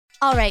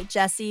All right,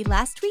 Jesse,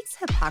 last week's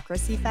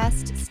Hypocrisy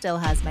Fest still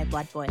has my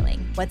blood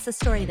boiling. What's the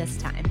story this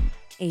time?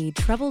 A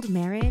troubled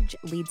marriage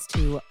leads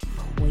to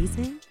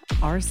poison,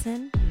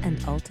 arson,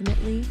 and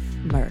ultimately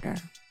murder.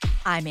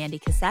 I'm Andy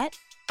Cassette.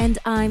 And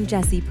I'm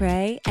Jessie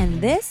Prey,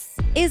 and this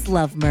is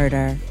Love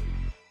Murder.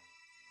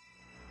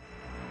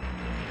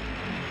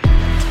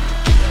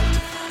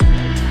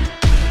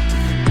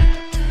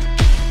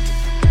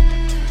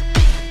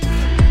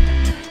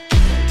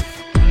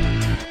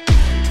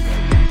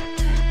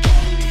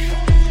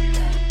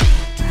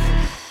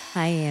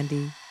 Hi,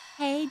 Andy.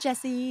 Hey,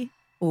 Jesse.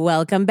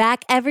 Welcome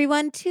back,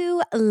 everyone,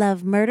 to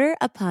Love Murder,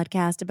 a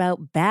podcast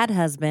about bad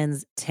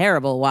husbands,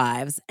 terrible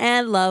wives,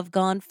 and love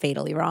gone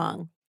fatally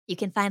wrong. You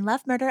can find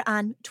Love Murder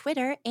on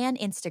Twitter and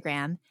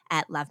Instagram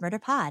at Love Murder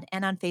Pod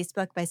and on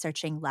Facebook by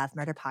searching Love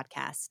Murder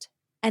Podcast.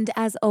 And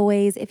as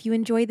always, if you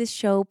enjoy this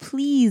show,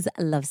 please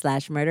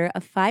love/murder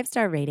a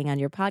 5-star rating on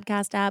your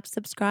podcast app,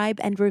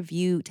 subscribe and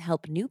review to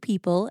help new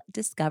people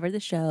discover the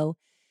show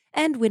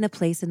and win a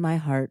place in my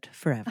heart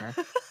forever.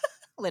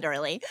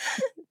 Literally.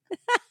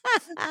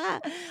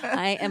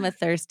 I am a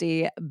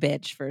thirsty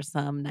bitch for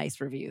some nice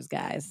reviews,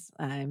 guys.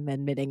 I'm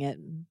admitting it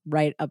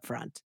right up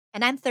front.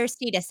 And I'm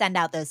thirsty to send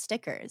out those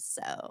stickers,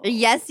 so.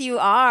 Yes, you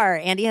are.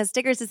 Andy has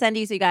stickers to send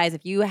you. So you guys,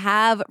 if you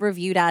have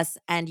reviewed us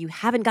and you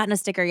haven't gotten a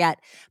sticker yet,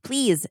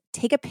 please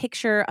take a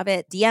picture of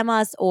it, DM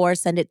us, or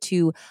send it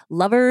to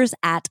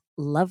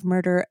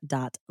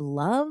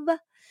lovers@lovemurder.love.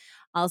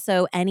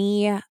 Also,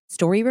 any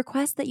story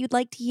requests that you'd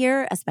like to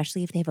hear,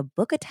 especially if they have a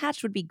book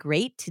attached, would be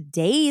great.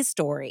 Today's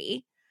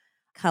story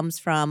comes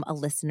from a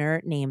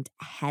listener named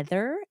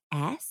Heather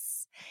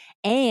S.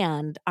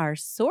 And our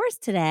source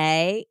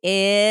today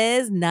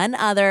is none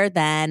other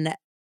than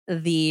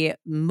the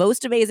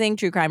most amazing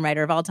true crime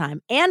writer of all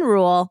time, Anne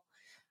Rule.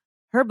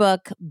 Her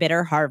book,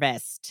 Bitter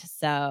Harvest.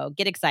 So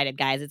get excited,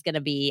 guys. It's going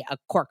to be a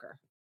corker.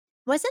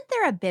 Wasn't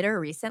there a bitter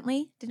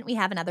recently? Didn't we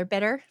have another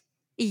bitter?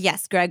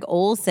 Yes, Greg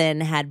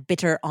Olson had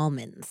Bitter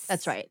Almonds.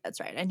 That's right.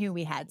 I knew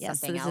we had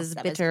something else. else. This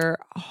is Bitter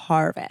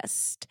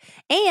Harvest.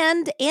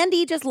 And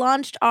Andy just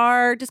launched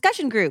our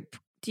discussion group.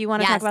 Do you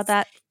want to talk about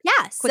that?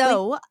 Yeah. quickly?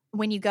 So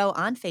when you go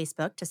on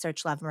Facebook to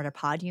search Love Murder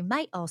Pod, you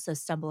might also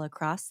stumble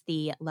across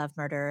the Love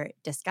Murder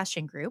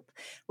discussion group,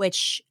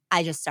 which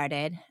I just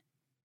started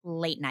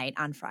late night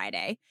on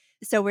Friday.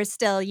 So we're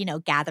still,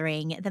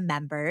 gathering the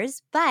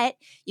members, but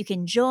you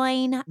can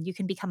join. You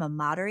can become a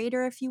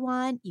moderator if you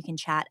want. You can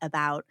chat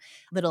about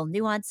little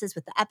nuances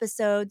with the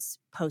episodes,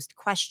 post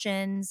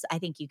questions. I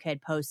think you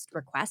could post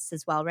requests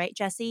as well, right,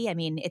 Jesse? I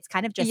mean, it's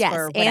kind of just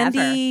for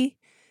whatever.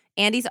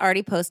 Andy's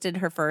already posted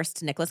her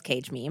first Nicolas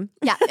Cage meme.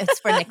 Yeah, it's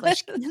for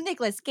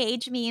Nicolas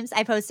Cage memes.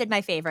 I posted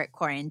my favorite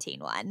quarantine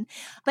one.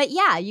 But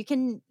yeah, you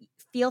can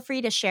feel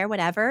free to share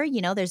whatever.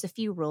 There's a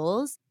few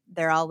rules.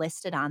 They're all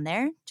listed on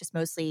there. It's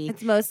mostly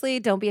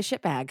don't be a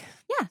shitbag.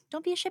 Yeah,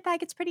 don't be a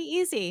shitbag. It's pretty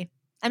easy.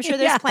 I'm sure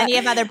there's plenty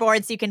of other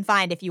boards you can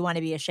find if you want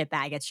to be a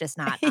shitbag. It's just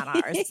not on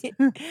ours.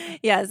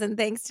 Yes, and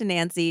thanks to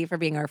Nancy for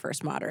being our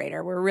first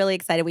moderator. We're really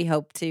excited. We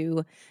hope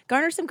to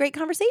garner some great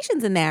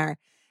conversations in there.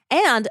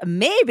 And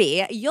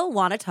maybe you'll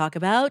want to talk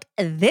about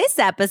this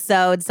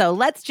episode. So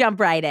let's jump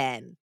right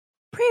in.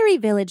 Prairie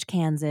Village,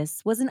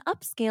 Kansas was an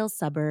upscale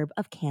suburb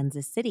of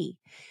Kansas City.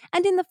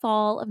 And in the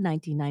fall of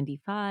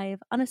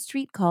 1995, on a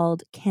street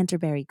called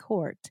Canterbury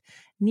Court,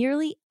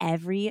 nearly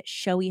every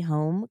showy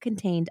home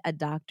contained a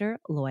doctor,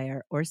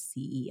 lawyer, or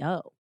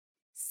CEO.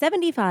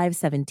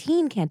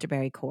 7517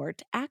 Canterbury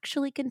Court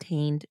actually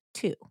contained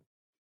two: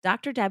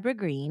 Dr. Deborah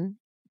Green,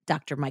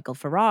 Dr. Michael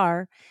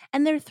Farrar,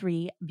 and their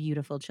 3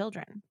 beautiful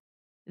children.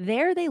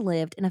 There they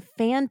lived in a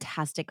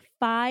fantastic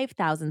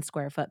 5,000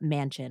 square foot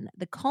mansion,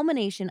 the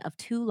culmination of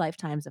 2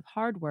 lifetimes of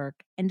hard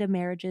work and a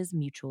marriage's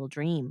mutual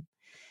dream.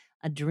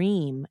 A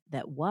dream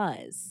that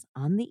was,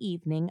 on the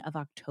evening of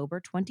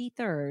October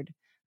 23rd,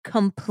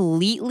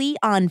 completely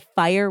on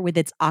fire with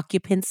its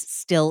occupants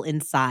still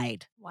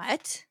inside.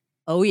 What?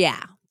 Oh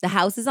yeah, the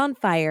house is on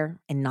fire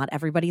and not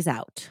everybody's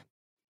out.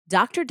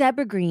 Dr.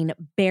 Deborah Green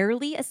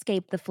barely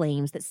escaped the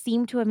flames that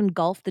seemed to have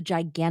engulfed the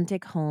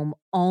gigantic home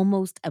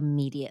almost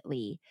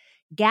immediately.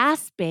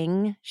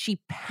 Gasping,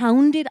 she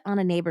pounded on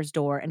a neighbor's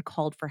door and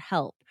called for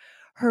help.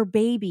 Her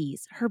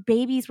babies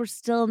were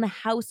still in the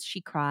house, she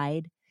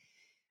cried.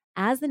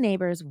 As the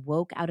neighbors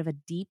woke out of a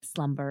deep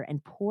slumber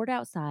and poured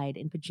outside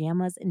in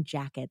pajamas and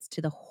jackets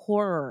to the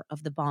horror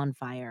of the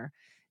bonfire,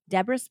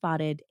 Deborah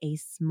spotted a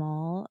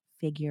small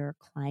figure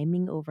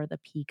climbing over the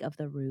peak of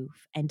the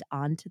roof and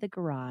onto the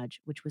garage,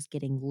 which was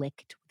getting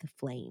licked with the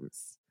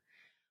flames.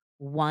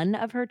 One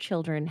of her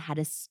children had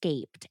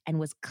escaped and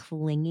was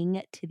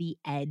clinging to the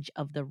edge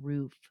of the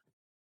roof.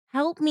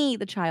 "Help me,"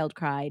 the child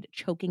cried,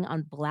 choking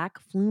on black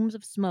flumes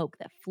of smoke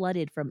that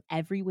flooded from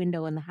every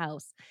window in the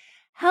house.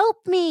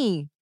 "Help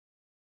me!"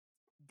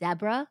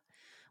 Deborah,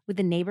 with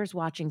the neighbors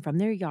watching from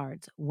their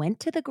yards, went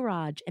to the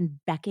garage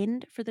and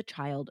beckoned for the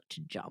child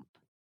to jump.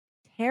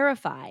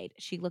 Terrified,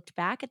 she looked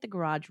back at the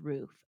garage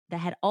roof that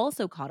had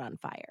also caught on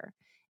fire.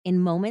 In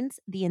moments,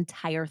 the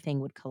entire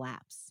thing would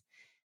collapse.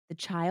 The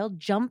child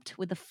jumped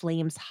with the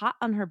flames hot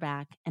on her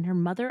back, and her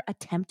mother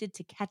attempted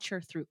to catch her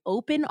through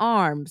open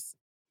arms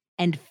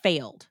and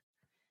failed.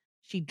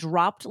 She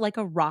dropped like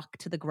a rock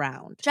to the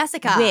ground.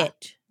 Jessica.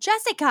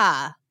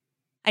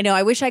 I know.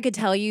 I wish I could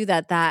tell you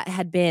that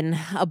had been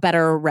a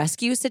better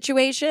rescue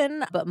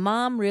situation, but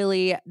mom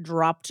really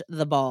dropped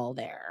the ball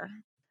there.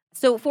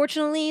 So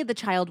fortunately, the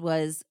child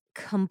was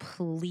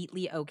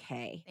completely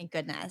okay. Thank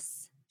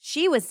goodness.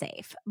 She was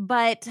safe.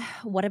 But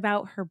what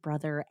about her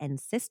brother and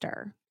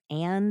sister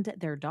and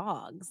their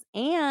dogs?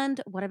 And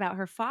what about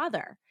her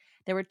father?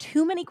 There were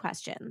too many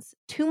questions,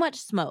 too much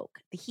smoke.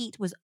 The heat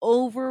was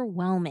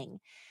overwhelming.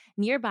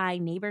 Nearby,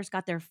 neighbors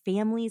got their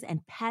families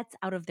and pets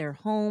out of their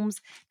homes,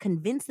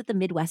 convinced that the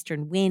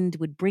Midwestern wind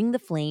would bring the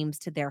flames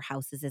to their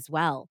houses as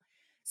well.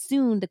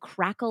 Soon, the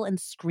crackle and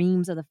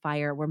screams of the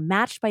fire were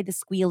matched by the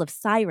squeal of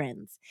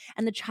sirens,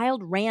 and the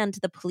child ran to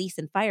the police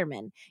and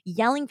firemen,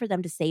 yelling for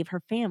them to save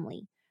her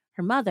family.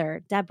 Her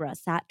mother, Debora,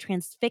 sat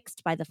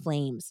transfixed by the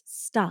flames,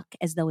 stuck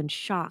as though in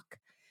shock.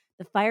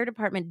 The fire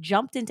department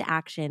jumped into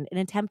action and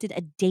attempted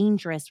a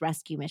dangerous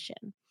rescue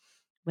mission.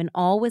 When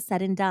all was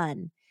said and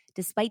done,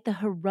 despite the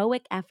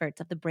heroic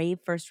efforts of the brave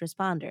first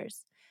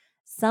responders,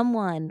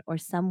 someone or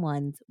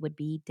someones would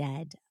be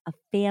dead, a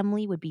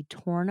family would be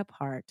torn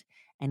apart,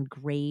 and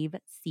grave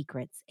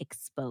secrets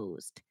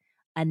exposed.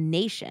 A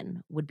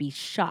nation would be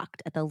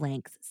shocked at the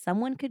lengths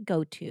someone could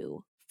go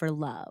to for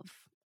love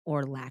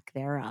or lack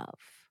thereof.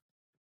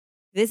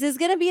 This is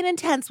going to be an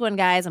intense one,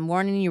 guys. I'm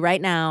warning you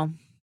right now.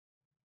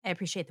 I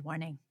appreciate the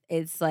warning.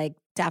 It's like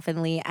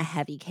definitely a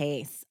heavy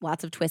case.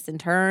 Lots of twists and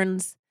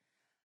turns.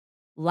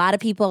 A lot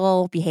of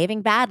people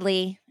behaving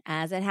badly,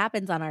 as it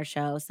happens on our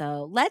show.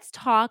 So let's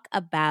talk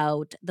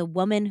about the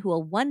woman who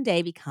will one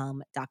day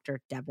become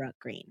Dr. Debora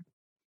Green.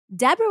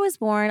 Debora was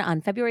born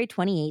on February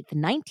 28th,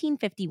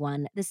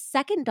 1951, the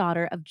second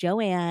daughter of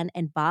Joanne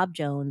and Bob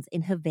Jones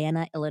in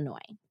Havana,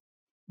 Illinois.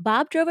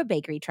 Bob drove a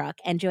bakery truck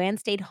and Joanne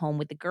stayed home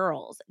with the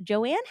girls.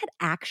 Joanne had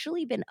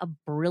actually been a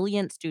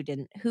brilliant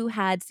student who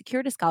had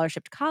secured a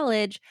scholarship to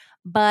college,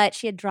 but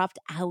she had dropped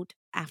out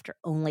after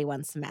only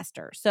one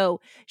semester. So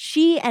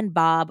she and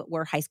Bob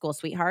were high school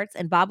sweethearts,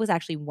 and Bob was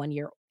actually 1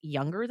 year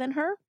younger than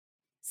her.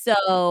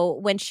 So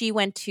when she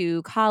went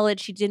to college,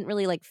 she didn't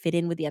really fit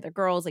in with the other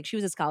girls. She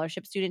was a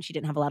scholarship student. She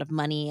didn't have a lot of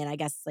money, and I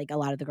guess a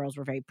lot of the girls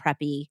were very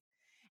preppy.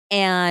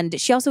 And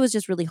she also was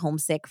just really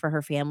homesick for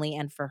her family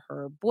and for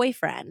her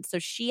boyfriend. So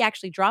she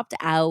actually dropped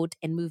out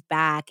and moved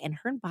back. And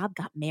her and Bob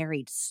got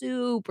married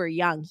super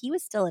young. He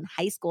was still in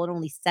high school at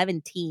only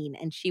 17,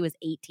 and she was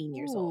 18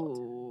 years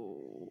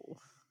old.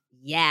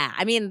 Yeah.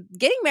 I mean,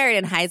 getting married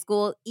in high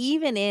school,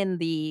 even in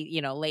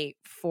the, late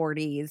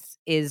 40s,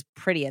 is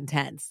pretty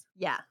intense.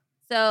 Yeah.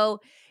 So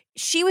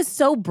she was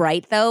so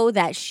bright, though,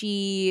 that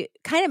she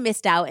kind of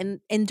missed out.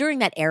 And during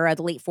that era,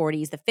 the late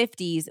 40s, the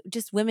 50s,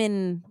 just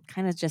women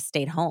kind of just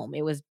stayed home.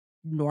 It was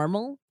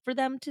normal for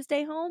them to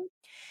stay home.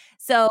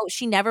 So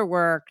she never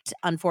worked,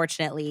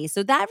 unfortunately.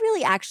 So that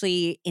really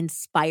actually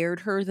inspired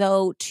her,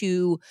 though,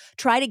 to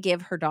try to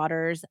give her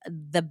daughters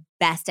the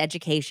best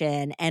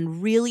education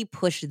and really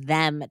push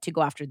them to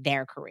go after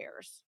their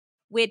careers.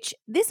 Which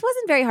this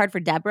wasn't very hard for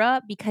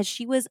Debora because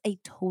she was a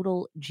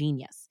total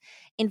genius.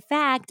 In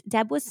fact,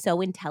 Deb was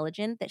so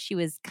intelligent that she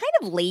was kind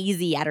of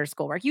lazy at her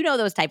schoolwork. You know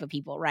those type of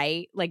people,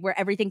 right? Where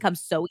everything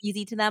comes so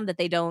easy to them that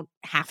they don't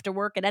have to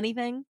work at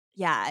anything.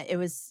 Yeah, it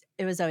was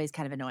always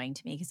kind of annoying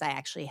to me because I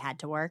actually had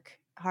to work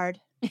hard.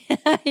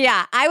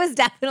 Yeah, I was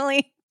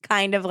definitely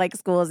kind of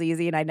school is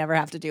easy and I never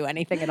have to do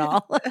anything at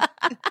all.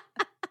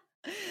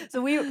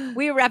 So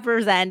we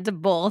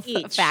represent both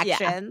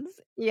factions.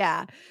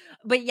 Yeah.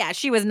 But yeah,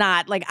 she was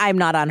not I'm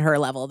not on her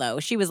level though.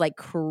 She was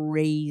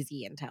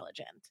crazy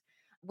intelligent.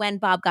 When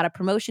Bob got a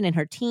promotion in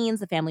her teens,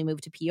 the family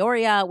moved to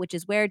Peoria, which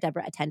is where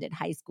Debora attended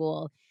high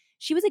school.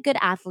 She was a good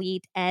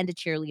athlete and a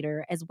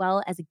cheerleader, as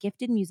well as a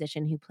gifted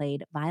musician who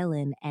played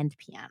violin and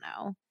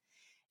piano.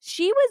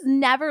 She was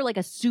never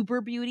a super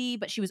beauty,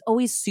 but she was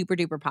always super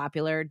duper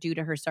popular due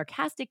to her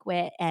sarcastic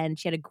wit, and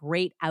she had a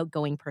great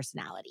outgoing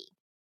personality.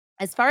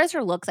 As far as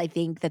her looks, I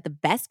think that the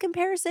best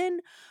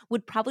comparison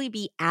would probably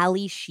be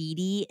Ali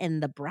Sheedy in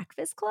The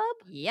Breakfast Club.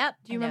 Yep.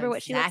 Do you remember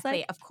what she looks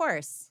like? Of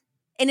course.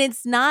 And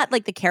it's not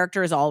the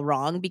character is all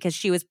wrong because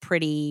she was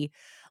pretty,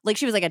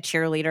 she was a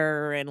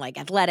cheerleader and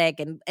athletic.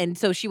 And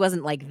so she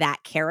wasn't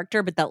that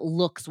character, but that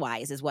looks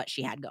wise is what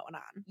she had going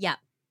on. Yeah.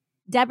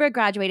 Debora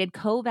graduated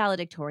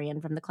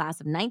co-valedictorian from the class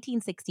of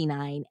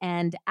 1969.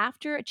 And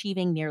after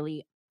achieving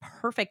nearly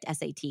perfect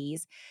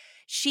SATs,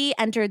 she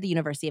entered the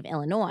University of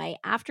Illinois,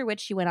 after which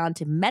she went on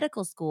to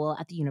medical school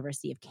at the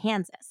University of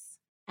Kansas.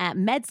 At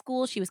med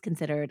school, she was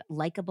considered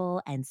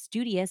likable and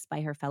studious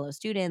by her fellow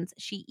students.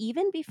 She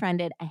even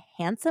befriended a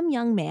handsome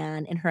young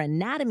man in her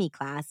anatomy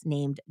class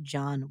named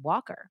John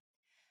Walker.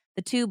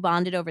 The two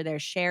bonded over their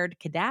shared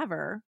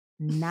cadaver.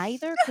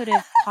 Neither could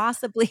have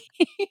possibly...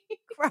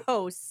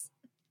 Gross.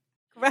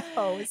 I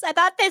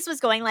thought this was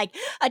going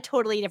a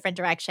totally different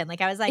direction.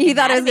 I was you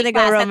thought it was going to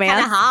go romance?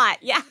 That's kind of hot.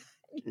 Yeah.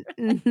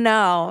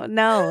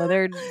 No,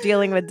 they're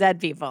dealing with dead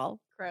people.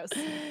 Gross.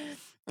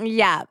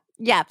 Yeah.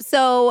 Yeah,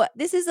 so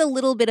this is a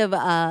little bit of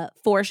a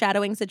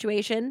foreshadowing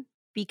situation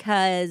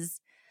because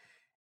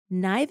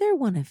neither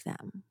one of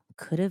them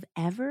could have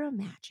ever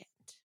imagined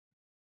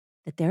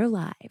that their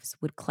lives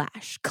would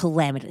clash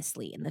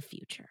calamitously in the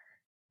future.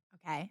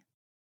 Okay.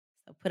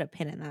 So put a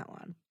pin in that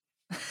one.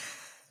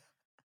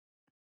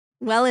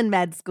 Well, in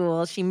med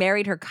school, she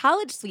married her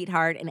college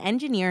sweetheart, an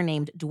engineer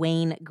named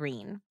Dwayne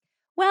Green.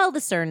 Well,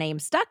 the surname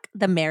stuck,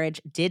 the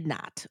marriage did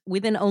not.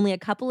 Within only a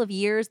couple of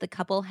years, the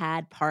couple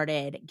had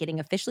parted, getting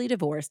officially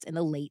divorced in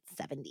the late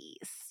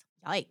 70s.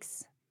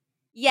 Yikes.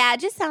 Yeah, it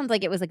just sounds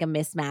like it was like a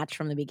mismatch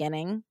from the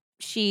beginning.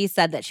 She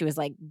said that she was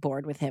like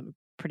bored with him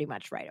pretty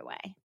much right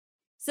away.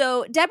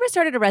 So, Deborah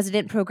started a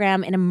resident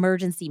program in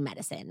emergency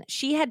medicine.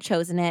 She had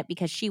chosen it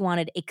because she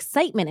wanted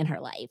excitement in her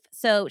life.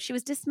 So, she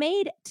was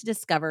dismayed to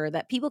discover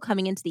that people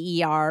coming into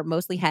the ER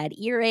mostly had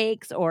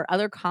earaches or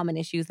other common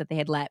issues that they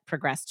had let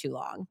progress too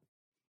long.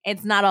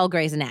 It's not all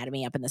Grey's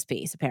Anatomy up in this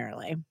piece,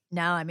 apparently.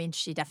 No, I mean,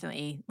 she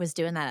definitely was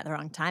doing that at the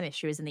wrong time if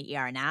she was in the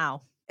ER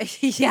now.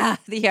 Yeah,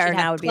 the ER She'd have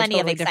now would be a plenty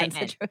of totally different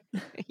excitement.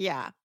 situation.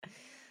 Yeah.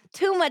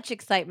 Too much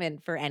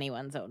excitement for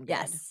anyone's own good.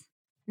 Yes.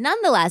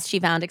 Nonetheless, she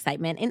found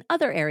excitement in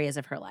other areas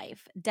of her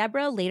life.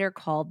 Deborah later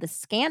called the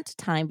scant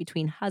time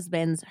between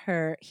husbands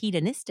her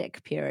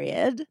hedonistic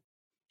period.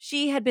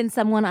 She had been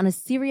someone on a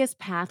serious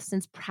path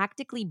since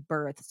practically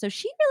birth, so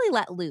she really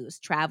let loose,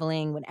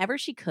 traveling whenever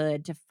she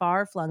could to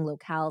far flung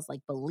locales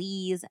like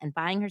Belize and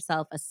buying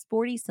herself a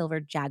sporty silver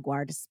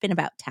Jaguar to spin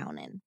about town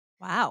in.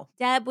 Wow.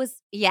 So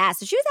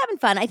she was having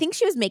fun. I think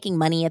she was making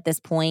money at this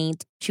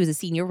point. She was a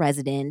senior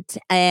resident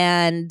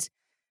and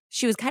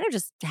she was kind of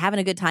just having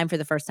a good time for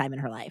the first time in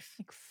her life.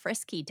 Like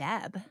frisky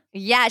Deb.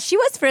 Yeah, she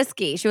was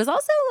frisky. She was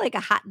also like a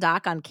hot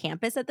doc on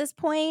campus at this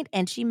point,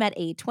 and she met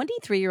a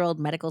 23-year-old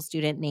medical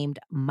student named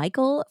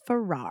Michael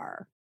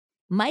Farrar.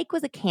 Mike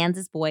was a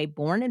Kansas boy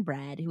born and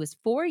bred who was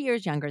 4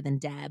 years younger than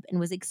Deb and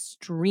was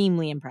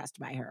extremely impressed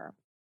by her.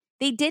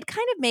 They did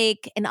kind of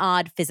make an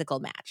odd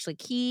physical match.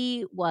 Like,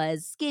 he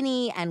was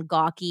skinny and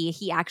gawky.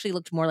 He actually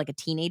looked more like a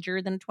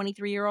teenager than a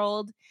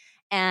 23-year-old.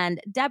 And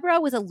Deborah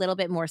was a little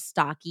bit more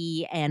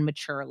stocky and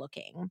mature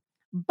looking.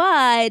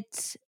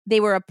 But they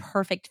were a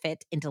perfect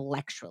fit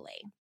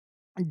intellectually.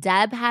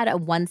 Deb had a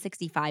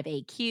 165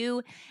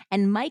 AQ,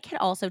 and Mike had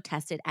also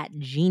tested at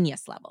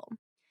genius level.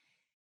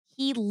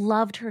 He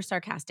loved her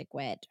sarcastic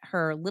wit,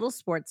 her little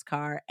sports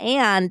car,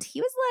 and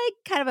he was like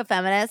kind of a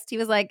feminist. He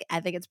was like, I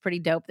think it's pretty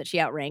dope that she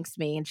outranks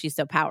me and she's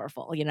so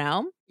powerful, you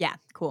know? Yeah,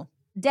 cool.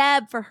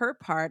 Deb, for her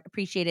part,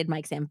 appreciated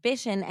Mike's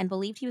ambition and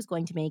believed he was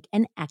going to make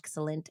an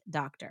excellent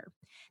doctor.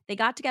 They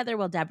got together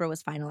while Deborah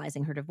was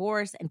finalizing her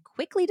divorce and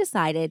quickly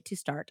decided to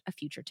start a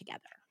future together.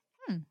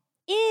 Hmm.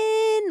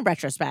 In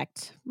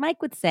retrospect,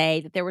 Mike would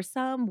say that there were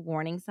some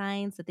warning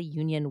signs that the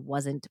union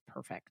wasn't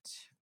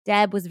perfect.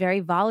 Deb was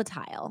very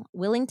volatile,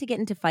 willing to get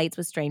into fights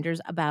with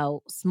strangers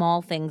about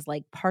small things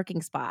like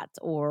parking spots,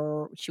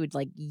 or she would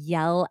like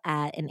yell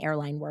at an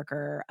airline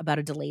worker about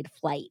a delayed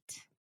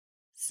flight.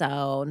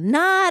 So,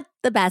 not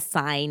the best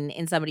sign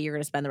in somebody you're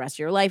going to spend the rest of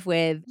your life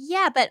with.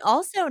 Yeah, but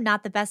also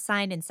not the best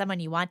sign in someone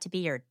you want to be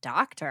your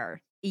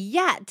doctor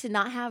Yeah, to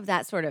not have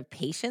that sort of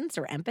patience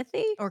or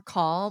empathy. or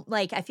calm.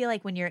 Like, I feel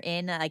like when you're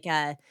in like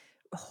a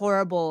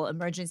horrible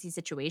emergency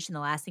situation, the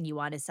last thing you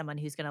want is someone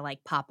who's going to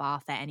like pop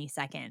off at any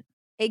second.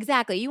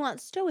 Exactly. You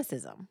want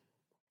stoicism.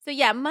 So,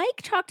 yeah,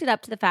 Mike chalked it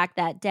up to the fact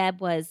that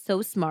Deb was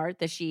so smart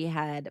that she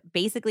had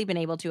basically been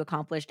able to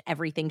accomplish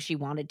everything she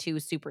wanted to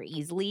super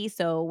easily.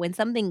 So, when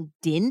something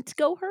didn't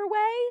go her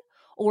way,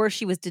 or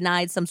she was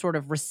denied some sort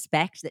of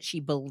respect that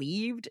she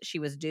believed she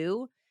was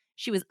due,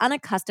 she was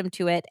unaccustomed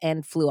to it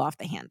and flew off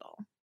the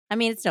handle. I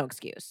mean, it's no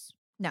excuse,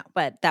 No.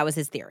 but that was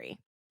his theory.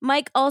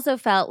 Mike also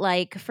felt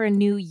like for a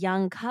new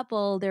young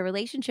couple, their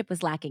relationship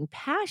was lacking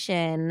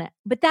passion,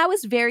 but that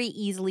was very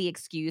easily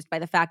excused by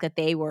the fact that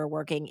they were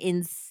working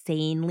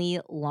insanely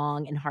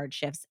long and hard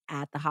shifts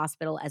at the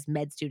hospital as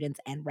med students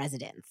and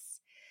residents.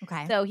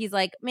 Okay. So he's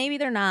like, maybe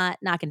they're not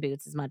knocking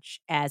boots as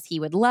much as he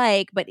would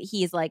like, but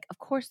he's like, of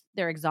course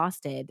they're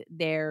exhausted.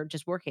 They're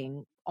just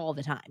working all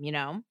the time, you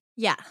know?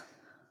 Yeah.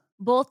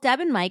 Both Deb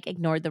and Mike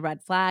ignored the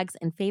red flags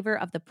in favor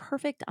of the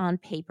perfect on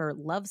paper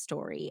love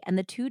story, and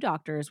the two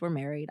doctors were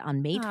married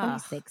on May Ugh.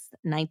 26th,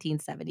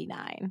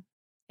 1979.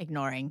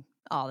 Ignoring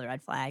all the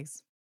red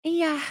flags.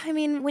 Yeah, I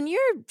mean, when you're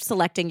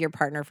selecting your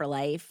partner for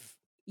life,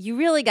 you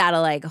really got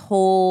to like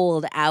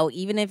hold out,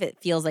 even if it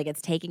feels like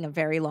it's taking a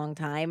very long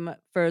time,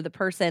 for the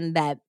person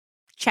that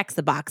checks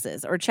the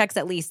boxes or checks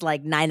at least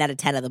like 9 out of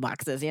 10 of the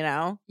boxes, you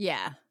know?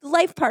 Yeah.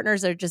 Life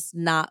partners are just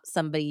not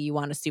somebody you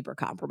want to super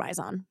compromise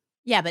on.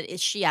 Yeah, but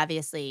she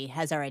obviously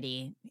has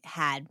already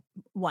had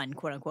one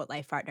quote unquote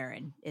life partner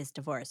and is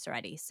divorced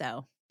already.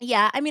 So,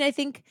 Yeah, I mean, I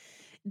think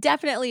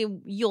definitely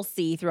you'll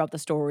see throughout the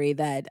story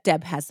that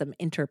Deb has some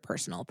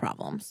interpersonal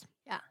problems.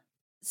 yeah.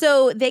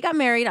 So they got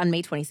married on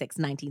May 26,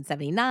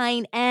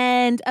 1979,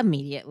 and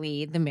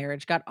immediately the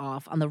marriage got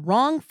off on the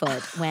wrong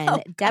foot when Oh,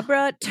 God.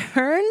 Deborah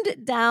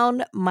turned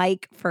down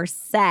Mike for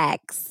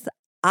sex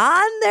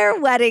on their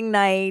wedding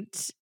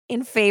night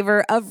in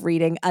favor of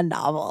reading a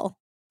novel.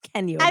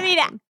 Can you I mean,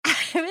 imagine?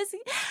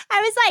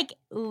 I was like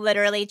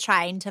literally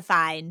trying to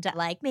find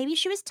like maybe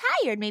she was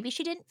tired, maybe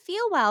she didn't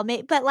feel well,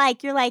 but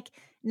like you're like,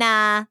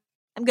 nah,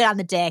 I'm good on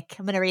the dick.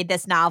 I'm gonna read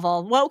this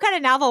novel. What kind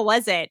of novel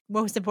was it?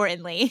 Most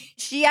importantly,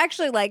 She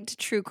actually liked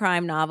true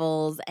crime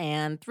novels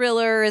and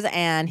thrillers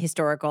and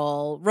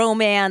historical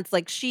romance.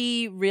 Like,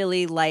 she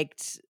really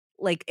liked,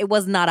 like, it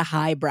was not a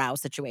highbrow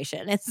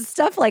situation. It's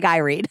stuff like I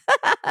read.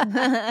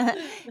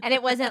 and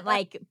it wasn't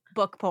like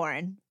book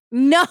porn.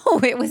 No,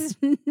 it was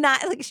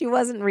not like she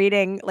wasn't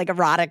reading, like,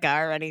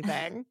 erotica or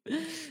anything.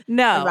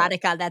 No.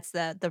 Erotica, that's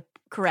the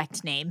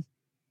correct name.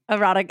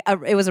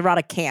 It was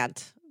erotic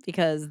can't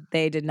because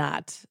they did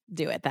not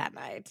do it that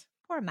night.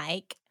 Poor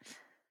Mike.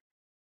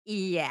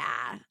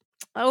 Yeah.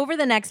 Over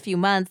the next few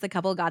months, the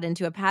couple got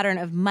into a pattern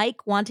of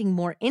Mike wanting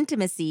more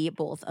intimacy,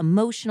 both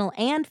emotional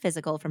and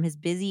physical, from his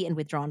busy and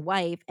withdrawn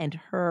wife, and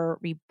her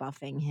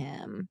rebuffing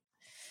him.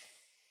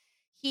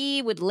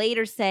 He would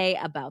later say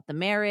about the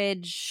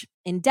marriage,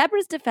 in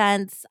Deborah's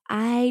defense,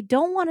 I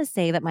don't want to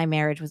say that my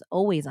marriage was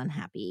always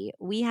unhappy.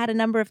 We had a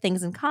number of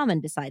things in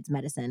common besides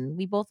medicine.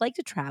 We both like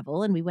to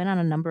travel and we went on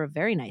a number of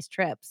very nice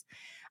trips.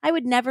 I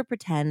would never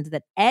pretend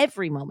that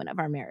every moment of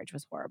our marriage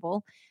was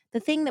horrible. The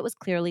thing that was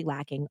clearly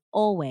lacking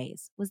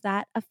always was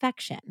that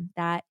affection,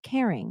 that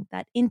caring,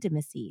 that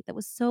intimacy that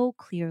was so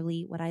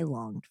clearly what I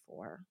longed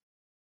for.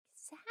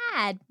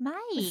 Sad,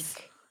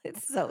 Mike.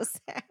 It's so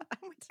sad.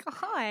 Oh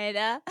my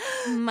god.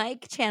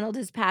 Mike channeled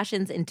his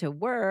passions into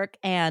work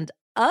and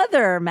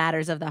other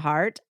matters of the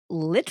heart,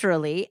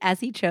 literally,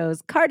 as he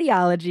chose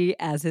cardiology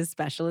as his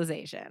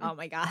specialization. Oh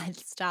my god,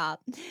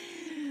 stop.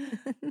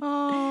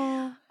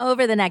 Oh.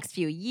 Over the next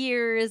few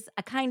years,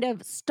 a kind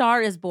of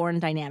star is born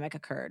dynamic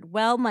occurred.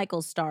 While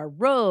Michael's star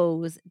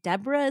rose,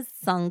 Deborah's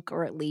sunk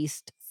or at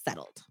least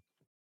settled.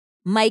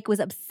 Mike was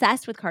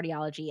obsessed with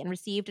cardiology and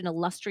received an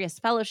illustrious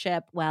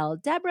fellowship, while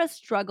Deborah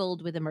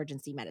struggled with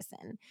emergency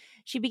medicine.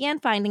 She began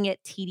finding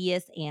it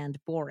tedious and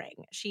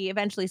boring. She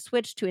eventually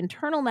switched to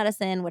internal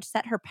medicine, which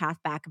set her path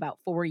back about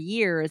 4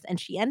 years, and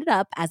she ended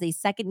up as a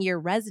second-year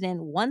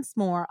resident once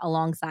more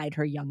alongside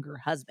her younger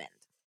husband.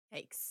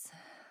 Yikes.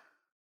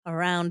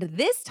 Around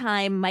this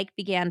time, Mike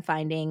began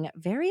finding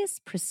various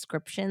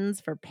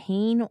prescriptions for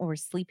pain or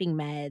sleeping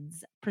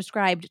meds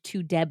prescribed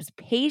to Deb's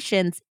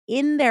patients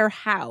in their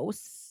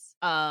house.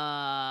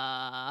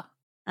 And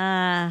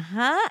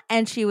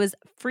she was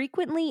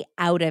frequently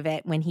out of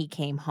it when he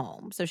came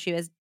home. So she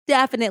was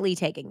definitely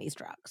taking these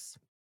drugs.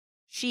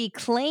 She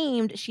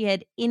claimed she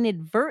had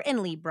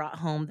inadvertently brought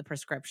home the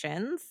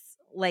prescriptions,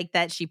 like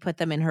that she put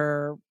them in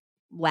her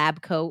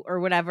lab coat or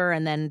whatever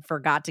and then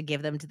forgot to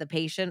give them to the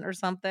patient or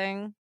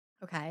something.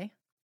 Okay.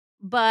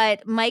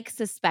 But Mike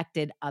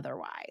suspected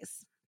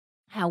otherwise.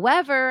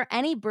 However,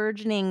 any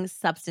burgeoning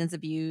substance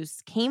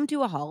abuse came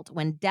to a halt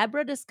when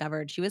Deborah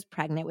discovered she was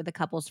pregnant with the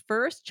couple's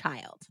first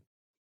child.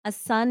 A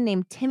son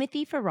named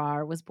Timothy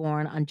Farrar was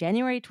born on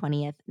January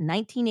 20th,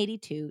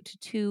 1982, to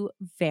two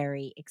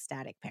very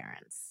ecstatic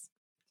parents.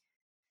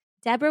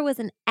 Deborah was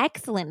an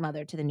excellent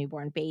mother to the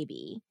newborn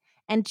baby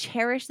and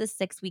cherished the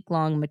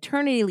 6-week-long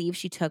maternity leave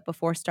she took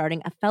before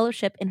starting a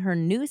fellowship in her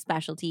new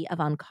specialty of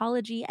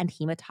oncology and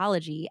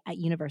hematology at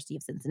University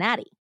of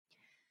Cincinnati.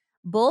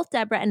 Both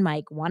Deborah and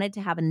Mike wanted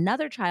to have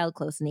another child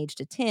close in age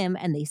to Tim,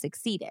 and they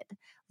succeeded.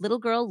 Little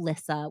girl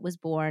Lissa was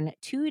born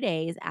 2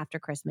 days after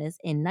Christmas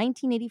in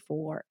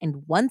 1984,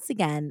 and once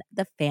again,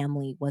 the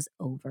family was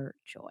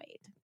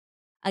overjoyed.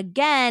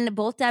 Again,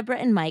 both Deborah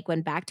and Mike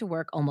went back to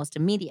work almost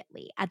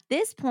immediately. At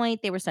this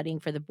point, they were studying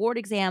for the board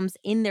exams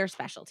in their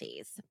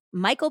specialties.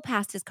 Michael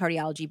passed his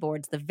cardiology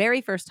boards the very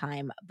first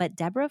time, but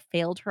Deborah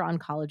failed her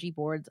oncology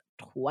boards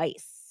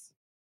twice.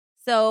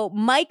 So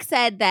Mike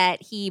said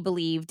that he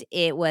believed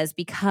it was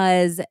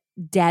because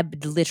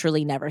Deb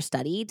literally never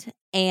studied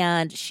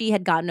and she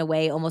had gotten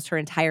away almost her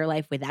entire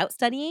life without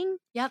studying.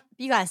 Yep.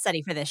 You gotta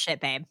study for this shit,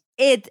 babe.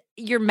 It's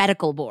your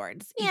medical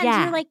boards. And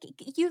Yeah.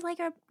 you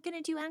are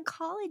gonna do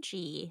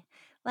oncology.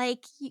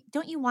 Like,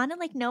 don't you want to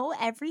like know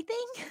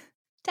everything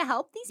to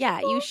help these Yeah,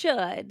 people? you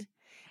should.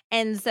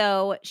 And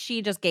so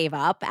she just gave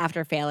up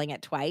after failing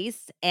it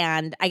twice.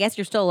 And I guess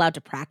you're still allowed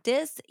to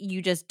practice.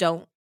 You just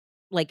don't,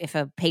 like, if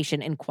a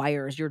patient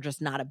inquires, you're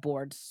just not a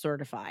board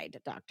certified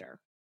doctor.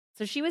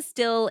 So she was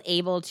still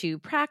able to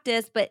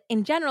practice, but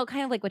in general,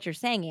 kind of like what you're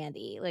saying,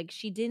 Andy, like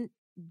she didn't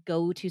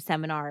go to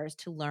seminars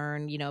to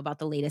learn, about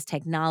the latest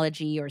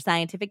technology or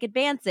scientific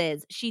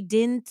advances. She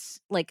didn't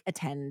like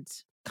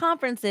attend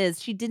conferences.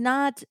 She did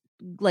not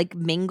like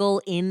mingle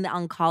in the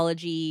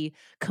oncology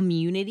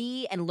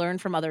community and learn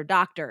from other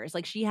doctors.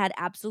 Like she had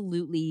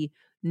absolutely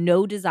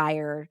no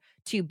desire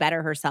to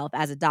better herself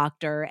as a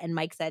doctor. And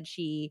Mike said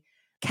she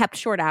kept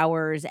short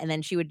hours and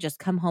then she would just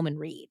come home and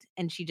read.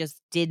 And she just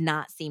did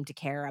not seem to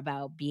care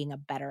about being a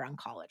better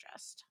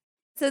oncologist.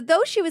 So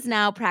though she was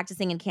now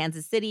practicing in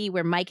Kansas City,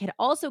 where Mike had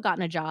also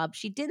gotten a job,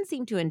 she didn't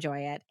seem to enjoy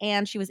it,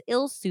 and she was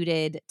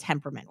ill-suited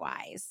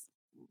temperament-wise.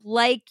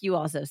 Like you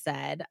also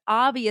said,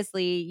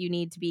 obviously you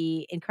need to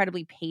be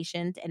incredibly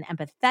patient and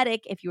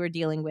empathetic if you are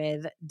dealing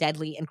with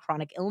deadly and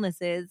chronic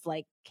illnesses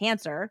like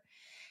cancer.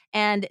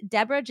 And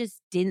Deborah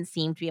just didn't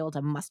seem to be able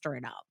to muster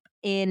it up.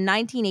 In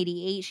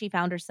 1988, she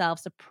found herself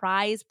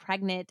surprise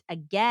pregnant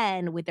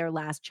again with their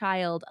last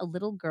child, a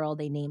little girl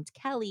they named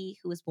Kelly,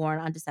 who was born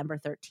on December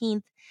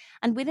 13th.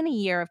 And within a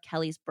year of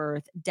Kelly's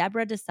birth,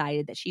 Deborah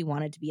decided that she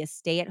wanted to be a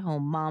stay at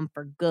home mom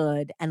for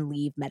good and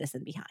leave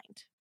medicine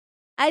behind.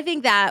 I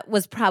think that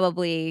was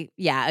probably,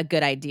 yeah, a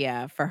good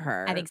idea for I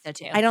her. think so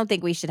too. I don't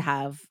think we should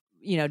have,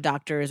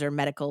 doctors or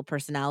medical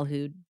personnel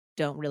who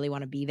don't really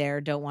want to be there,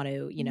 don't want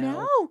to,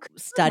 No, could you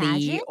study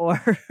imagine?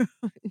 or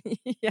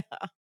yeah.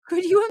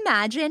 Could you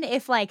imagine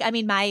if, like, I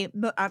mean,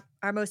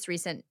 our most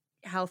recent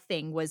health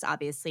thing was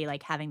obviously,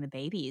 like, having the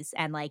babies,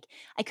 and, like,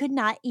 I could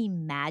not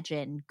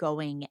imagine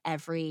going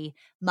every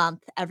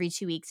month, every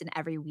 2 weeks, and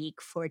every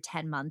week for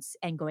 10 months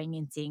and going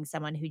and seeing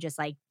someone who just,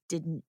 like,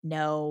 didn't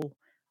know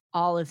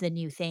all of the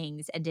new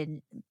things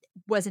and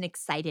wasn't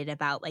excited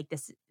about, like,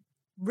 this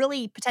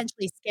really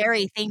potentially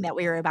scary thing that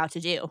we were about to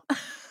do.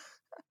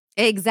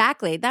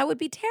 Exactly. That would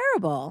be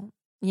terrible,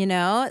 you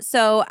know?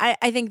 So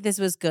I think this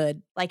was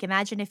good. Like,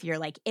 imagine if you're,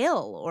 like,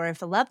 ill or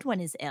if a loved one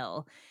is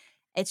ill.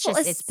 Well,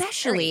 It's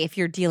especially scary. if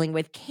you're dealing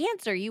with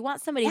cancer, you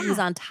want somebody who's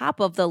Yeah. on top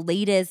of the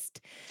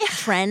latest Yeah.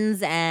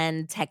 trends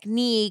and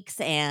techniques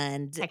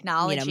and,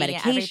 Technology, everything.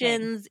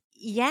 medications.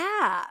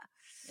 Yeah.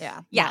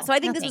 Yeah. Yeah, No, so I no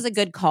think this was a thanks.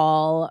 good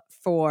call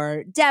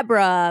for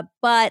Deborah,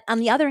 but on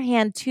the other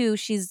hand too,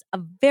 she's a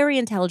very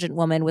intelligent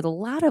woman with a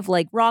lot of,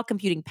 like, raw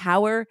computing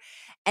power,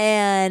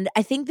 and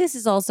I think this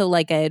is also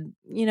like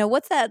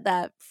what's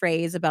that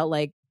phrase about,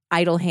 like,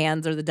 idle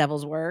hands are the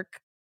devil's work?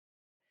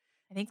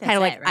 I think Kinda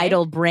that's like it, right?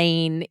 idle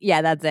brain.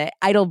 Yeah, that's it.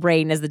 Idle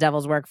brain is the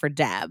devil's work for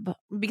Deb,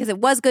 because it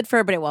was good for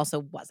her, but it also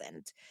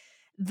wasn't.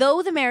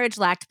 Though the marriage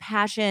lacked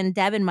passion,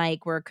 Deb and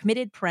Mike were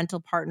committed parental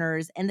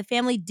partners, and the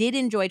family did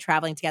enjoy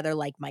traveling together,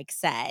 like Mike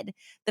said.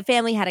 The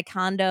family had a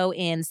condo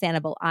in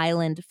Sanibel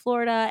Island,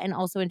 Florida, and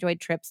also enjoyed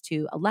trips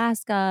to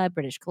Alaska,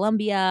 British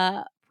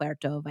Columbia,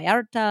 Puerto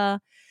Vallarta,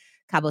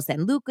 Cabo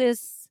San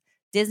Lucas,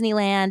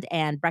 Disneyland,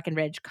 and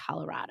Breckenridge,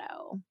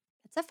 Colorado.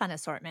 It's a fun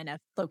assortment of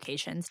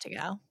locations to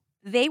go.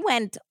 They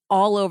went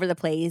all over the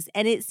place,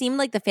 and it seemed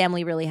like the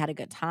family really had a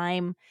good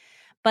time.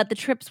 But the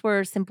trips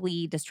were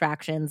simply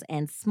distractions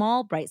and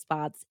small bright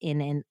spots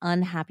in an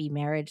unhappy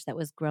marriage that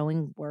was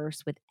growing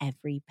worse with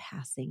every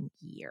passing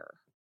year.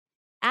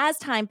 As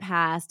time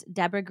passed,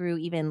 Deborah grew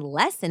even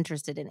less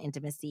interested in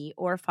intimacy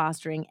or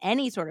fostering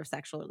any sort of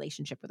sexual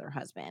relationship with her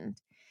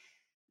husband.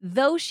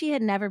 Though she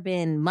had never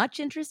been much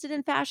interested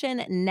in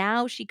fashion,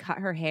 now she cut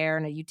her hair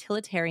in a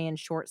utilitarian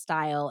short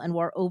style and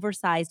wore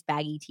oversized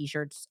baggy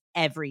t-shirts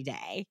every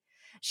day.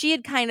 She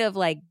had kind of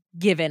like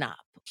given up.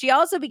 She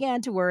also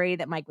began to worry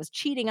that Mike was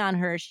cheating on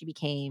her. She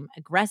became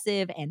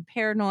aggressive and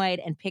paranoid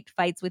and picked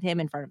fights with him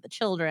in front of the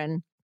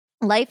children.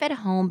 Life at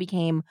home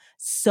became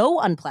so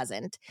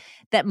unpleasant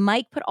that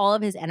Mike put all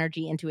of his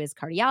energy into his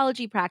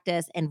cardiology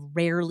practice and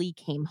rarely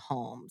came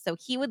home. So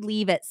he would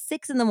leave at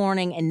 6 in the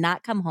morning and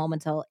not come home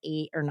until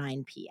 8 or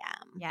 9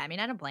 p.m. Yeah, I mean,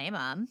 I don't blame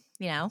them,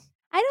 you know?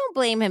 I don't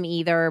blame him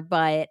either,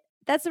 but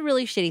that's a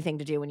really shitty thing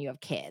to do when you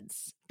have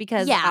kids,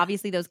 because Yeah.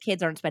 obviously those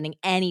kids aren't spending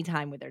any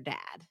time with their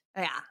dad.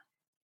 Yeah.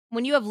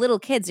 When you have little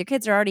kids, your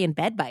kids are already in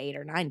bed by 8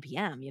 or 9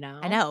 p.m.,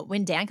 I know.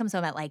 When Dan comes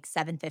home at, like,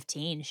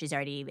 7:15, she's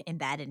already in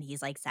bed and he's,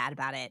 like, sad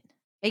about it.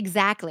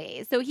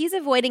 Exactly. So he's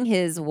avoiding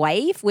his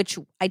wife, which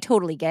I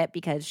totally get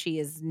because she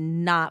is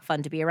not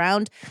fun to be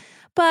around,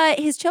 but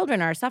his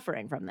children are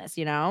suffering from this.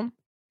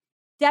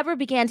 Deborah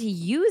began to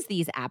use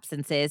these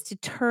absences to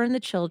turn the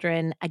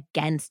children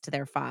against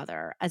their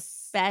father,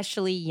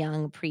 especially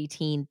young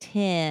preteen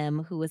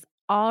Tim, who was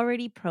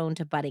already prone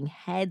to butting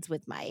heads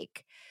with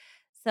Mike.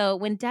 So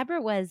when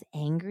Deborah was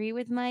angry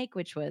with Mike,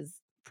 which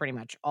was pretty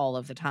much all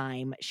of the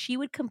time, she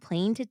would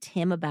complain to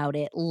Tim about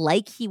it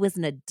like he was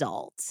an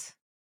adult,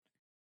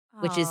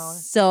 which is Oh,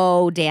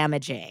 so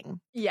damaging.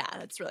 yeah,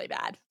 that's really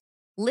bad.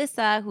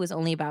 Lissa, who was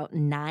only about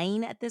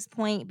 9 at this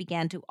point,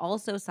 began to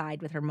also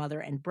side with her mother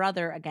and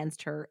brother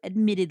against her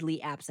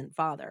admittedly absent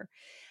father.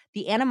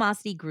 The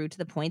animosity grew to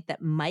the point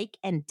that Mike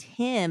and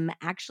Tim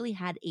actually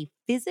had a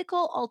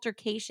physical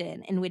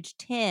altercation in which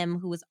Tim,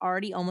 who was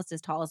already almost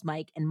as tall as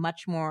Mike and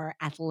much more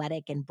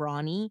athletic and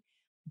brawny,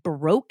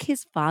 broke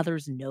his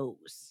father's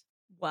nose.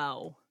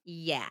 Whoa.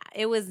 Yeah,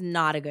 it was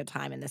not a good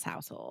time in this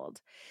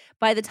household.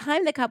 By the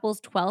time the couple's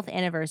 12th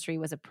anniversary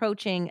was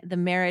approaching, the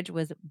marriage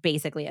was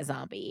basically a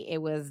zombie.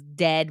 It was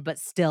dead, but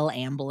still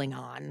ambling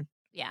on.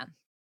 Yeah.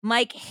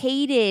 Mike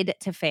hated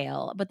to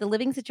fail, but the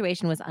living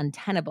situation was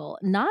untenable.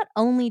 Not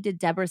only did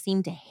Deborah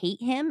seem to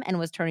hate him and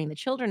was turning the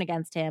children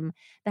against him,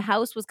 the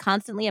house was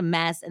constantly a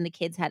mess and the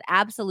kids had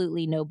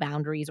absolutely no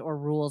boundaries or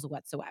rules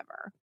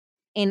whatsoever.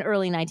 In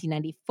early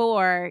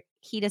 1994,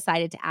 he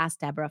decided to ask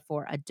Deborah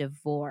for a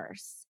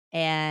divorce,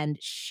 and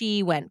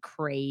she went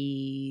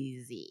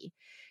crazy.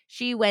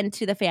 She went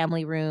to the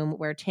family room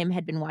where Tim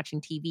had been watching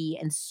TV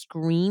and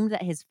screamed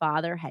that his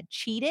father had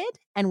cheated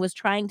and was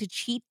trying to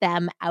cheat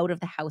them out of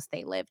the house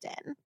they lived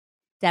in.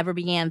 Deborah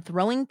began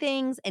throwing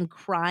things and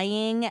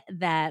crying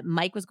that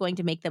Mike was going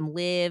to make them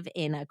live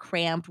in a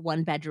cramped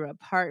one-bedroom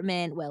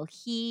apartment while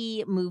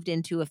he moved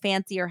into a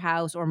fancier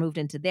house or moved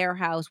into their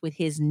house with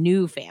his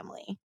new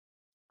family.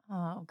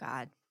 Oh,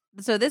 God.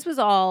 So this was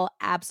all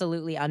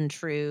absolutely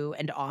untrue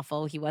and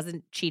awful. He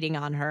wasn't cheating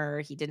on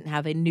her. He didn't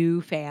have a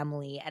new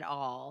family at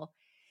all.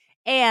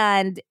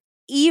 And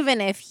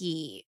even if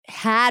he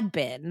had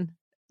been,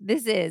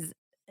 this is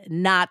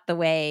not the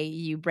way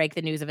you break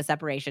the news of a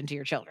separation to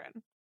your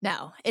children.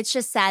 No, it's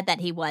just sad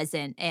that he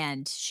wasn't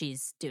and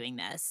she's doing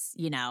this,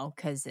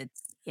 because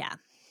yeah.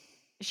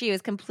 She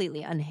was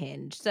completely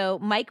unhinged. So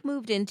Mike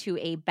moved into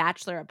a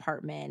bachelor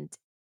apartment,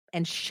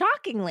 and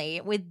shockingly,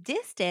 with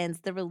distance,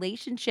 the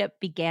relationship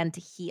began to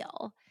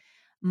heal.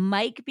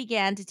 Mike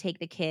began to take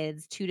the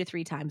kids 2 to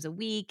 3 times a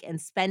week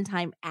and spend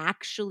time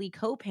actually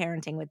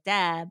co-parenting with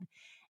Deb,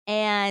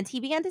 and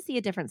he began to see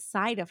a different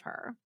side of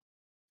her.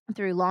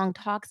 Through long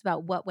talks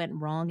about what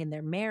went wrong in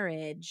their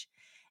marriage,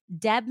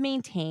 Deb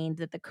maintained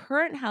that the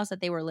current house that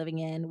they were living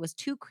in was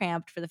too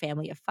cramped for the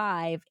family of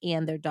 5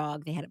 and their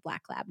dog. They had a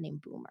black lab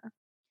named Boomer.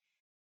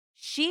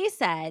 She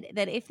said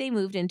that if they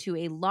moved into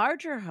a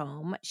larger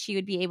home, she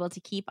would be able to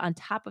keep on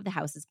top of the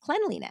house's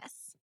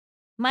cleanliness.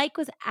 Mike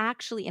was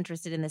actually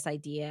interested in this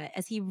idea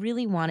as he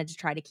really wanted to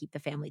try to keep the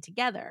family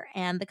together,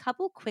 and the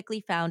couple quickly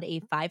found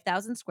a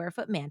 5,000 square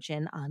foot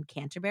mansion on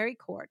Canterbury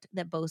Court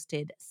that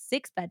boasted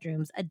 6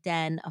 bedrooms, a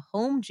den, a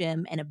home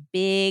gym, and a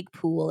big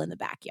pool in the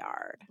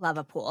backyard. Love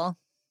a pool.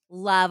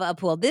 Love a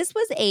pool. This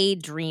was a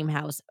dream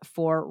house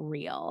for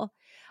real.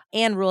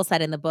 Anne Rule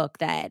said in the book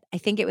that I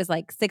think it was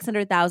like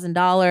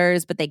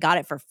 $600,000, but they got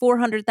it for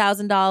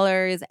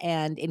 $400,000.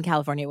 And in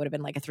California, it would have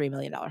been like a $3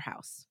 million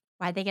house.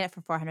 Why'd they get it for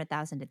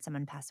 400,000? Did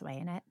someone pass away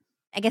in it?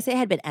 I guess it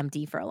had been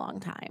empty for a long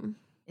time.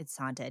 It's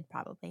haunted,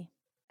 probably.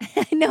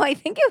 No, I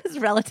think it was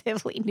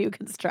relatively new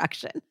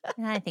construction.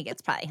 I think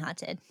it's probably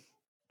haunted.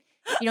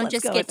 You don't Let's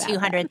just go get with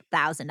that then.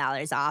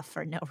 $200,000 off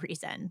for no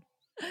reason.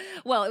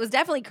 Well, it was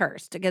definitely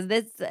cursed because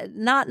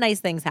not nice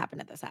things happened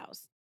at this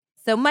house.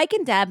 So Mike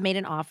and Deb made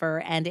an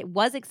offer and it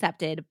was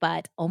accepted,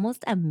 but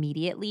almost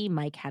immediately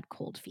Mike had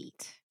cold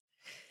feet.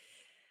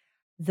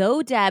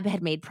 Though Deb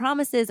had made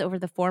promises over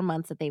the 4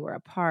 months that they were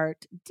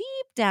apart,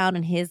 deep down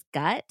in his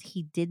gut,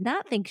 he did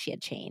not think she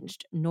had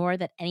changed, nor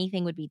that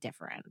anything would be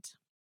different.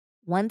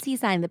 Once he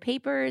signed the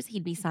papers,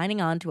 he'd be signing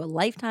on to a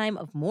lifetime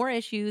of more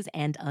issues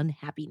and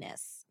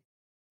unhappiness.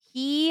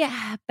 He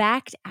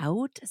backed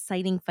out,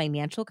 citing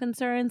financial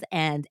concerns,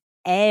 and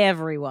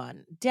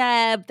everyone,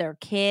 Deb, their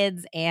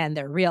kids, and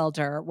their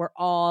realtor, were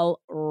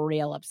all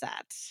real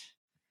upset.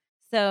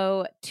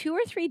 So, 2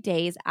 or 3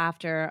 days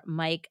after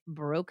Mike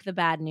broke the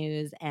bad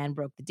news and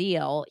broke the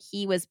deal,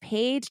 he was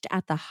paged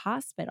at the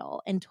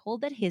hospital and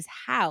told that his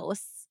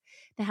house,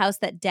 the house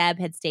that Deb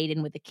had stayed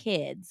in with the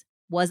kids,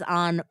 was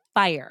on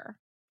fire.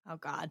 Oh,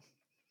 God.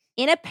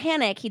 In a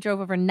panic, he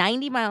drove over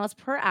 90 miles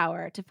per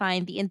hour to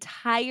find the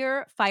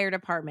entire fire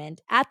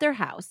department at their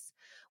house,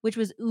 which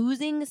was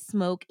oozing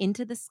smoke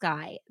into the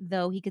sky,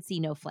 though he could see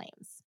no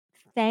flames.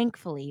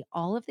 Thankfully,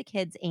 all of the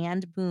kids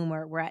and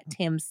Boomer were at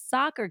Tim's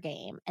soccer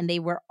game, and they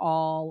were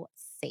all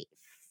safe.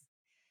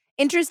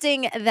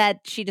 Interesting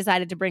that she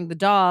decided to bring the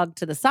dog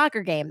to the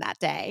soccer game that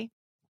day.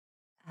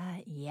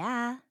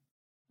 Yeah.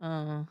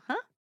 Uh-huh.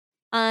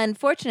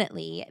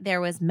 Unfortunately,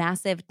 there was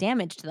massive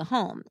damage to the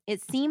home.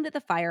 It seemed that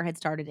the fire had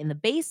started in the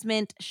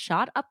basement,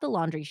 shot up the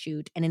laundry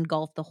chute, and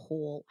engulfed the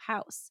whole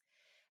house.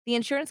 The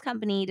insurance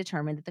company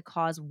determined that the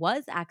cause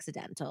was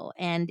accidental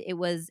and it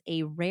was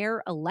a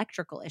rare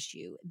electrical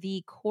issue.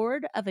 The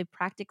cord of a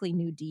practically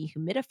new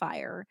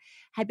dehumidifier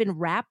had been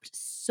wrapped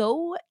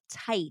so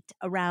tight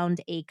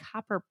around a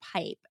copper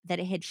pipe that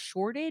it had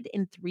shorted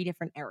in 3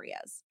 different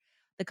areas.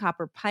 The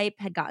copper pipe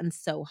had gotten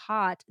so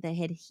hot that it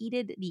had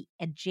heated the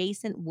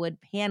adjacent wood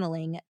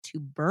paneling to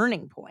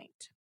burning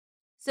point.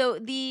 So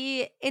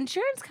the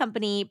insurance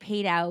company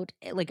paid out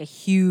like a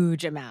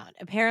huge amount.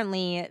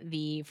 Apparently,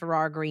 the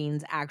Farrar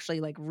Greens actually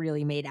like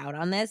really made out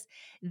on this.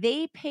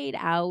 They paid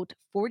out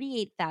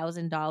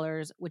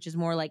 $48,000, which is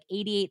more like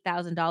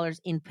 $88,000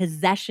 in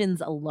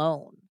possessions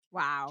alone,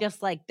 Wow.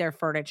 just like their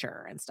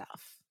furniture and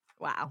stuff.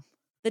 Wow.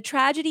 The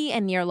tragedy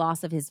and near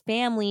loss of his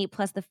family,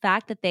 plus the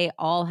fact that they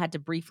all had to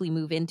briefly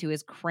move into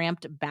his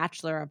cramped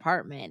bachelor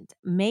apartment,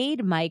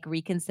 made Mike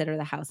reconsider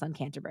the house on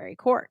Canterbury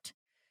Court.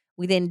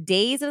 Within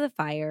days of the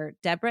fire,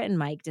 Deborah and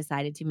Mike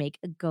decided to make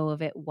a go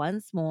of it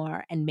once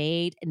more and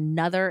made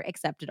another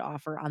accepted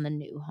offer on the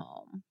new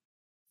home.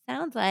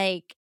 Sounds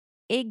like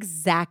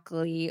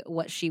exactly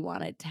what she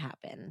wanted to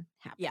happen.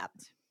 Yeah.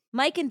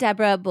 Mike and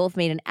Deborah both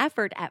made an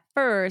effort at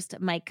first.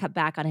 Mike cut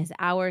back on his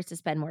hours to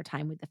spend more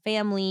time with the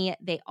family.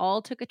 They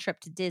all took a trip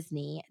to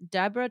Disney.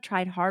 Deborah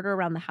tried harder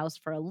around the house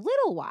for a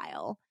little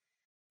while,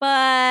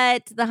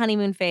 but the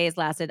honeymoon phase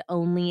lasted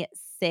only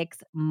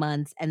 6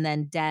 months, and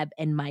then Deb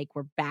and Mike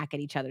were back at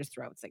each other's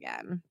throats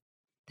again.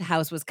 The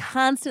house was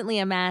constantly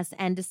a mess,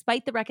 and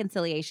despite the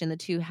reconciliation, the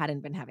two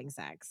hadn't been having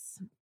sex.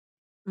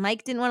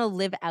 Mike didn't want to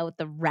live out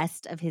the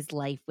rest of his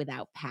life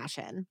without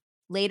passion.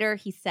 Later,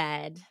 he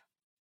said,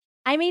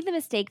 I made the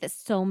mistake that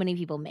so many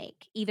people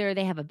make. Either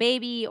they have a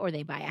baby or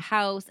they buy a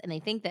house and they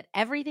think that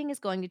everything is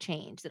going to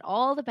change, that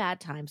all the bad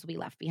times will be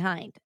left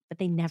behind, but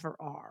they never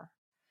are.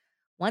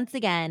 Once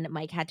again,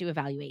 Mike had to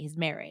evaluate his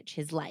marriage,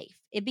 his life.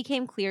 It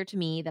became clear to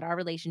me that our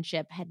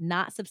relationship had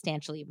not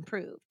substantially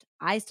improved.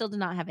 I still did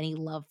not have any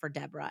love for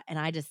Deborah, and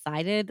I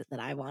decided that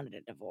I wanted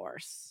a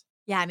divorce.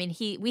 Yeah, I mean,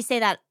 we say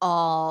that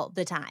all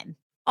the time.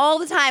 All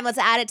the time, let's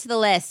add it to the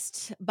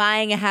list.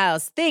 Buying a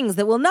house, things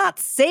that will not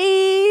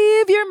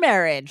save your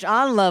marriage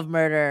on Love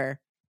Murder.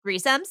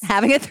 Threesomes,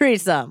 Having a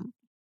threesome,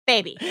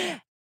 baby,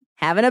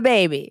 having a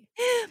baby,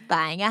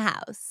 buying a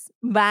house.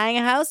 buying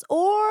a house,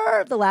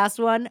 or the last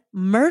one,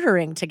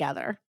 murdering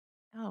together.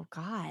 Oh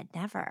God,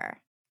 never.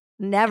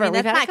 Never. I mean,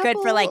 We've that's had not good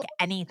for like couple-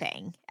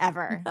 anything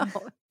ever. No.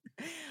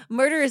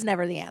 Murder is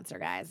never the answer,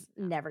 guys.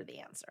 Never the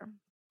answer.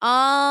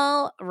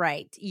 All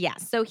right. Yeah.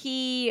 So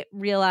he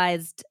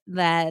realized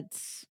that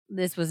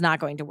this was not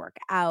going to work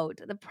out.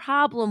 The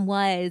problem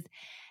was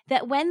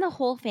that when the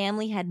whole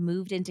family had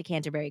moved into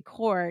Canterbury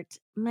Court,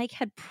 Mike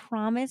had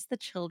promised the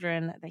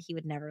children that he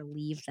would never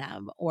leave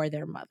them or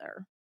their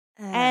mother.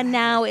 And Ugh.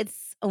 now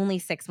it's only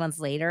 6 months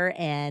later,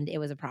 and it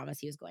was a promise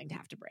he was going to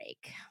have to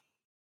break.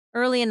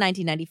 Early in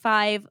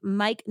 1995,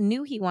 Mike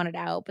knew he wanted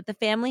out, but the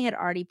family had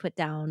already put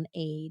down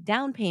a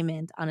down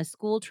payment on a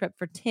school trip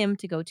for Tim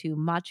to go to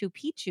Machu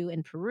Picchu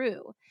in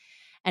Peru.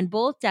 And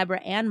both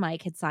Deborah and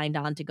Mike had signed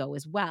on to go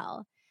as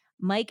well.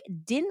 Mike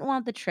didn't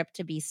want the trip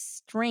to be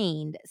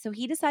strained, so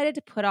he decided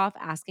to put off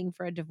asking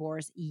for a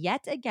divorce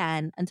yet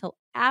again until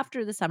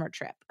after the summer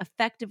trip,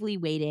 effectively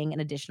waiting an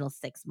additional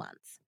 6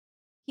 months.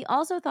 He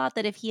also thought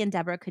that if he and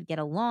Deborah could get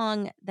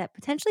along, that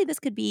potentially this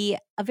could be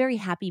a very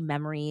happy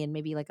memory and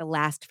maybe like a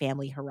last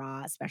family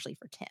hurrah, especially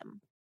for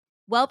Tim.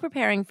 While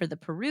preparing for the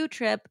Peru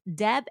trip,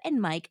 Deb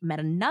and Mike met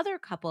another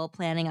couple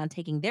planning on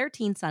taking their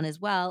teen son as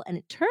well, and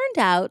it turned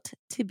out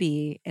to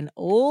be an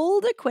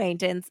old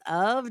acquaintance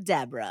of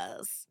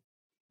Deborah's.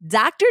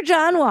 Dr.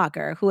 John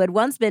Walker, who had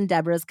once been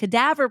Deborah's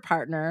cadaver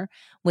partner,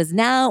 was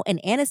now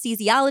an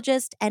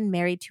anesthesiologist and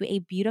married to a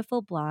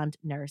beautiful blonde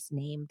nurse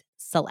named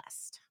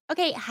Celeste.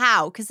 Okay,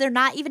 how? Because they're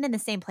not even in the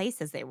same place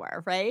as they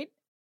were, right?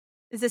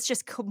 Is this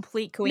just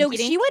complete No,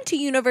 coincidence? she went to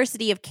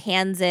University of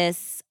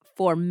Kansas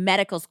for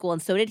medical school,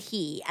 and so did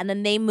he. And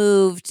then they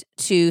moved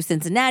to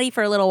Cincinnati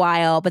for a little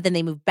while, but then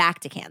they moved back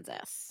to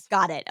Kansas.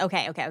 Got it.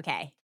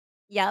 Okay.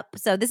 Yep.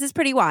 So this is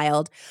pretty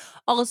wild.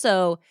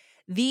 Also,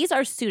 these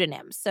are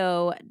pseudonyms.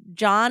 So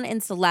John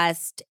and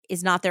Celeste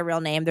is not their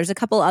real name. There's a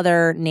couple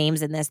other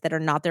names in this that are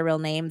not their real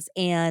names.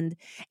 And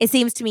it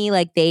seems to me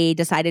like they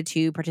decided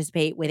to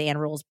participate with Anne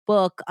Rule's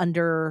book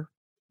under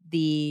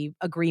the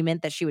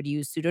agreement that she would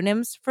use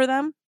pseudonyms for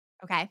them.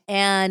 Okay.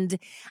 And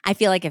I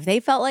feel like if they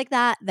felt like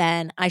that,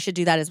 then I should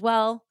do that as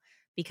well.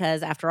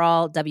 Because after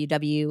all,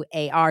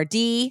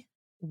 WWARD,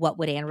 what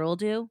would Anne Rule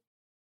do?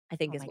 I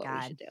think Oh is my what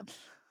God. we should do.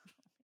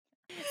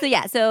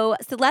 So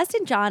Celeste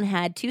and John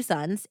had two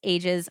sons,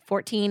 ages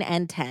 14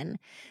 and 10.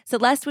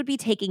 Celeste would be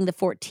taking the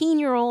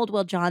 14-year-old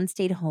while John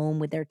stayed home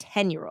with their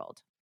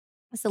 10-year-old.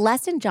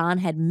 Celeste and John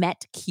had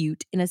met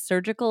cute in a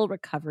surgical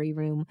recovery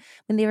room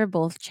when they were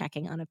both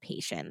checking on a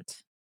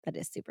patient. That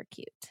is super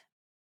cute.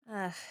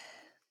 Ugh.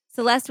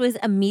 Celeste was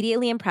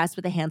immediately impressed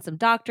with the handsome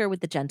doctor with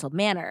the gentle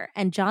manner,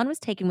 and John was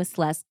taken with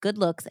Celeste's good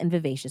looks and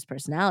vivacious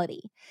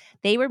personality.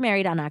 They were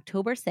married on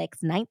October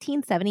 6,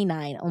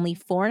 1979, only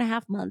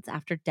 4.5 months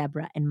after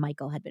Deborah and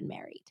Michael had been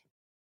married.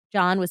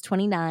 John was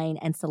 29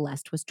 and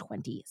Celeste was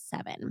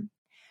 27.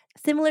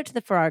 Similar to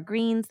the Farrar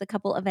Greens, the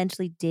couple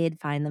eventually did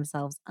find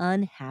themselves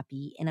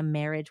unhappy in a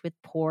marriage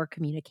with poor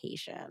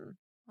communication.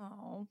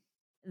 Oh.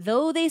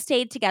 Though they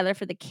stayed together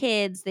for the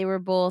kids, they were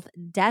both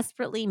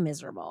desperately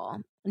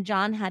miserable.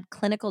 John had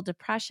clinical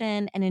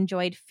depression and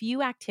enjoyed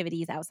few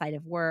activities outside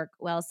of work,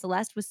 while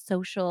Celeste was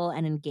social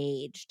and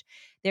engaged.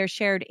 Their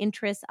shared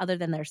interests, other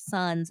than their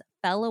sons,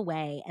 fell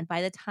away, and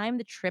by the time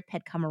the trip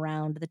had come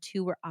around, the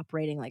two were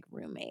operating like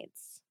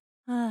roommates.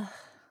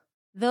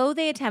 Though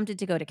they attempted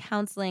to go to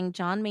counseling,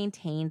 John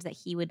maintained that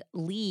he would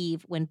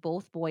leave when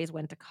both boys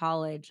went to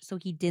college, so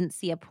he didn't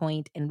see a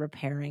point in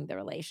repairing the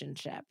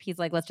relationship. He's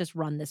like, let's just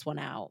run this one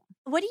out.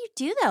 What do you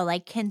do though?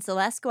 Like, can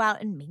Celeste go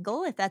out and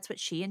mingle if that's what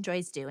she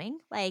enjoys doing?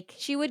 Like,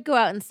 She would go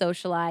out and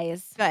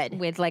socialize Good.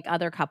 with like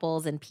other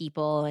couples and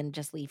people and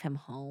just leave him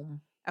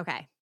home.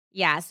 okay.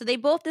 Yeah, so they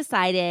both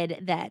decided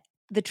that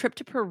the trip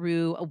to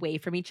Peru away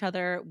from each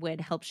other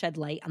would help shed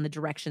light on the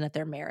direction that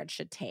their marriage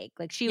should take.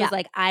 Like she was Yeah.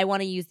 like, I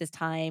want to use this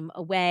time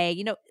away.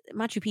 You know,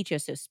 Machu Picchu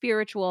is so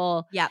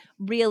spiritual. Yeah.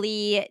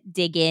 Really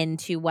dig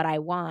into what I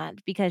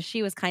want, because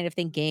she was kind of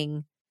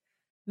thinking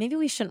maybe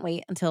we shouldn't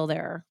wait until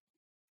they're,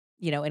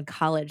 in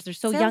college. They're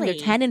so young. They're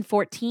Silly. 10 and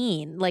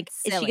 14. Like,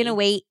 is she going to Silly.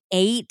 wait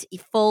 8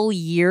 full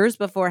years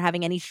before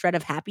having any shred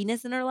of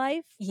happiness in her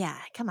life? Yeah.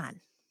 Come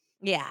on.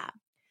 Yeah.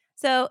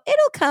 So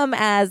it'll come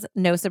as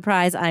no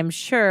surprise, I'm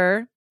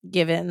sure,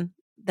 given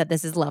that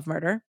this is Love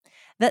Murder,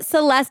 that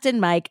Celeste and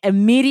Mike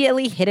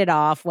immediately hit it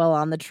off while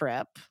on the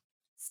trip.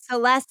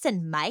 Celeste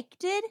and Mike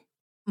did?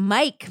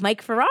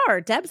 Mike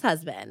Farrar, Deb's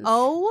husband.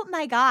 Oh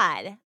my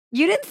God.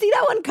 You didn't see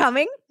that one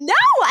coming? No,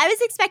 I was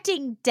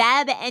expecting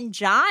Deb and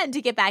John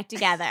to get back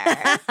together.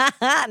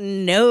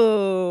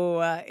 No.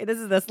 This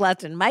is the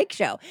Celeste and Mike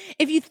show.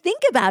 If you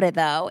think about it,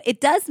 though, it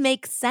does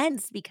make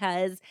sense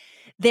because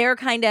they're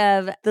kind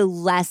of the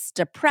less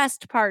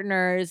depressed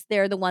partners.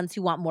 They're the ones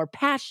who want more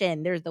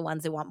passion. They're the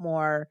ones who want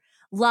more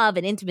love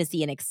and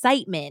intimacy and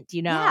excitement,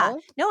 you Yeah.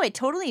 know? No, it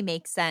totally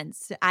makes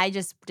sense. I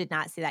just did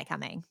not see that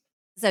coming.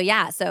 So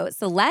yeah, so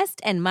Celeste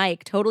and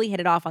Mike totally hit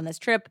it off on this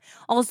trip.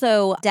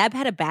 Also, Deb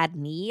had a bad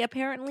knee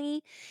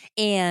apparently,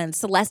 and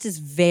Celeste is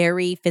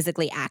very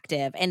physically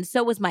active, and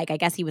so was Mike. I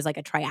guess he was like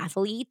a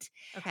triathlete.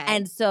 Okay.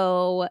 And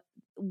so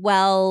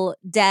well,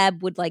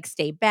 Deb would like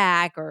stay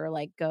back or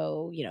like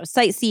go,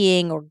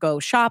 sightseeing or go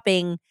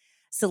shopping.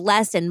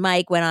 Celeste and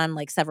Mike went on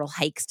like several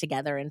hikes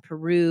together in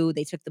Peru.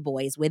 They took the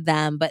boys with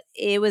them, but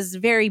it was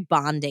very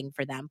bonding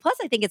for them. Plus,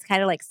 I think it's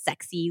kind of like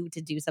sexy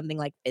to do something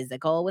like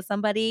physical with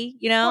somebody,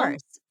 you Of know?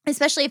 course.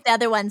 Especially if the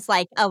other one's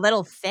like a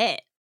little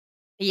fit.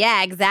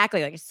 Yeah,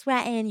 exactly. Like you're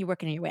sweating, you're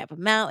working your way up a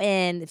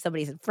mountain. If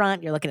somebody's in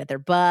front, you're looking at their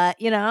butt,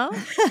 you know?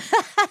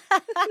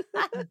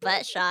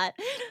 Butt shot.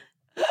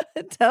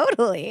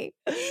 Totally.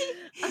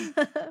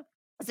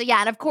 So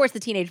yeah, and of course the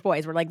teenage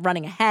boys were like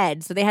running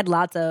ahead, so they had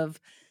lots of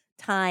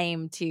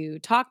time to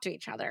talk to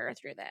each other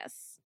through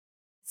this.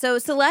 So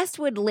Celeste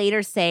would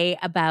later say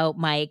about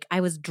Mike,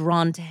 I was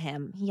drawn to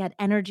him. He had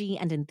energy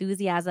and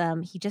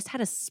enthusiasm. He just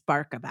had a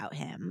spark about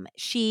him.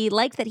 She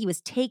liked that he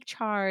was take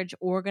charge,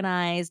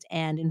 organized,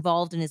 and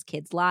involved in his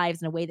kids'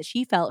 lives in a way that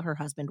she felt her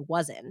husband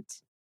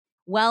wasn't.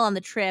 Well, on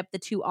the trip, the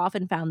two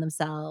often found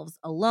themselves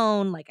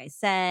alone, like I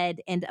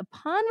said. And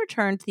upon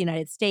return to the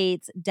United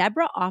States,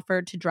 Deborah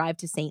offered to drive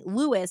to St.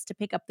 Louis to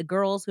pick up the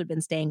girls who had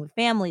been staying with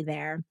family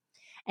there.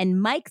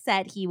 And Mike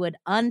said he would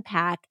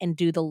unpack and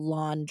do the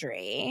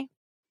laundry.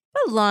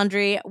 But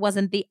laundry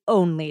wasn't the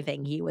only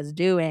thing he was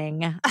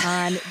doing.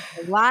 On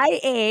July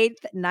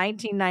 8th,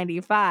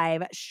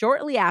 1995,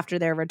 shortly after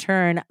their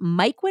return,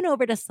 Mike went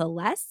over to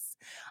Celeste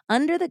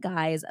under the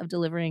guise of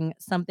delivering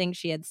something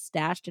she had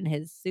stashed in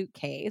his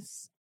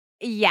suitcase.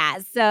 Yeah,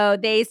 so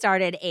they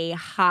started a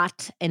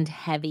hot and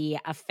heavy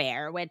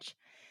affair, which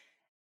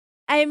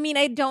I mean,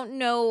 I don't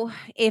know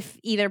if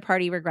either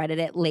party regretted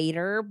it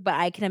later, but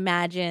I can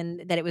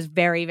imagine that it was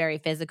very, very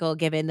physical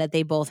given that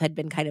they both had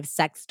been kind of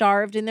sex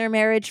starved in their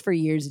marriage for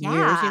years and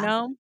years, you Yeah.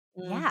 know?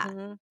 Yeah.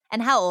 Mhm.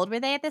 And how old were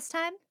they at this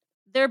time?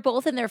 They're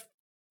both in their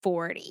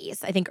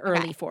 40s, I think Okay.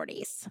 early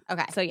 40s.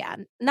 Okay. So yeah,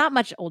 not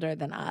much older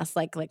than us,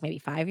 like maybe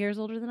 5 years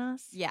older than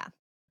us. Yeah.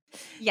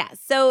 Yeah,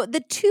 so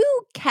the two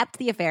kept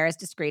the affair as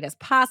discreet as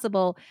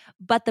possible,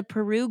 but the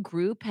Peru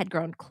group had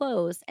grown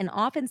close and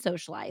often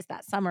socialized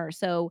that summer.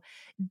 So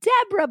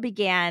Deborah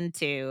began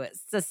to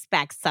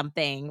suspect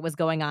something was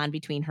going on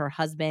between her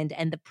husband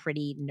and the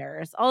pretty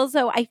nurse.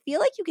 Also, I feel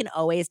like you can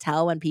always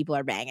tell when people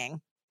are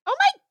banging. Oh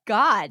my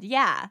god,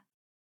 yeah.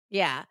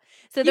 Yeah.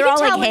 So You they're can all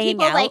like tell when hanging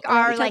people, like, out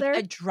around are, each like,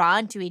 other.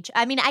 drawn to each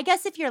I mean, I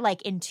guess if you're,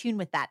 like, in tune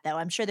with that, though,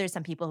 I'm sure there's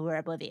some people who are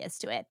oblivious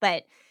to it,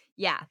 but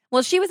yeah.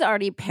 Well, she was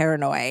already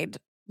paranoid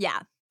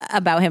Yeah.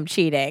 about him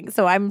cheating.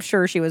 So I'm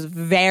sure she was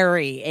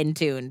very in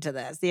tune to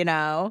this, you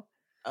know?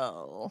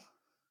 Oh.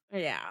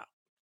 Yeah.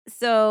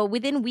 So,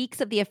 within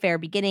weeks of the affair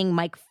beginning,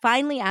 Mike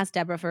finally asked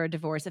Deborah for a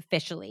divorce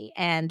officially,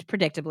 and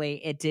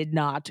predictably, it did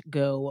not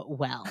go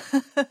well.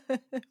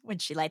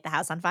 Would she light the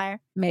house on fire?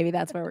 Maybe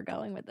that's where we're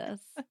going with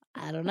this.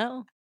 I don't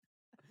know.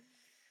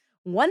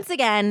 Once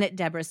again,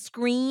 Deborah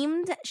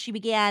screamed. She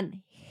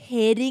began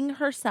hitting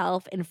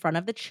herself in front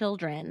of the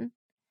children,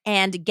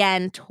 and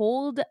again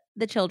told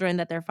the children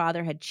that their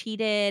father had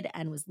cheated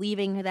and was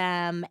leaving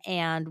them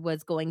and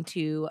was going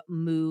to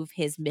move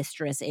his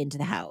mistress into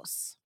the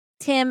house.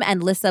 Tim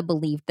and Lissa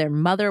believed their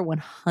mother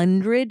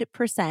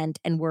 100%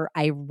 and were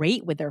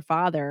irate with their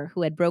father,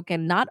 who had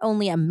broken not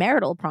only a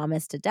marital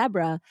promise to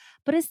Deborah,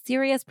 but a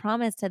serious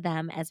promise to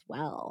them as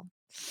well.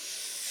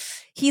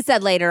 He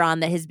said later on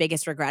that his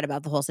biggest regret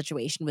about the whole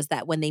situation was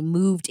that when they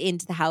moved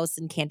into the house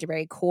in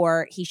Canterbury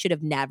Court, he should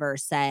have never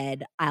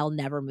said, I'll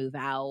never move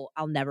out.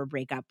 I'll never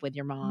break up with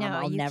your mom. No,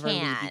 I'll you never leave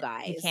you can't. You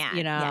guys, you can't. Yeah,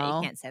 you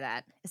know? can't say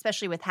that,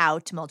 especially with how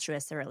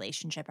tumultuous the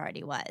relationship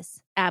already was.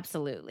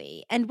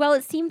 Absolutely. And while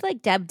it seemed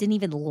like Deb didn't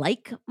even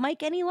like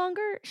Mike any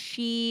longer,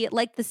 she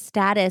liked the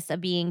status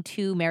of being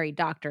two married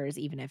doctors,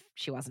 even if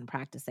she wasn't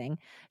practicing.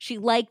 She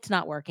liked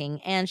not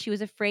working, and she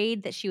was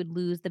afraid that she would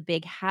lose the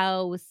big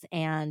house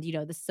and,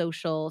 the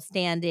social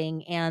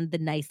standing and the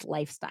nice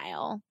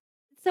lifestyle.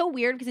 It's so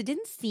weird because it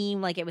didn't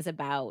seem like it was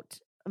about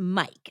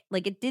Mike.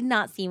 Like, it did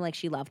not seem like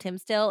she loved him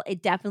still.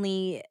 It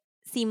definitely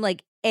seemed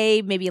like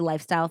A, maybe a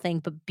lifestyle thing,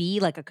 but B,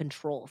 like a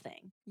control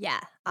thing. Yeah,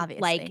 Like,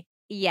 obviously.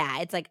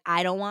 yeah, it's like,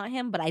 I don't want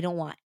him, but I don't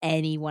want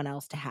anyone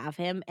else to have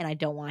him, and I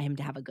don't want him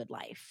to have a good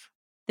life.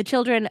 The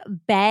children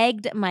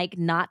begged Mike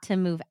not to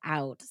move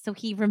out, so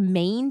he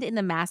remained in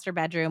the master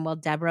bedroom while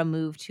Deborah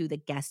moved to the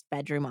guest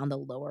bedroom on the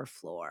lower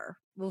floor.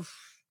 Oof,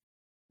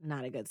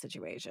 not a good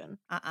situation.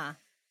 Uh-uh.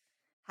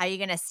 How are you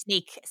gonna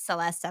sneak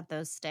Celeste up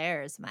those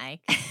stairs,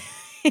 Mike?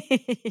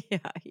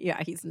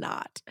 Yeah, he's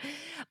not.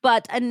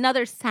 But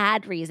another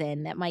sad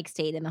reason that Mike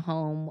stayed in the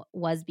home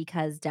was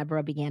because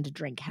Deborah began to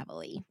drink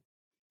heavily.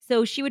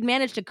 So she would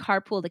manage to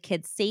carpool the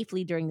kids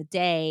safely during the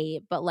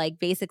day, but like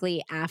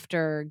basically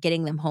after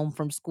getting them home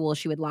from school,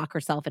 she would lock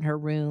herself in her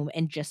room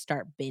and just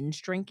start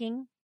binge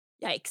drinking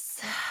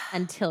Yikes.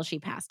 until she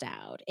passed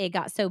out. It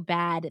got so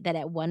bad that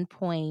at one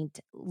point,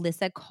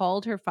 Lissa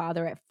called her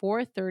father at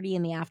 4:30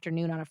 in the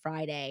afternoon on a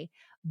Friday,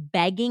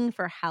 begging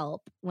for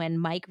help. When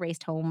Mike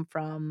raced home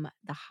from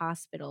the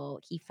hospital,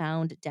 he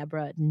found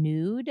Deborah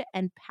nude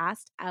and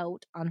passed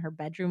out on her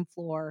bedroom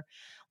floor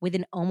with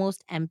an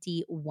almost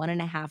empty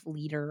 1.5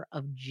 liter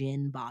of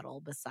gin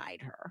bottle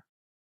beside her.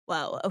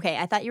 Whoa. Okay.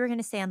 I thought you were going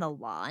to say on the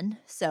lawn.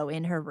 So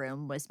in her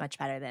room was much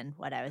better than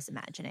what I was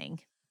imagining.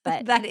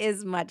 But That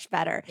is much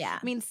better. yeah.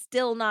 I mean,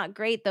 still not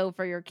great though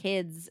for your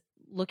kids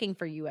looking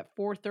for you at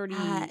 4:30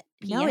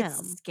 No, it's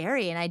p.m.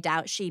 scary. And I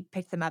doubt she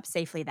picked them up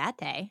safely that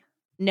day.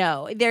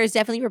 No, there's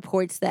definitely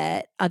reports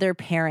that other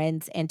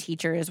parents and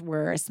teachers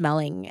were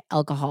smelling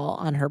alcohol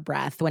on her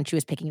breath when she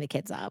was picking the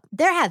kids up.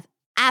 There have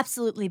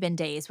absolutely been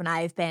days when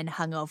I've been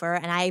hungover,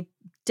 and I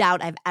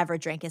doubt I've ever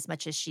drank as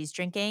much as she's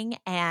drinking.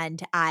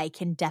 And I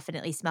can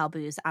definitely smell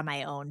booze on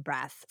my own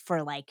breath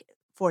for like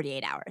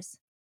 48 hours.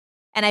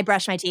 And I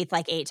brush my teeth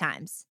like 8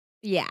 times.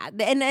 Yeah,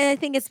 and I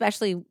think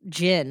especially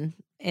gin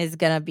is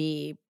gonna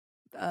be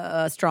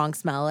a strong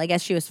smell. I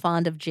guess she was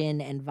fond of gin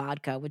and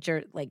vodka, which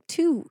are like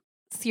two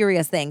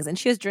serious things, and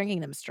she was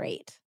drinking them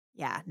straight.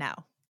 Yeah, no.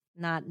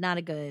 Not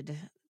a good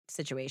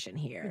situation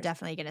You're here.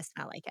 definitely gonna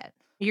smell like it.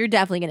 You're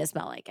definitely gonna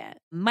smell like it.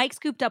 Mike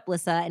scooped up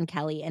Lissa and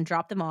Kelly and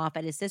dropped them off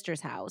at his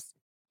sister's house.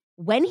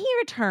 When he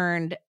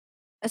returned,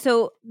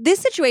 so this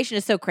situation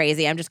is so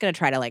crazy. I'm just gonna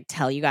try to like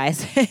tell you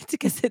guys it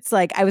because it's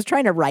like I was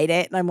trying to write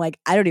it and I'm like,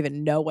 I don't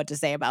even know what to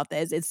say about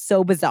this. It's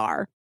so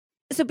bizarre.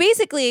 So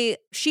basically,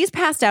 she's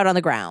passed out on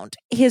the ground.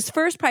 His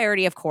first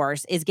priority, of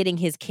course, is getting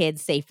his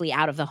kids safely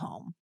out of the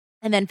home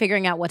and then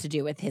figuring out what to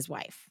do with his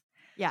wife.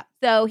 Yeah.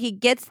 So he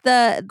gets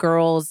the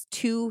girls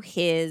to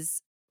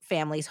his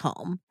family's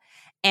home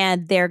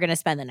and they're going to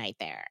spend the night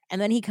there. And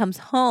then he comes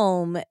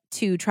home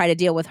to try to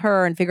deal with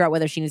her and figure out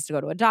whether she needs to go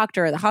to a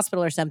doctor or the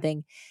hospital or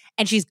something.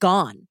 And she's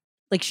gone.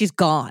 Like she's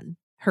gone.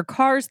 Her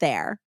car's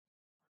there,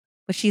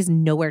 but she's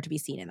nowhere to be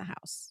seen in the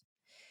house.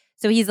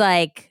 So he's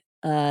like,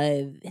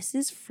 this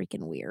is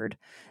freaking weird.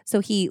 So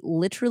he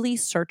literally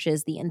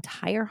searches the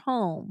entire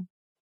home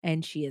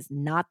and she is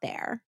not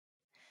there.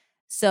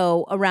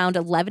 So around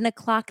 11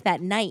 o'clock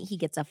that night, he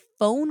gets a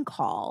phone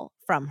call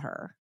from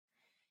her.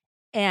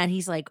 And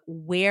he's like,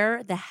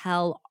 where the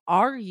hell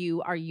are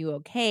you? Are you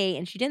okay?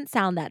 And she didn't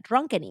sound that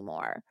drunk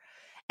anymore.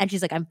 And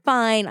she's like, I'm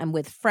fine. I'm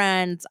with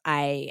friends.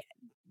 I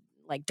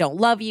like don't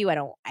love you.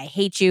 I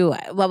hate you.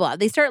 Blah, blah.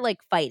 They start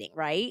like fighting,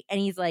 right? And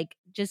he's like,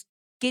 just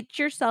get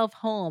yourself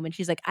home. And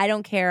she's like, I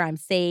don't care. I'm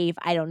safe.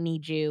 I don't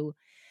need you.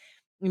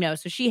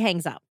 So she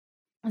hangs up.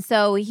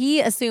 So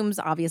he assumes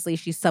obviously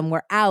she's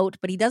somewhere out,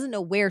 but he doesn't know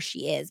where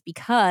she is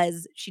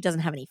because she doesn't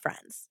have any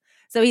friends.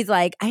 So he's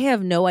like, I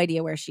have no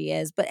idea where she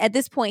is. But at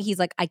this point, he's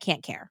like, I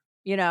can't care.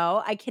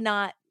 I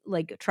cannot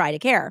like try to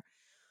care.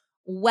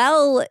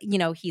 Well,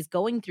 he's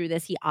going through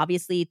this. He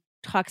obviously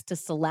talks to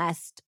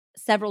Celeste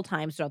several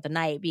times throughout the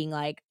night, being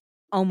like,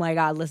 oh my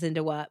God, listen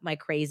to what my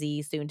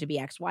crazy soon to be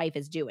ex-wife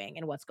is doing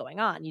and what's going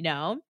on.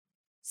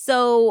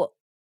 So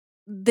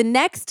the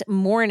next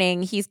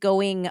morning, he's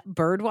going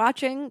bird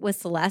watching with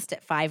Celeste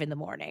at 5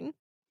 a.m.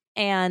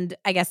 And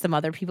I guess some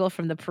other people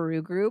from the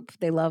Peru group,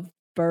 they love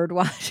bird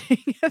watching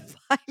at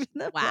 5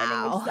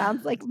 a.m, which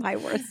sounds like my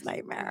worst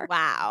nightmare.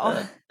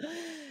 Wow.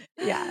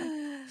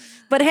 Yeah.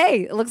 But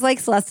hey, it looks like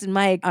Celeste and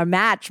Mike are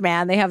match,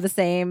 man. They have the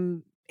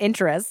same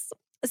interests.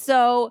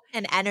 So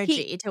And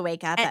energy to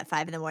wake up at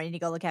 5 in to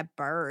go look at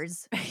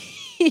birds.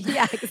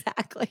 Yeah,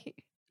 exactly.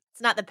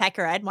 It's not the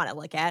pecker I'd want to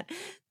look at.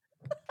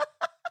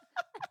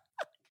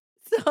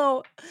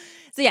 So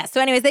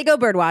anyways, they go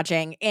bird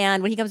watching.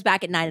 And when he comes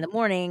back at 9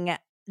 a.m,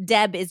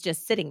 Deb is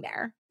just sitting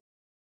there.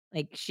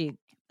 Like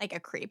like a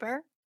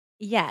creeper?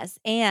 Yes.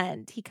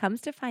 And he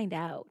comes to find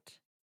out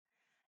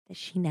that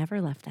she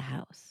never left the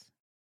house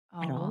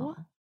at all.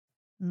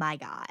 My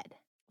God.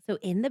 So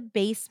in the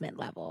basement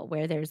level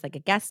where there's like a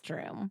guest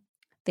room,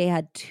 they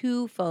had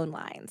 2 phone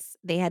lines.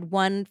 They had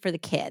one for the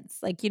kids.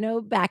 Like,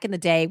 back in the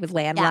day with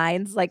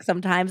landlines, like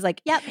sometimes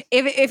like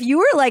if you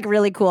were like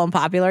really cool and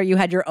popular, you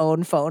had your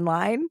own phone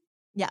line.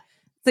 Yeah.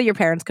 So your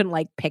parents couldn't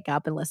like pick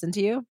up and listen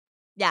to you.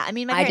 Yeah. I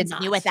mean, my parents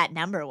knew what that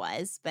number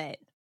was, but.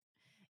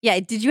 Yeah.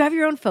 Did you have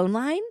your own phone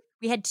line?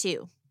 We had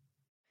 2.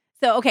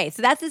 So, okay,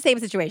 so that's the same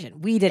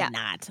situation. We did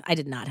not. I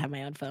did not have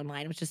my own phone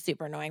line, which is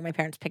super annoying. My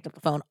parents picked up the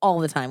phone all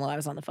the time while I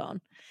was on the phone.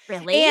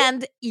 Really?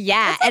 And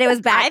yeah, That's like and it was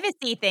back.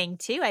 Privacy thing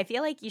too. I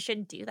feel like you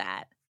shouldn't do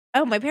that.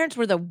 Oh, my parents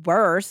were the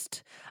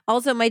worst.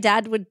 Also, my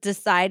dad would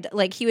decide,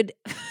 like he would.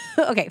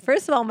 Okay,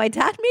 first of all, my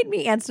dad made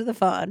me answer the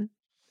phone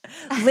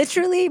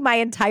literally my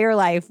entire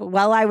life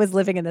while I was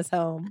living in this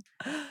home.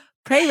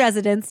 Prey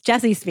residence,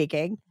 Jesse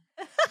speaking.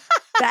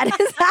 That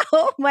is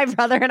how my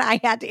brother and I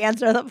had to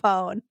answer the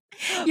phone.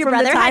 Your From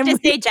the brother had time to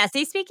say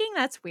Jesse speaking?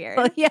 That's weird.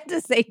 well, he had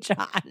to say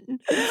John.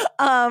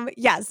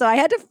 Yeah, so I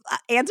had to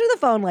answer the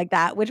phone like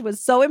that, which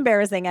was so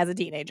embarrassing as a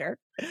teenager.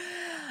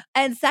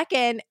 And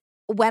second,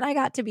 when I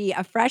got to be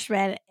a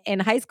freshman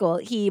in high school,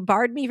 he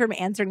barred me from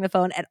answering the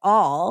phone at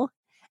all.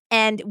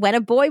 And when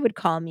a boy would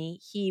call me,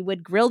 he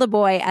would grill the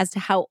boy as to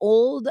how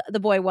old the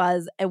boy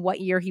was and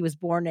what year he was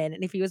born in.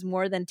 And if he was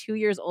more than 2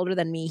 years older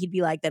than me, he'd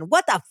be like, then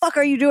what the fuck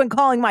are you doing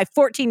calling my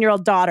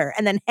 14-year-old daughter?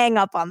 And then hang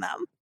up on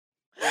them.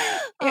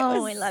 It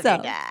Oh, was I love your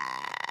so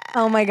dad.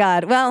 Oh my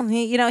God. Well,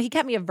 he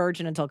kept me a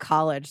virgin until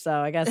college, so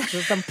I guess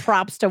there's some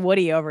props to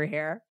Woody over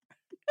here.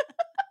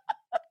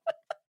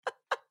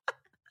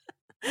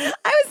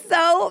 I was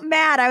so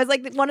mad. I was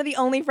like one of the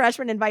only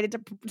freshmen invited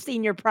to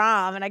senior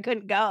prom, and I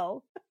couldn't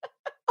go.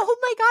 Oh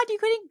my God, you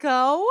couldn't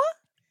go?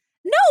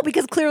 No,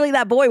 because clearly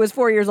that boy was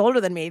 4 years older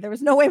than me. There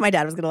was no way my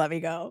dad was going to let me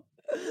go.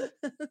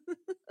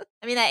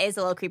 I mean, that is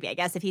a little creepy, I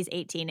guess, if he's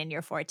 18 and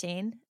you're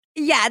 14.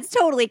 Yeah, it's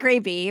totally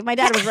creepy. My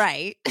dad was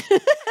right.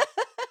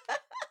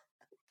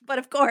 But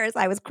of course,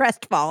 I was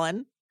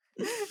crestfallen.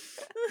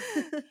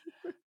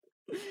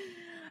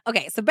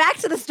 Okay, so back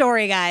to the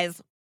story,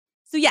 guys.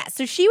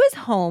 So she was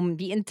home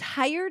the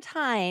entire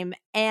time,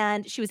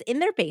 and she was in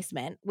their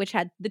basement, which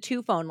had the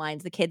 2 phone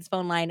lines, the kids'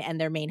 phone line and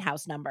their main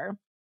house number.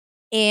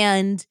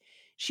 And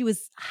she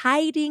was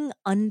hiding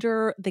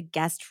under the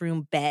guest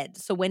room bed.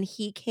 So when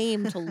he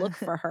came to look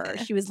for her,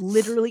 she was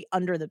literally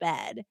under the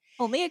bed.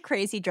 Only a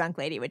crazy drunk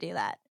lady would do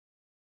that.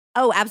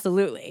 Oh,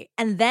 absolutely.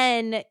 And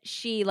then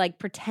she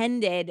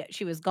pretended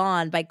she was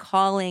gone by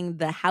calling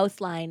the house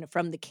line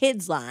from the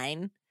kids'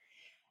 line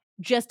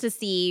just to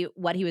see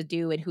what he would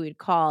do and who he'd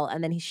call.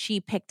 And then she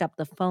picked up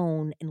the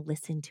phone and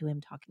listened to him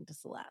talking to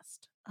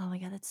Celeste. Oh my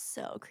God, that's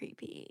so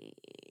creepy.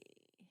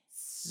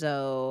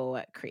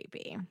 So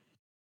creepy.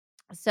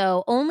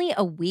 So only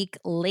a week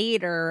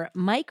later,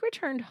 Mike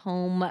returned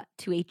home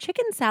to a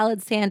chicken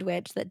salad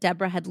sandwich that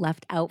Deborah had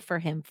left out for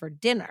him for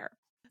dinner.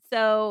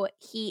 So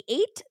he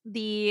ate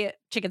the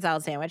chicken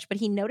salad sandwich, but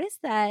he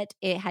noticed that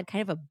it had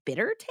kind of a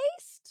bitter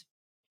taste.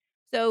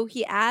 So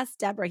he asked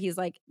Deborah, he's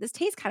like, this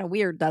tastes kind of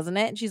weird, doesn't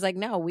it? And she's like,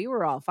 no, we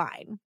were all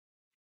fine.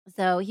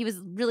 So he was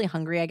really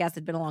hungry. I guess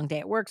it'd been a long day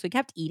at work. So he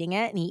kept eating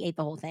it and he ate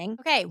the whole thing.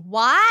 Okay,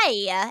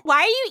 why?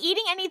 Why are you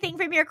eating anything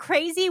from your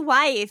crazy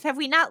wife? Have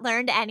we not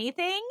learned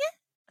anything?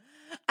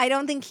 I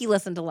don't think he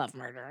listened to Love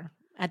Murder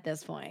at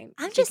this point.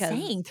 I'm just because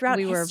saying, throughout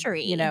we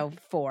history. were,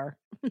 4.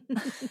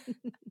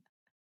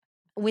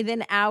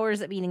 Within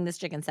hours of eating this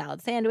chicken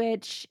salad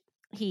sandwich,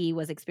 he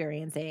was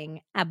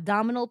experiencing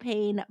abdominal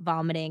pain,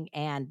 vomiting,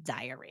 and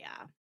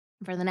diarrhea.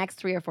 For the next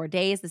 3 or 4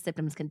 days, the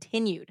symptoms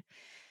continued.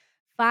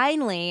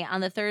 Finally,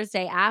 on the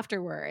Thursday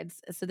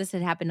afterwards, so this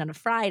had happened on a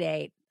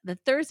Friday, the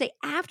Thursday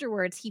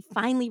afterwards, he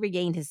finally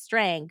regained his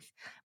strength,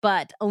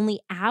 but only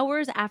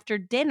hours after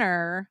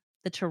dinner,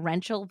 the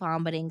torrential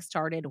vomiting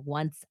started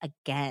once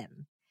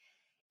again.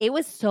 It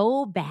was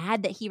so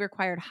bad that he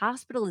required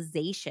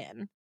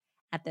hospitalization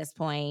at this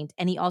point,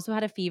 and he also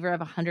had a fever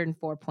of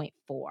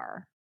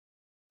 104.4.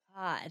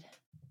 God.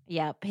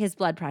 Yep, his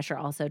blood pressure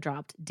also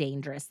dropped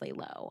dangerously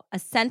low. A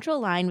central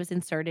line was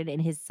inserted in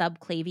his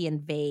subclavian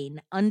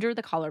vein under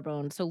the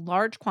collarbone, so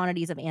large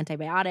quantities of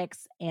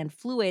antibiotics and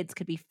fluids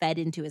could be fed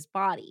into his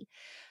body.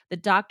 The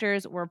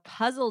doctors were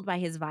puzzled by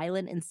his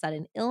violent and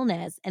sudden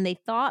illness, and they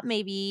thought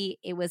maybe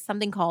it was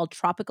something called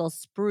tropical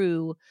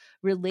sprue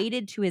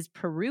related to his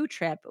Peru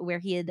trip where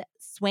he had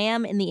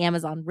swam in the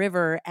Amazon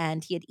River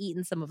and he had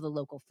eaten some of the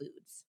local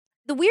foods.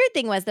 The weird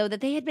thing was, though, that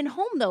they had been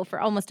home, though,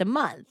 for almost a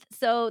month.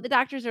 So the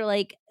doctors are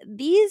like,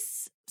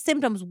 these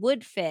symptoms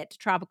would fit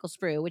tropical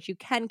sprue, which you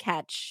can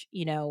catch,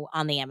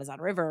 on the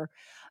Amazon River.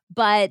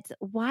 But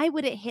why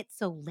would it hit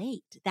so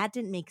late? That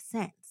didn't make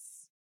sense.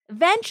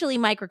 Eventually,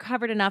 Mike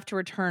recovered enough to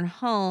return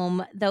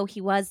home, though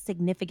he was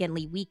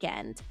significantly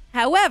weakened.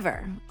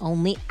 However,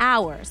 only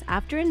hours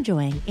after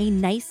enjoying a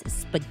nice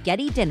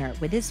spaghetti dinner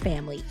with his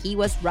family, he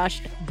was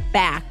rushed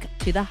back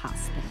to the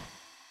hospital.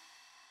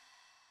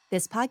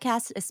 This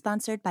podcast is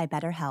sponsored by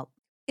BetterHelp.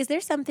 Is there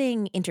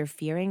something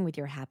interfering with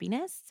your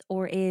happiness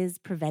or is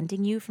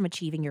preventing you from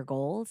achieving your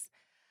goals?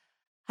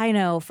 I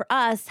know for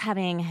us,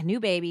 having new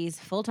babies,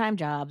 full-time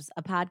jobs,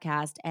 a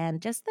podcast,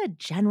 and just the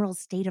general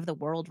state of the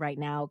world right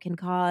now can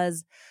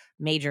cause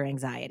major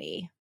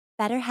anxiety.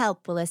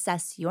 BetterHelp will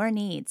assess your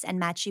needs and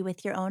match you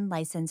with your own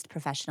licensed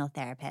professional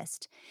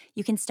therapist.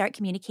 You can start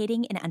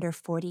communicating in under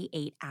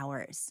 48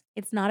 hours.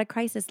 It's not a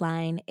crisis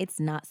line. It's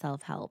not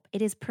self-help.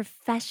 It is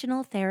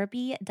professional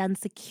therapy done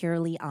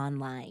securely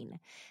online.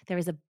 There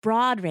is a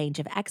broad range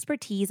of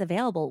expertise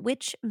available,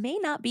 which may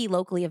not be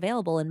locally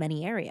available in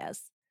many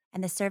areas.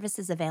 And the service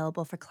is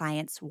available for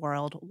clients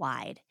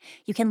worldwide.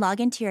 You can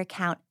log into your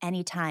account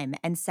anytime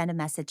and send a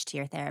message to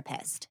your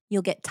therapist.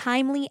 You'll get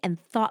timely and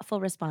thoughtful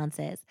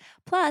responses.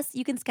 Plus,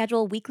 you can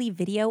schedule weekly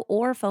video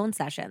or phone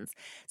sessions,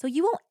 so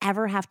you won't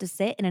ever have to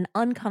sit in an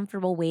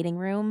uncomfortable waiting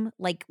room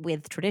like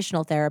with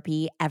traditional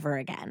therapy ever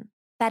again.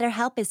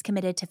 BetterHelp is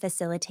committed to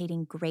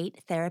facilitating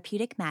great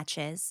therapeutic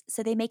matches,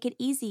 so they make it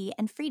easy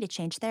and free to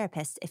change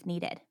therapists if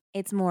needed.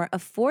 It's more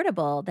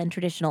affordable than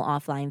traditional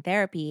offline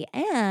therapy,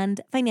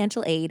 and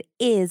financial aid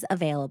is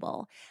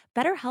available.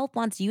 BetterHelp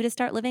wants you to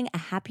start living a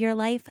happier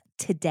life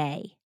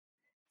today.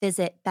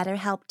 Visit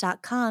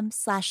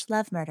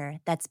betterhelp.com/lovemurder.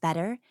 That's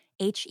better,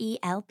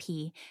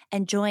 HELP,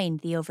 and join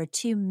the over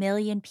 2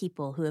 million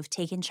people who have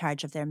taken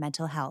charge of their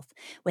mental health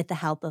with the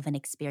help of an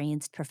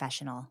experienced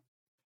professional.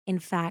 In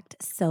fact,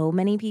 so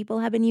many people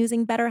have been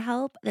using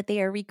BetterHelp that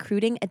they are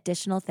recruiting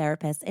additional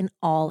therapists in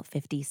all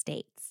 50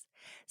 states.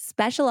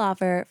 Special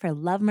offer for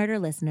Love Murder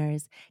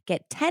listeners.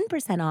 Get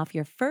 10% off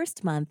your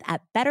first month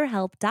at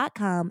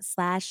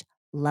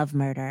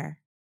betterhelp.com/lovemurder.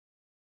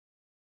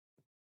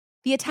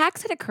 The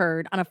attacks had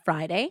occurred on a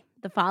Friday,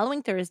 the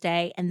following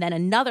Thursday, and then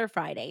another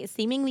Friday,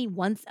 seemingly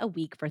once a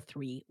week for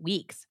 3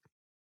 weeks.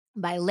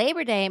 By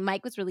Labor Day,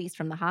 Mike was released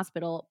from the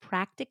hospital,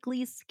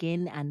 practically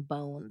skin and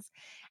bones.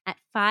 At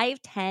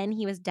 5'10",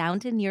 he was down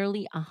to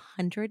nearly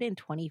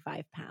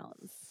 125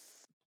 pounds.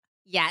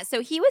 Yeah,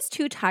 so he was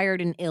too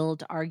tired and ill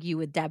to argue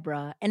with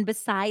Debora. And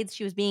besides,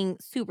 she was being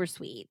super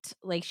sweet.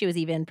 Like, she was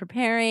even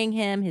preparing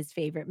him his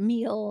favorite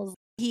meals.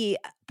 He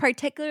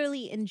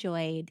particularly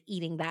enjoyed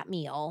eating that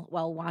meal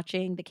while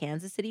watching the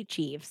Kansas City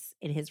Chiefs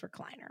in his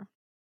recliner.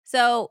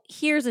 So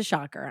here's a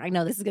shocker. I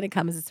know this is going to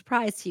come as a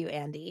surprise to you,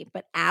 Andy,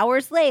 but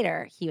hours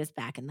later, he was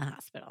back in the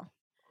hospital.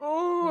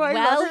 Oh, I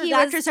love that the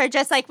doctors are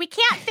just like, we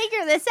can't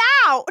figure this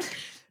out.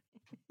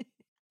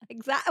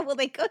 Exactly. Well,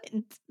 they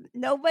couldn't.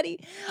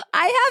 Nobody.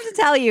 I have to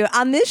tell you,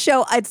 on this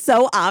show, it's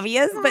so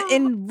obvious, but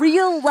in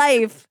real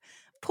life,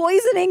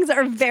 poisonings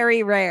are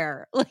very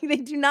rare. Like, they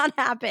do not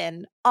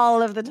happen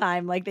all of the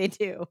time like they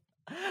do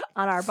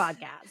on our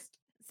podcast.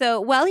 So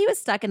while he was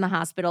stuck in the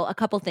hospital, a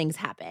couple things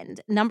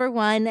happened. Number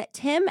one,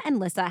 Tim and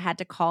Lissa had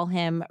to call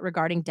him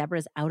regarding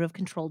Debora's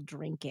out-of-control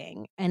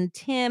drinking. And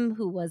Tim,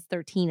 who was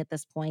 13 at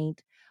this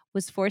point,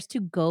 was forced to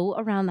go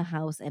around the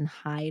house and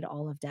hide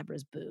all of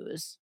Debora's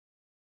booze,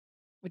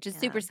 which is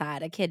super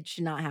sad. A kid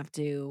should not have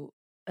to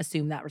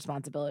assume that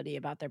responsibility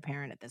about their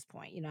parent at this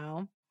point, you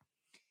know?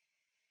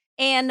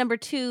 And number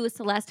two,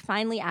 Celeste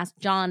finally asked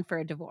John for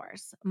a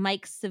divorce.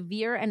 Mike's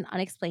severe and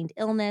unexplained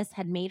illness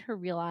had made her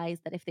realize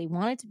that if they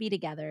wanted to be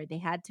together, they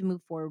had to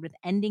move forward with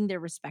ending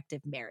their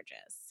respective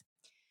marriages.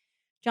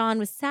 John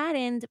was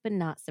saddened, but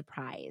not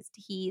surprised.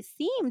 He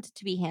seemed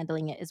to be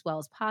handling it as well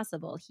as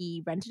possible.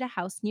 He rented a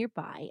house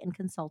nearby and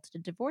consulted a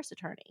divorce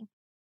attorney.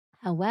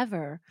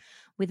 However,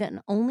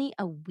 within only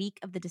a week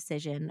of the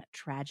decision,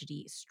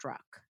 tragedy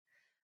struck.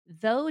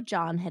 Though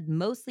John had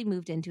mostly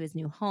moved into his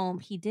new home,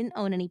 he didn't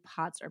own any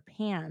pots or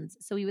pans,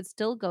 so he would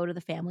still go to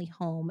the family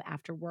home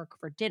after work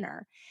for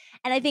dinner.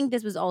 And I think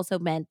this was also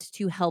meant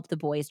to help the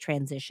boys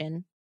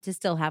transition to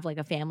still have like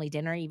a family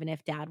dinner, even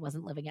if dad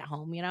wasn't living at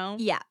home, you know?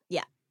 Yeah.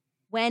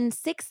 When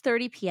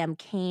 6:30 p.m.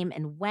 came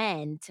and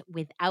went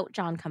without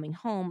John coming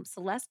home,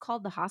 Celeste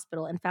called the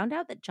hospital and found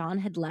out that John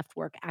had left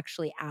work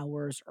actually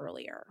hours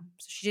earlier.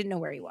 So she didn't know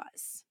where he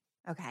was.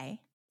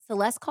 Okay.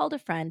 Celeste called a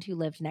friend who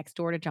lived next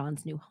door to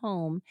John's new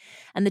home,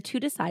 and the two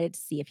decided to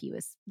see if he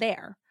was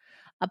there.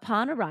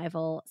 Upon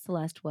arrival,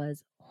 Celeste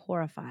was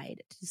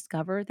horrified to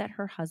discover that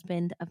her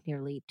husband of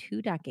nearly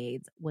 2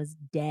 decades was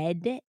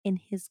dead in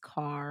his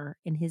car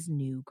in his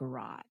new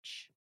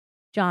garage.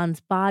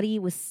 John's body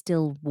was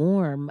still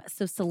warm,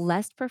 so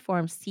Celeste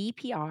performed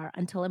CPR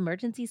until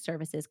emergency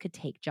services could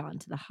take John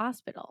to the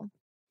hospital.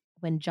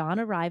 When John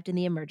arrived in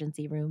the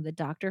emergency room, the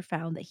doctor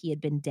found that he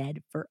had been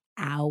dead for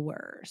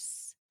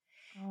hours.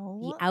 The Oh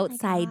my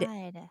outside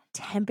God.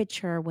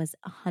 temperature was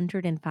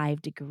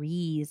 105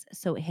 degrees,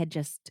 so it had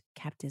just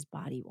kept his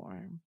body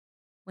warm.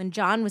 When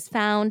John was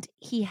found,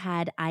 he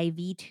had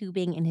IV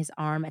tubing in his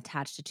arm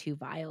attached to 2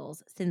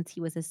 vials. Since he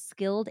was a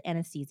skilled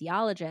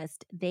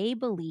anesthesiologist, they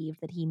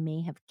believed that he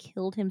may have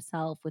killed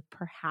himself with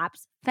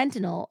perhaps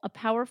fentanyl, a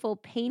powerful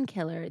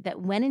painkiller that,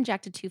 when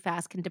injected too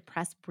fast, can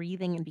depress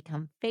breathing and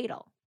become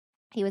fatal.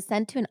 He was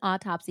sent to an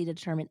autopsy to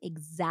determine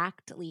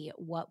exactly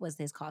what was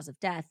his cause of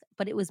death,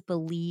 but it was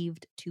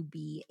believed to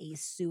be a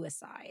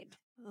suicide.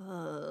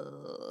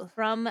 Ugh.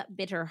 From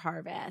Bitter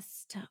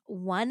Harvest,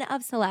 one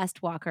of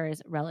Celeste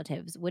Walker's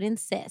relatives would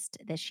insist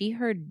that she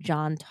heard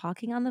John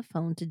talking on the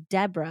phone to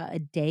Debora a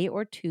day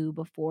or two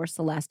before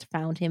Celeste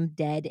found him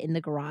dead in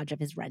the garage of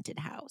his rented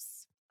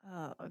house.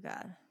 Oh,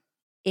 God.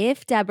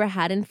 If Debora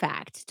had, in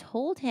fact,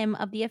 told him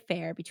of the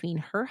affair between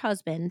her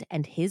husband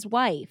and his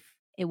wife,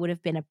 it would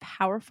have been a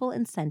powerful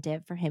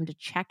incentive for him to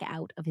check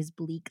out of his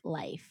bleak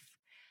life,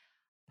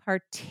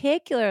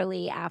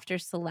 particularly after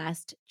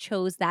Celeste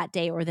chose that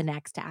day or the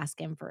next to ask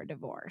him for a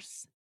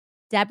divorce.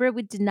 Debora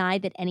would deny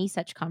that any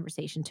such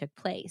conversation took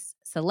place.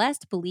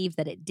 Celeste believed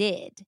that it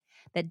did,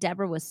 that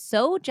Debora was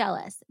so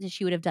jealous that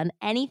she would have done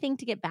anything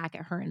to get back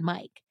at her and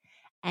Mike.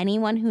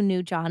 Anyone who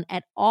knew John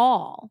at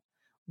all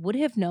would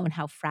have known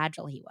how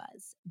fragile he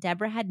was.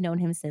 Debora had known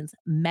him since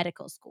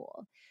medical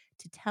school.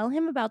 To tell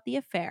him about the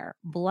affair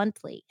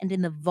bluntly and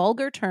in the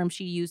vulgar terms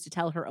she used to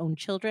tell her own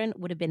children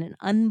would have been an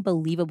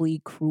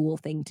unbelievably cruel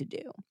thing to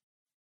do.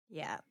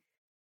 Yeah.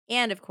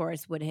 and of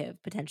course would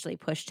have potentially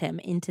pushed him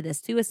into this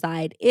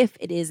suicide if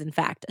it is in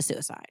fact a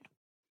suicide.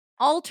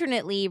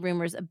 Alternately,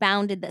 rumors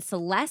abounded that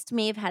Celeste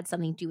may have had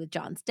something to do with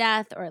John's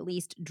death or at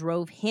least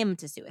drove him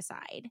to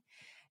suicide.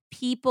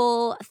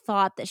 People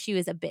thought that she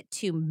was a bit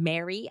too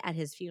merry at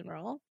his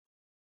funeral.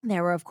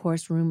 There were, of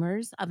course,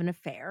 rumors of an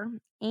affair,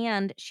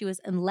 and she was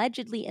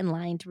allegedly in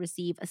line to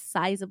receive a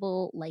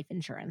sizable life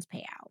insurance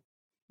payout.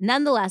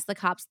 Nonetheless, the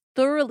cops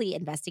thoroughly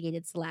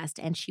investigated Celeste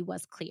and she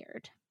was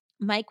cleared.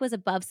 Mike was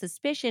above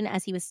suspicion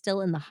as he was still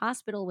in the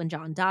hospital when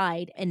John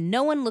died, and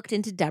no one looked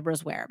into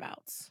Deborah's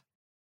whereabouts.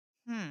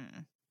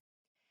 Hmm.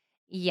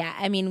 Yeah,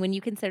 I mean, when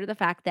you consider the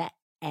fact that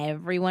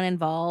everyone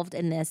involved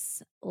in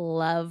this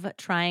love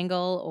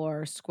triangle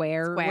or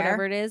square, whatever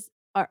Square? it is,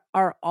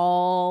 are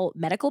all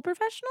medical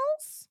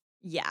professionals,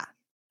 Yeah.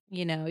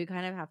 you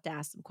kind of have to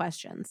ask some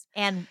questions.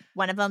 And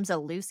one of them's a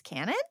loose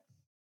cannon?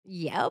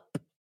 Yep.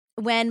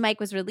 When Mike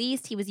was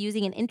released, he was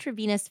using an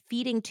intravenous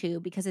feeding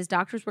tube because his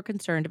doctors were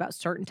concerned about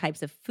certain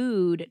types of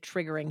food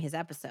triggering his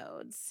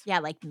episodes. Yeah,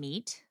 like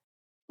meat.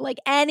 Like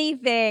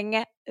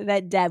anything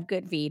that Deb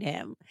could feed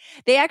him.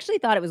 They actually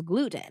thought it was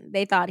gluten.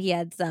 They thought he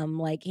had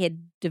he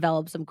had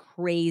developed some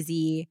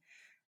crazy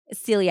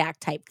celiac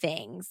type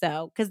thing.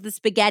 So, because the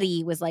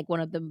spaghetti was like one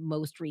of the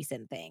most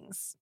recent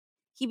things.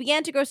 He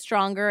began to grow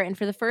stronger, and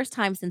for the first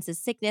time since his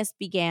sickness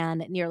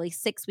began nearly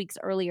 6 weeks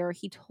earlier,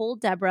 he told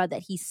Deborah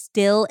that he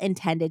still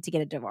intended to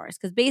get a divorce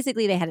because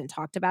basically they hadn't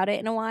talked about it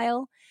in a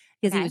while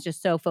because he Okay. was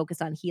just so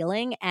focused on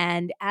healing.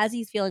 And as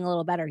he's feeling a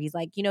little better, he's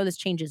like, this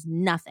changes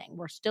nothing.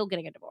 We're still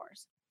getting a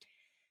divorce.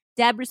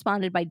 Deb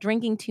responded by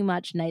drinking too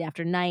much night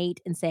after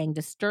night and saying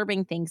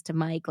disturbing things to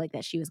Mike, like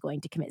that she was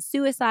going to commit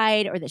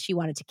suicide or that she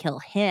wanted to kill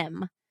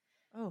him.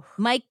 Oh.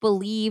 Mike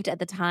believed at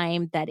the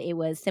time that it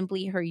was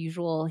simply her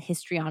usual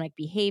histrionic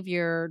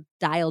behavior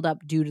dialed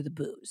up due to the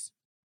booze.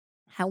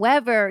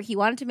 However, he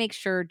wanted to make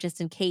sure, just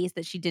in case,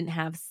 that she didn't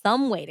have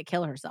some way to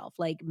kill herself,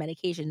 like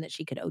medication that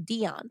she could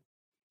OD on.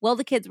 While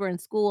the kids were in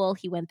school,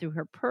 he went through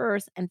her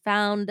purse and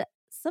found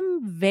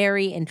some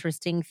very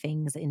interesting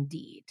things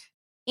indeed.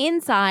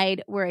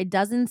 Inside were a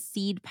dozen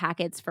seed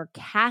packets for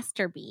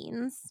castor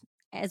beans,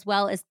 as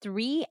well as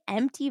 3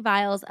 empty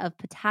vials of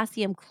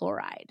potassium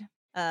chloride.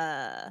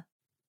 Uh,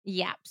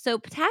 Yeah. So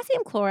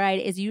potassium chloride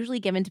is usually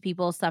given to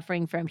people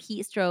suffering from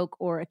heat stroke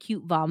or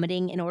acute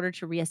vomiting in order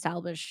to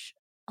reestablish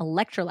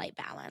electrolyte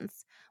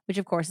balance, which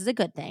of course is a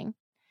good thing.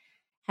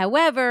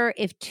 However,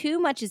 if too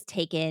much is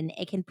taken,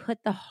 it can put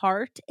the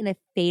heart in a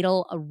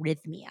fatal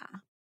arrhythmia.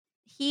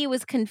 He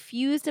was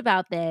confused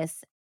about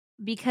this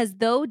because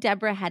though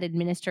Deborah had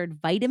administered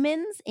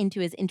vitamins into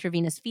his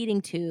intravenous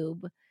feeding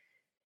tube,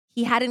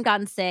 he hadn't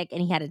gotten sick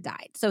and he hadn't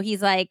died. So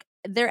he's like,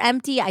 they're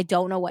empty. I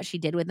don't know what she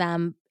did with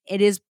them.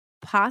 It is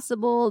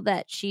possible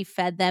that she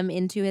fed them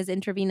into his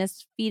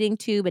intravenous feeding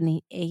tube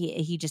and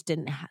he just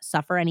didn't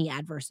suffer any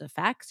adverse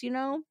effects.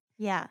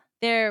 yeah.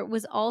 There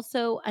was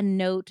also a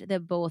note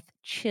that both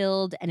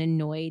chilled and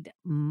annoyed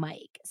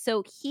Mike.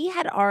 So he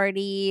had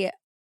already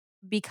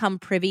become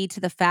privy to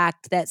the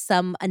fact that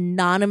some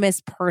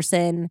anonymous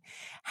person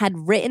had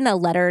written a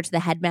letter to the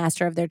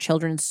headmaster of their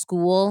children's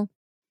school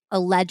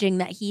alleging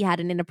that he had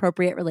an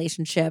inappropriate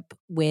relationship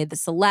with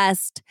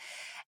Celeste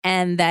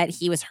and that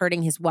he was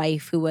hurting his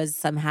wife, who was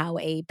somehow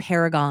a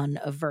paragon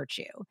of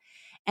virtue.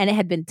 And it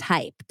had been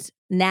typed.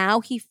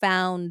 Now he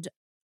found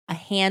a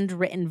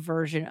handwritten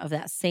version of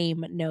that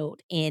same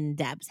note in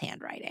Deb's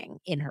handwriting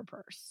in her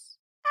purse.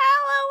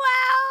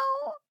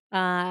 LOL.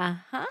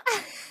 Uh-huh.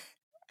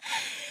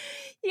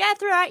 You gotta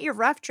throw out your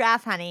rough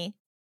draft, honey.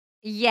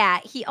 Yeah,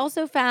 he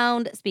also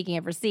found, speaking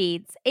of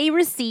receipts, a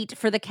receipt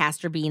for the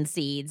castor bean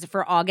seeds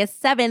for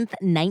August 7th,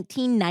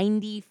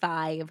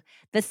 1995,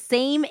 the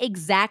same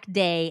exact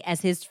day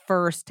as his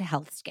first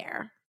health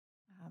scare.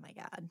 Oh my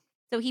God.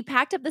 So he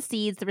packed up the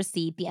seeds, the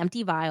receipt, the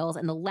empty vials,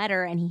 and the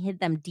letter, and he hid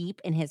them deep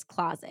in his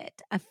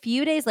closet. A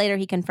few days later,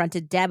 he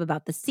confronted Deb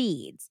about the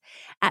seeds.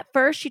 At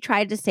first, she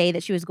tried to say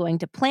that she was going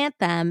to plant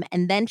them,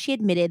 and then she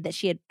admitted that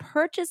she had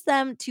purchased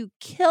them to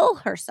kill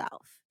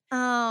herself.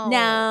 Oh.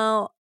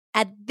 Now,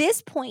 at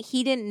this point,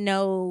 he didn't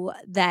know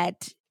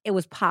that it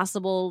was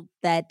possible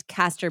that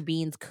castor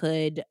beans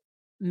could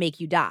make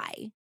you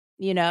die,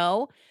 you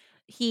know?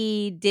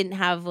 He didn't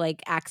have,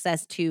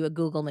 access to a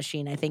Google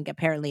machine, I think,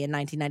 apparently in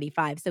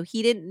 1995, so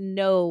he didn't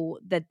know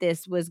that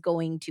this was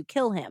going to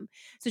kill him.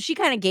 So she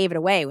kinda gave it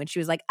away when she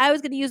was like, "I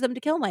was gonna use them to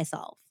kill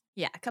myself."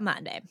 Yeah, come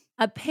on, babe.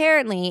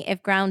 Apparently,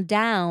 if ground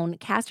down,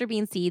 castor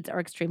bean seeds are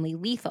extremely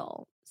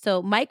lethal.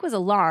 So Mike was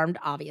alarmed,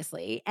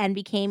 obviously, and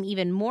became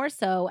even more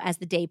so as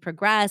the day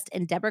progressed,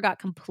 and Deborah got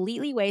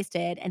completely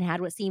wasted and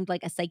had what seemed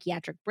like a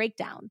psychiatric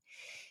breakdown.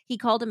 He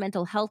called a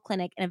mental health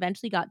clinic and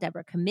eventually got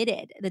Deborah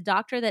committed. The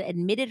doctor that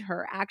admitted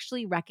her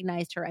actually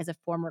recognized her as a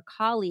former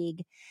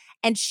colleague,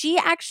 and she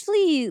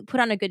actually put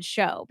on a good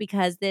show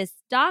because this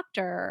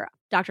doctor,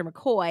 Dr.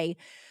 McCoy,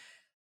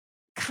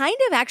 kind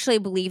of actually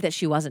believed that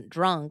she wasn't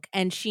drunk,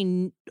 and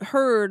she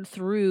heard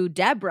through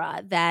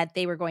Debora that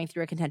they were going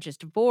through a contentious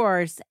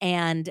divorce,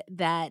 and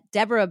that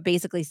Debora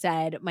basically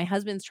said, my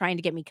husband's trying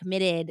to get me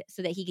committed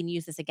so that he can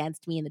use this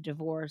against me in the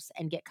divorce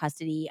and get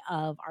custody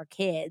of our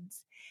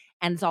kids,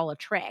 and it's all a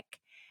trick.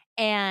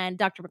 And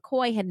Dr.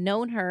 McCoy had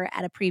known her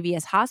at a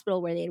previous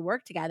hospital where they had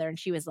worked together, and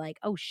she was like,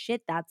 oh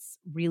shit, that's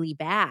really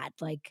bad,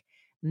 like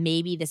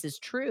maybe this is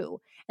true.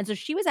 And so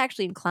she was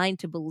actually inclined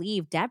to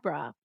believe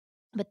Debora.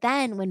 But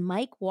then when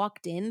Mike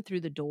walked in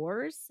through the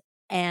doors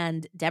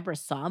and Debora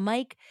saw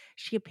Mike,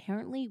 she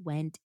apparently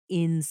went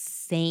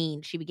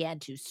insane. She began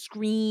to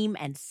scream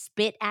and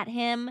spit at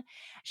him.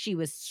 She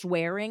was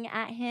swearing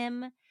at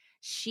him.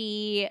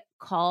 She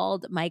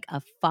called Mike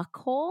a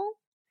fuckhole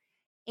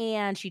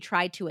and she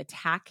tried to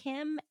attack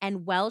him.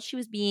 And while she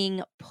was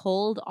being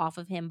pulled off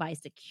of him by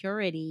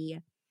security,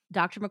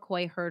 Dr.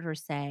 McCoy heard her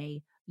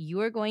say, "You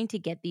are going to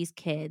get these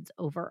kids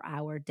over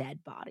our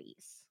dead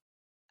bodies."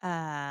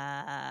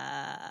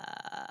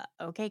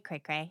 Okay, cray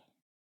cray.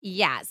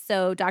 Yeah,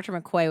 so Dr.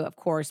 McCoy, of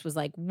course, was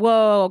like,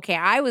 "Whoa, okay,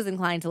 I was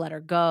inclined to let her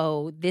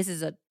go. This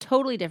is a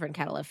totally different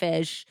kettle of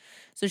fish."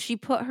 So she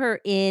put her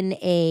in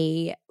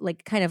a,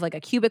 like, kind of like a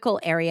cubicle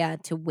area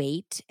to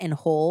wait and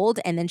hold,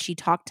 and then she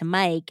talked to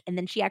Mike, and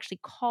then she actually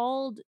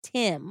called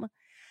Tim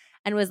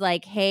and was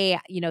like, "Hey,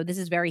 this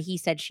is very he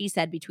said, she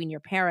said between your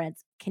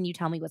parents. Can you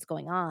tell me what's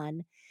going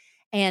on?"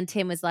 And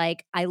Tim was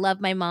like, "I love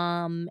my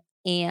mom,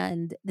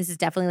 and this is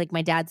definitely, like,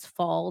 my dad's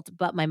fault,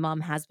 but my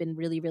mom has been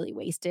really, really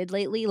wasted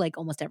lately, like,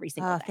 almost every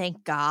single Oh, day."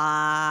 thank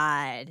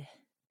God.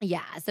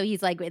 Yeah, so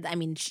he's like I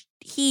mean,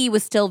 he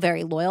was still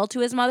very loyal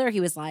to his mother.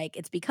 He was like,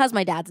 "It's because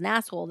my dad's an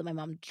asshole that my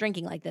mom's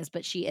drinking like this,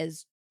 but she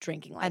is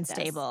drinking like this.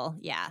 Unstable.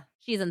 Yeah.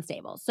 She's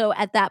unstable." So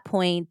at that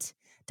point,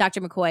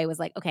 Dr. McCoy was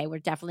like, "Okay, we're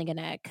definitely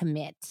gonna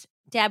commit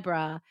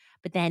Debora."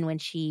 But then when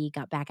she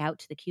got back out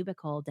to the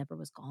cubicle, Debora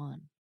was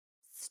gone.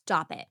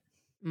 Stop it.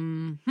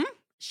 Mhm.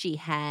 She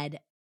had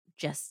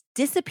just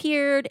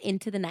disappeared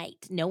into the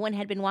night. No one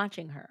had been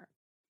watching her.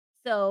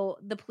 So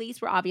the police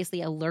were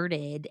obviously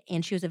alerted,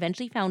 and she was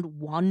eventually found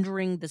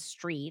wandering the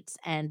streets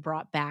and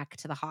brought back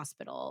to the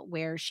hospital,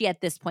 where she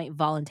at this point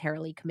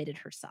voluntarily committed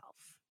herself.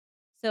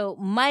 So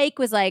Mike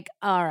was like,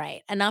 all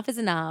right, enough is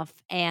enough.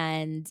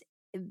 And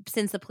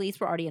since the police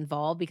were already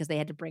involved because they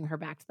had to bring her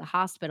back to the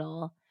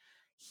hospital,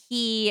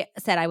 he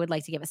said, I would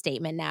like to give a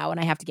statement now, and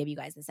I have to give you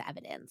guys this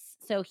evidence.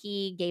 So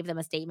he gave them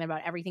a statement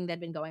about everything that had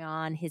been going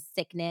on, his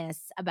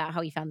sickness, about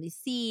how he found these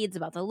seeds,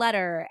 about the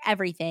letter,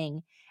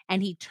 everything.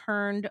 And he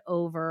turned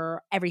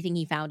over everything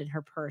he found in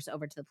her purse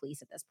over to the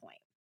police at this point.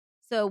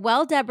 So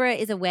while Debora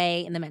is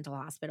away in the mental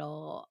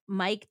hospital,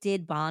 Mike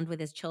did bond with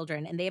his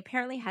children, and they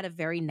apparently had a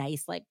very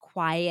nice, like,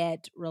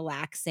 quiet, Oh,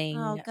 relaxing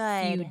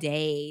few good.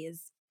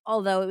 days.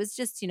 Although it was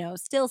just,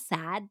 still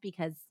sad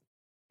because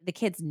the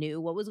kids knew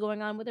what was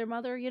going on with their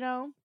mother.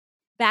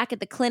 Back at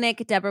the clinic,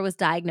 Debora was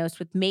diagnosed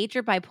with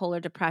major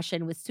bipolar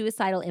depression with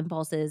suicidal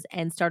impulses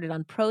and started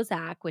on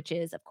Prozac, which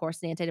is, of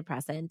course, an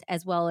antidepressant,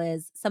 as well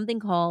as something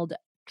called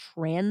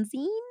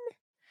Transine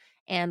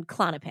and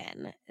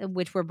Clonopin,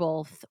 which were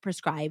both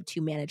prescribed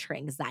to manage her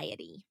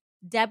anxiety.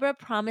 Debora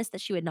promised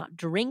that she would not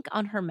drink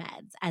on her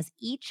meds, as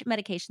each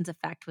medication's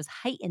effect was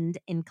heightened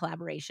in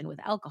collaboration with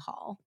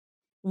alcohol.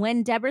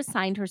 When Debora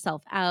signed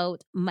herself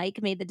out,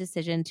 Mike made the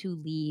decision to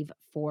leave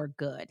for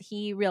good.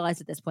 He realized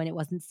at this point it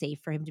wasn't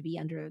safe for him to be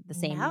under the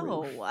same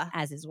roof No.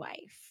 as his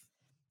wife.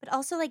 But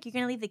also, like, you're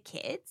going to leave the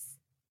kids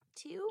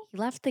too? He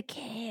left the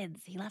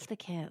kids. He left the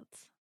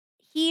kids.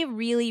 He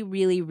really,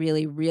 really,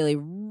 really, really,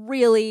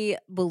 really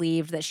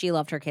believed that she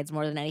loved her kids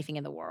more than anything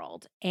in the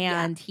world,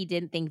 Yeah. and he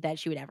didn't think that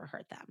she would ever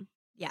hurt them.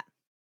 Yeah.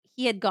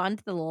 He had gone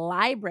to the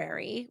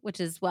library, which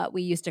is what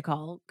we used to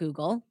call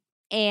Google,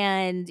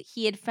 and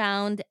he had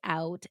found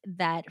out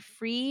that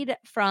freed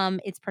from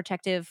its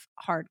protective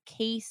hard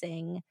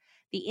casing,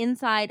 the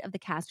inside of the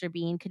castor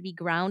bean could be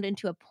ground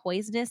into a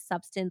poisonous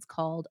substance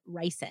called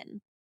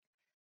ricin.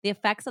 The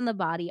effects on the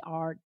body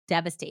are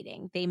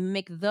devastating. They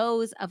mimic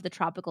those of the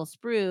tropical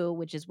sprue,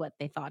 which is what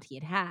they thought he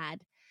had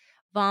had: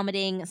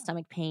 vomiting,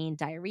 stomach pain,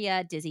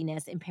 diarrhea,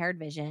 dizziness, impaired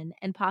vision,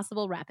 and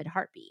possible rapid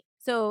heartbeat.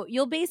 So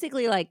you'll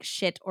basically like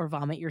shit or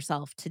vomit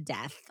yourself to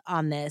death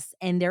on this,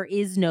 and there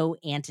is no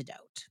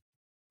antidote.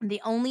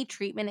 The only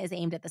treatment is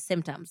aimed at the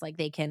symptoms, like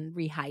they can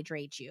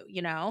rehydrate you,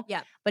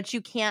 Yeah. but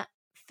you can't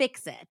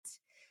fix it.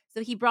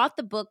 So he brought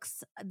the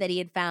books that he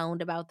had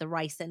found about the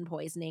ricin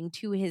poisoning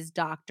to his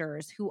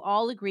doctors, who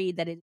all agreed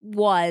that it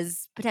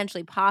was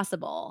potentially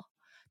possible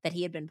that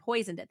he had been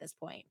poisoned at this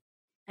point.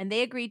 And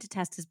they agreed to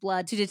test his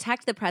blood to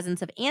detect the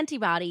presence of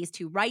antibodies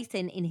to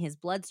ricin in his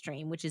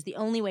bloodstream, which is the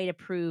only way to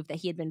prove that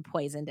he had been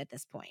poisoned at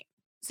this point.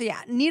 So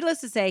yeah,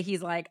 needless to say,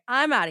 he's like,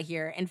 I'm out of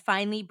here. And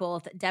finally,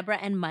 both Debora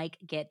and Mike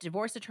get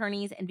divorce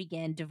attorneys and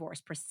begin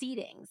divorce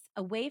proceedings.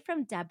 Away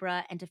from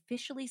Debora and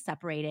officially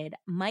separated,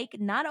 Mike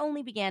not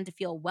only began to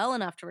feel well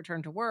enough to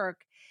return to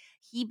work,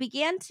 he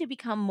began to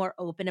become more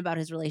open about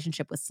his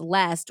relationship with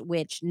Celeste,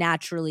 which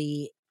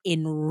naturally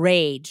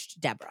enraged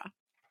Debora.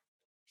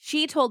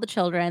 She told the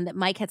children that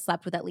Mike had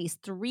slept with at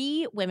least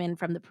 3 women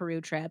from the Peru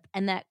trip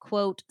and that,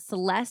 quote,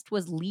 Celeste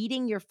was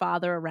leading your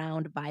father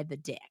around by the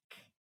dick.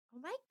 Oh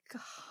my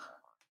god.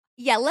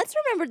 Yeah, let's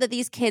remember that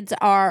these kids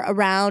are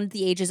around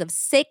the ages of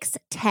 6,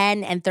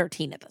 10, and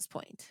 13 at this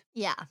point.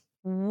 Yeah.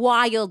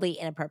 Wildly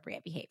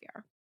inappropriate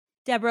behavior.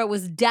 Deborah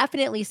was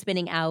definitely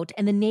spinning out,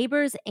 and the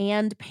neighbors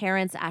and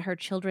parents at her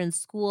children's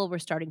school were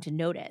starting to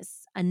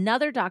notice.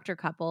 Another doctor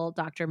couple,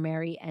 Dr.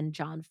 Mary and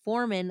John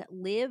Foreman,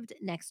 lived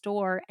next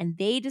door, and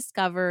they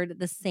discovered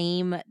the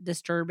same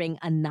disturbing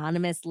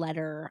anonymous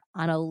letter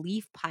on a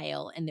leaf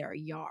pile in their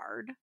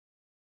yard.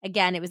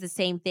 Again, it was the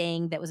same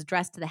thing that was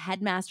addressed to the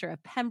headmaster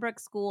of Pembroke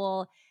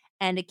School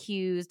and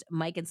accused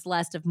Mike and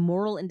Celeste of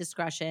moral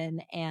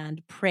indiscretion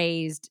and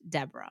praised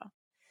Deborah.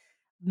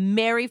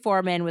 Mary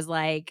Foreman was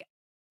like,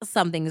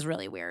 something's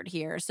really weird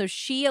here. So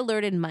she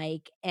alerted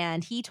Mike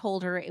and he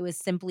told her it was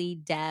simply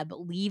Deb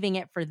leaving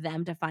it for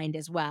them to find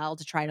as well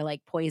to try to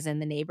like poison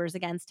the neighbors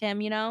against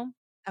him, you know?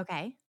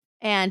 Okay.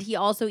 And he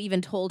also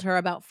even told her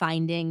about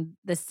finding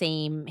the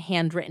same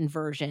handwritten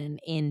version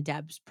in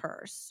Deb's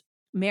purse.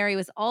 Mary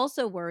was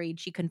also worried,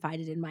 she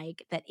confided in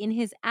Mike, that in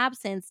his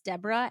absence,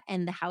 Deborah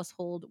and the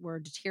household were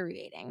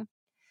deteriorating.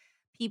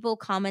 People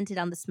commented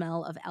on the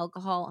smell of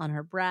alcohol on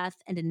her breath,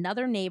 and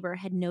another neighbor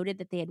had noted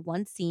that they had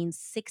once seen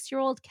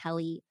 6-year-old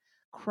Kelly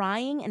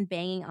crying and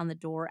banging on the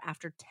door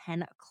after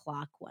 10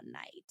 o'clock one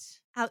night.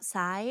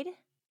 Outside?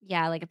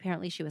 Yeah, like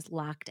apparently she was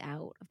locked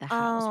out of the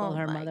house while Oh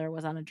her my mother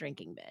was on a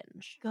drinking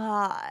binge.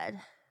 god.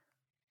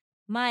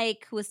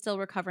 Mike, who was still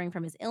recovering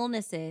from his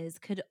illnesses,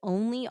 could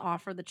only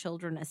offer the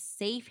children a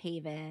safe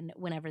haven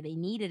whenever they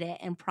needed it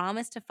and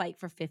promised to fight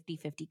for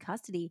 50-50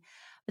 custody.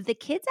 But the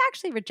kids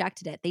actually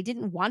rejected it. They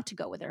didn't want to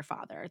go with their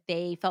father.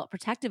 They felt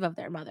protective of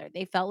their mother.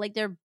 They felt like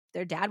their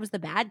dad was the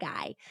bad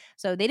guy.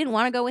 So they didn't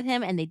want to go with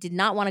him and they did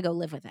not want to go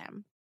live with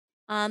him.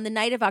 On the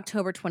night of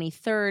October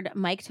 23rd,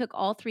 Mike took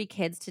all 3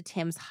 kids to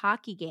Tim's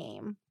hockey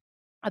game.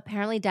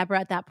 Apparently, Deborah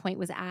at that point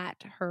was at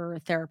her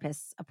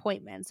therapist's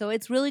appointment. So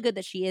it's really good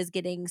that she is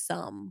getting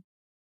some,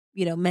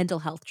 mental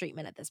health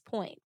treatment at this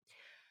point.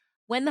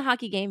 When the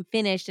hockey game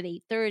finished at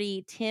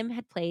 8:30, Tim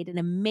had played an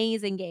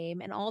amazing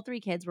game and all 3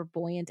 kids were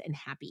buoyant and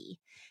happy.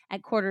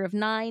 At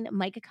 8:45,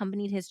 Mike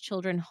accompanied his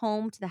children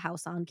home to the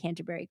house on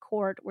Canterbury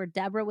Court where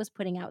Deborah was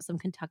putting out some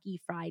Kentucky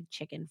Fried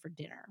Chicken for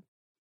dinner.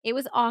 It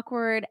was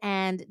awkward,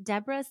 and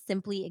Deborah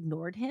simply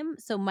ignored him.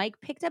 So Mike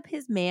picked up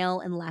his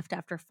mail and left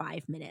after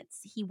 5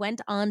 minutes. He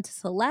went on to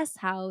Celeste's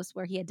house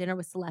where he had dinner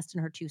with Celeste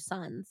and her 2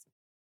 sons.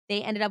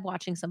 They ended up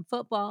watching some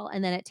football,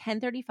 and then at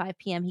 10:35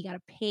 p.m., he got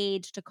a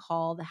page to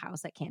call the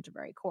house at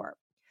Canterbury Court.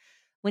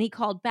 When he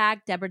called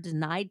back, Deborah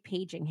denied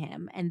paging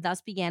him, and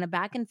thus began a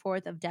back and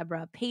forth of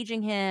Deborah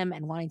paging him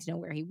and wanting to know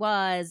where he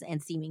was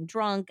and seeming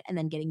drunk and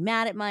then getting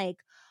mad at Mike.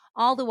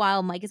 All the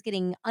while, Mike is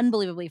getting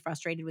unbelievably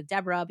frustrated with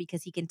Deborah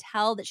because he can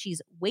tell that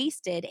she's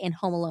wasted and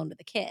home alone with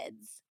the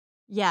kids.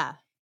 Yeah.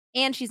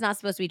 And she's not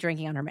supposed to be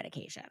drinking on her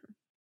medication.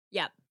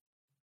 Yep.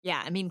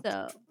 Yeah. I mean,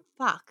 So,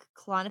 fuck.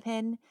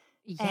 Klonopin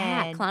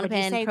yeah, and what'd you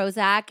Klonopin, say?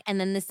 Prozac, and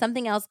then there's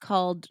something else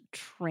called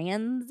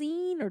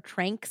Transine or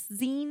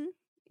Tranxene.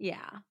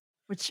 Yeah.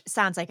 Which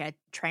sounds like a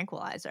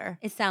tranquilizer.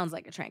 It sounds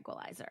like a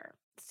tranquilizer.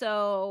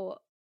 So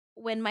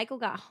when Michael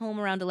got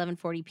home around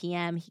 11:40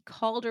 p.m., he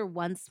called her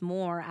once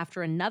more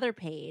after another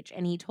page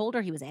and he told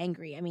her he was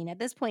angry. I mean, at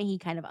this point, he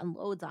kind of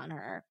unloads on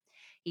her.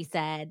 He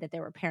said that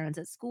there were parents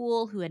at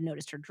school who had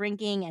noticed her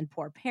drinking and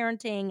poor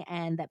parenting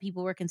and that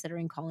people were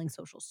considering calling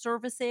social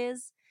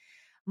services.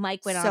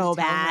 Mike went on to So tell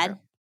her bad.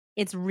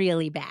 it's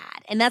really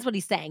bad. And that's what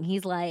he's saying.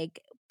 He's like,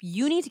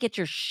 you need to get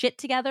your shit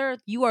together.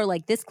 You are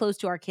like this close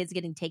to our kids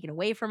getting taken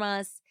away from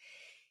us.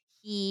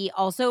 He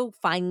also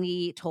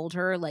finally told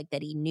her, like,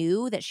 that he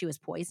knew that she was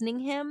poisoning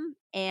him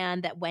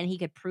and that when he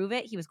could prove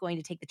it, he was going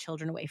to take the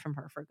children away from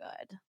her for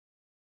good.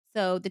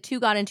 So the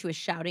 2 got into a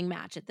shouting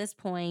match at this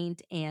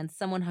point, and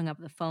someone hung up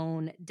the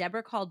phone.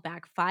 Deborah called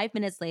back 5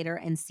 minutes later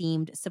and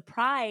seemed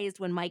surprised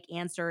when Mike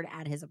answered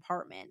at his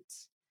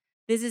apartment.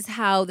 This is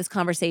how this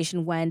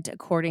conversation went,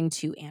 according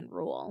to Ann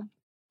Rule.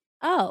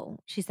 "Oh,"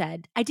 she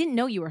said, "I didn't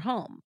know you were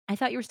home. I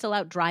thought you were still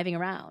out driving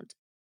around.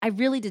 I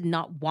really did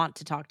not want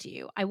to talk to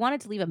you. I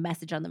wanted to leave a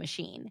message on the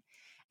machine.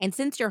 And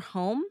since you're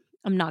home,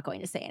 I'm not going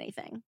to say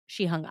anything."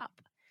 She hung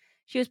up.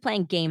 She was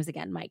playing games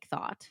again, Mike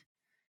thought.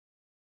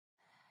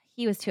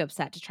 He was too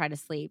upset to try to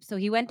sleep, so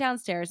he went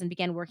downstairs and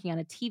began working on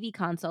a TV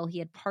console he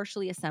had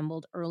partially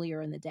assembled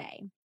earlier in the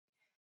day.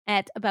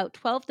 At about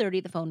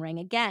 12:30, the phone rang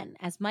again,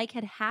 as Mike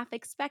had half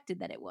expected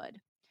that it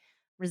would.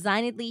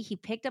 Resignedly, he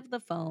picked up the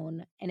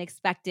phone and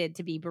expected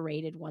to be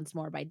berated once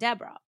more by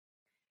Deborah.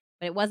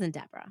 But it wasn't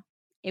Deborah.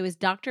 It was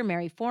Dr.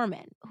 Mary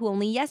Foreman, who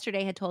only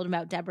yesterday had told him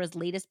about Deborah's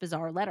latest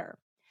bizarre letter.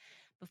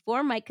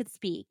 Before Mike could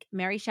speak,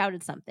 Mary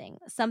shouted something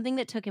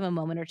that took him a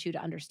moment or two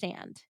to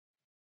understand.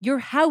 "Your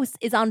house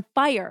is on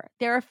fire.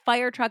 There are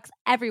fire trucks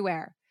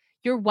everywhere.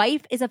 Your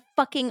wife is a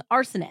fucking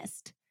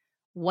arsonist."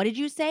 "What did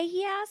you say?"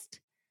 he asked.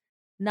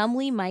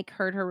 Numbly, Mike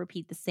heard her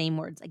repeat the same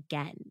words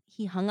again.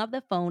 He hung up the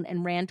phone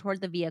and ran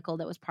toward the vehicle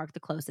that was parked the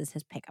closest,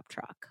 his pickup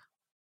truck.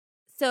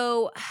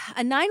 So,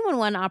 a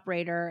 911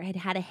 operator had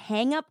had a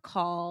hang up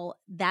call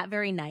that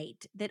very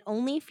night that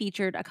only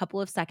featured a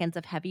couple of seconds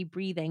of heavy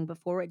breathing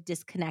before it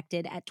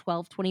disconnected at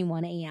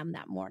 12:21 a.m.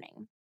 that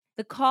morning.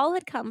 The call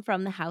had come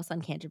from the house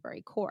on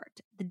Canterbury Court.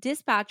 The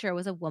dispatcher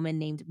was a woman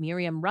named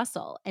Miriam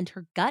Russell, and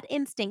her gut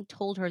instinct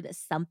told her that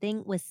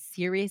something was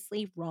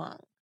seriously wrong.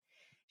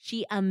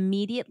 She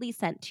immediately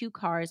sent 2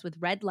 cars with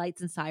red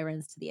lights and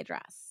sirens to the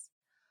address.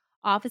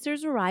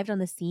 Officers arrived on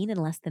the scene in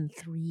less than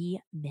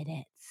 3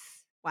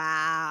 minutes.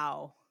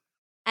 Wow.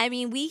 I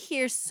mean, we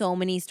hear so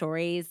many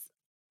stories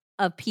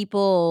of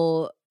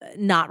people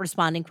not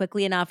responding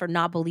quickly enough or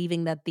not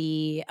believing that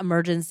the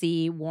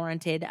emergency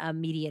warranted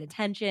immediate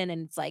attention.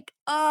 And it's like,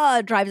 oh,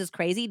 it drives us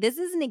crazy. This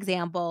is an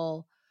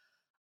example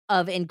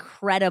of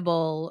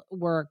incredible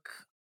work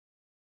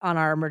on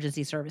our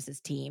emergency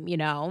services team, you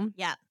know?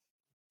 Yeah.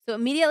 So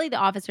immediately the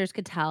officers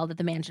could tell that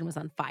the mansion was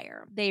on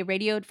fire. They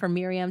radioed for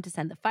Miriam to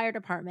send the fire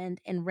department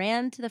and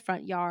ran to the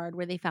front yard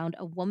where they found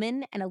a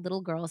woman and a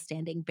little girl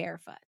standing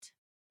barefoot.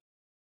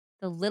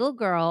 The little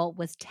girl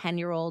was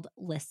 10-year-old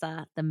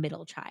Lissa, the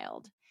middle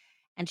child,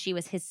 and she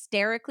was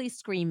hysterically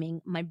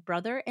screaming, "My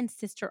brother and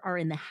sister are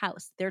in the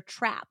house. They're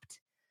trapped.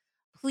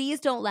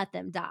 Please don't let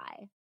them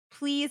die.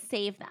 Please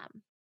save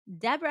them."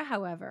 Deborah,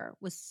 however,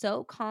 was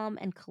so calm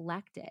and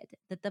collected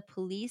that the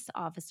police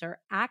officer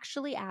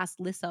actually asked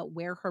Lissa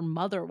where her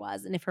mother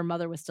was and if her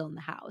mother was still in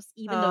the house,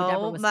 even though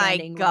Deborah Oh was my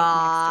standing right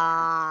next to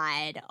her.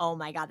 god. Oh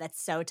my god,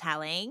 that's so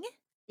telling.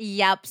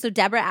 Yep. So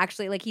Deborah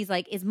actually, like, he's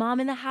like, "Is mom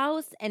in the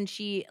house?" And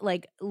she,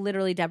 like,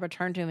 literally, Deborah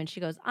turned to him and she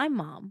goes, "I'm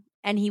mom."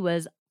 And he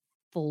was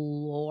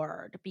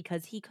floored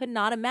because he could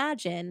not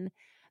imagine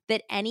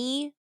that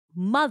any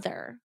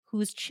mother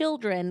whose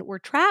children were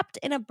trapped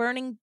in a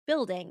burning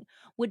building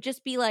would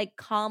just be like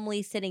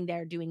calmly sitting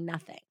there doing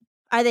nothing.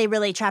 Are they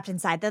really trapped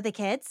inside though, the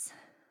kids?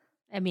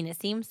 I mean, it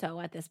seems so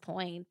at this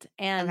point.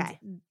 And Okay.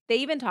 they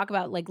even talk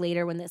about, like,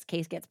 later when this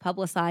case gets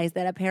publicized,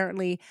 that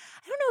apparently,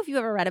 I don't know if you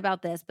ever read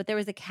about this, but there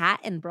was a cat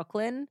in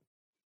Brooklyn,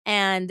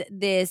 and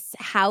this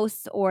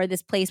house or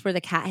this place where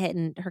the cat had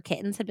and her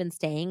kittens had been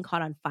staying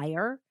caught on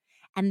fire,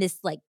 and this,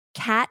 like,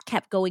 cat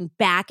kept going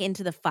back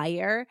into the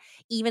fire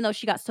even though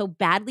she got so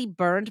badly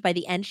burned by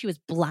the end she was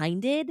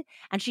blinded,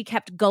 and she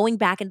kept going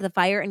back into the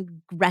fire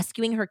and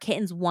rescuing her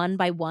kittens one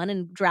by one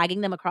and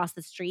dragging them across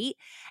the street,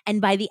 and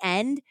by the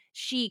end,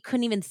 she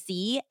couldn't even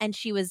see, and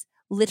she was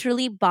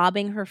literally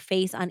bobbing her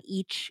face on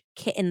each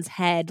kitten's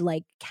head,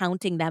 like,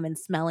 counting them and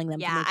smelling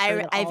them to Yeah, make sure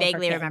that I all of her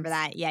vaguely remember kittens.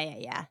 that. Yeah, yeah,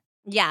 yeah.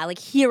 Yeah, like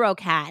hero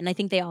cat, and I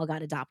think they all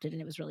got adopted,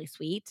 and it was really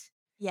sweet.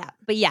 Yeah.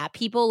 But yeah,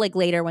 people, like,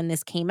 later when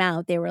this came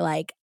out, they were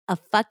like, "A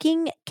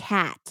fucking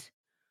cat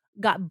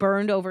got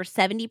burned over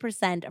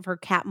 70% of her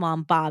cat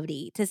mom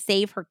body to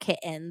save her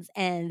kittens,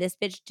 and this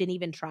bitch didn't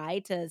even try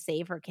to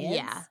save her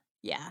Yeah. kids."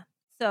 Yeah.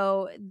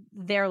 So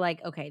they're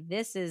like, "Okay,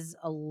 this is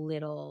a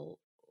little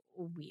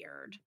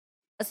weird."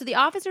 So the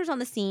officers on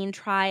the scene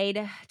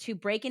tried to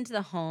break into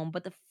the home,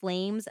 but the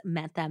flames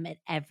met them at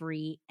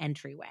every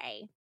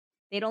entryway.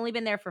 They'd only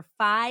been there for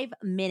 5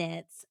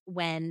 minutes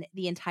when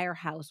the entire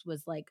house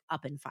was, like,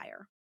 up in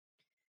fire.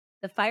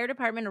 The fire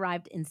department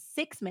arrived in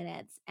 6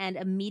 minutes and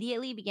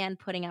immediately began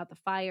putting out the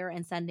fire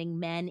and sending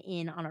men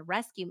in on a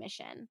rescue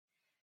mission.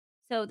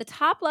 So the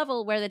top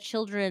level where the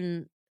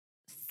children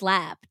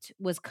slept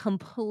was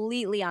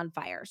completely on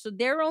fire. So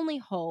their only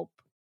hope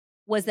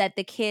was that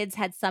the kids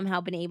had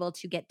somehow been able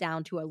to get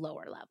down to a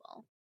lower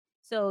level.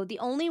 So the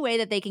only way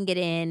that they can get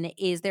in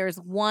is there's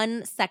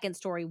one second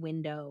story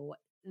window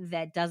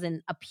that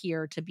doesn't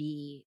appear to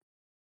be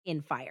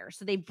in fire.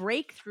 So they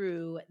break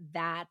through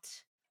that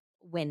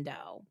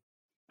window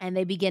and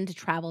they begin to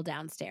travel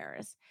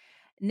downstairs.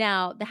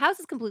 Now, the house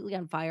is completely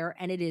on fire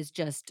and it is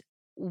just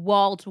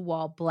wall to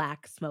wall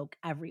black smoke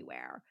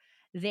everywhere.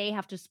 They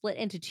have to split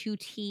into 2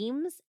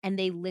 teams and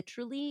they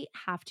literally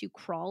have to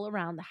crawl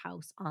around the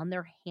house on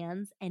their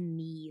hands and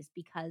knees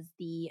because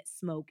the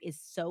smoke is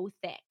so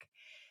thick.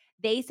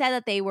 They said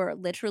that they were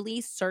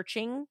literally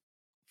searching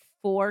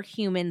for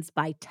humans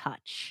by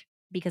touch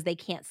because they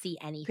can't see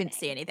Couldn't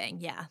see anything. anything.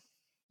 Yeah.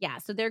 Yeah,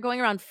 so they're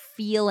going around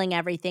feeling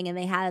everything, and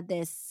they had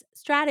this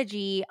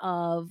strategy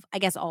of, I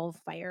guess all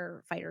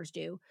firefighters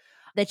do,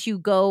 that you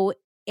go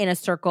in a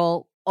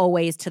circle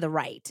always to the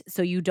right,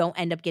 so you don't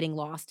end up getting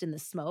lost in the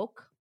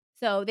smoke.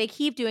 So they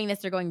keep doing this.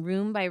 They're going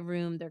room by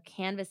room. They're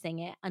canvassing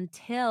it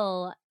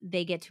until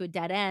they get to a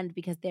dead end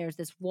because there's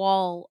this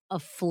wall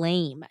of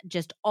flame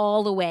just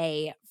all the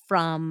way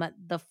from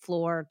the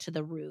floor to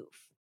the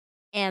roof.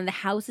 And the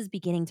house is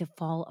beginning to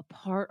fall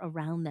apart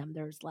around them.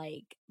 There's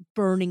like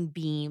burning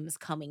beams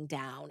coming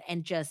down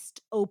and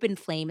just open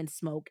flame and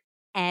smoke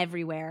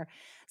everywhere.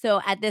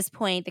 So at this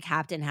point, the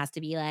captain has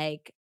to be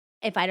like,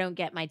 if I don't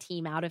get my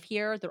team out of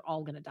here, they're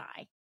all going to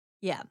die.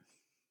 Yeah.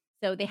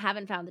 So they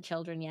haven't found the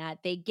children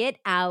yet. They get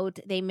out,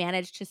 they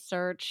manage to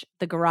search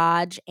the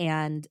garage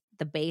and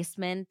the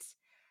basement,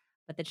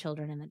 but the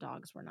children and the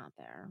dogs were not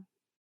there.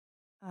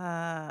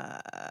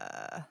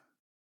 Uh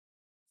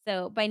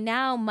So by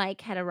now,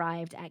 Mike had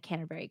arrived at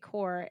Canterbury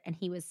Court and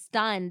he was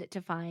stunned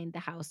to find the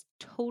house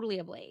totally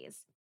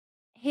ablaze.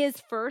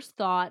 His first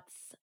thoughts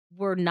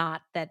were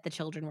not that the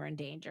children were in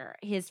danger.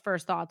 His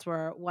first thoughts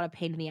were what a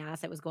pain in the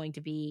ass it was going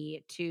to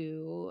be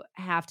to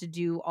have to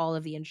do all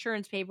of the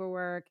insurance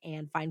paperwork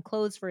and find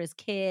clothes for his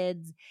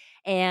kids,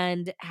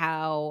 and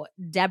how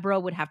Deborah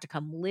would have to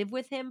come live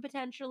with him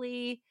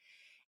potentially.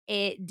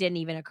 It didn't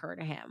even occur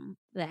to him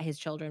that his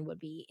children would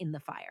be in the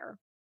fire.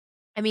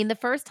 I mean, the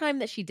first time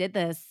that she did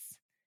this,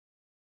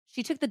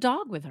 she took the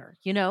dog with her,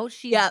 you know?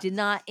 She Yep. did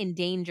not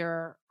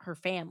endanger her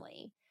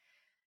family.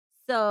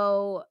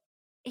 So,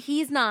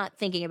 he's not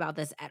thinking about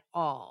this at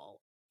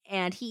all,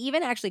 and he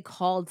even actually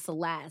called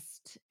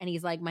Celeste, and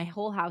he's like, "My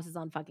whole house is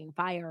on fucking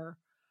fire.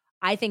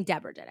 I think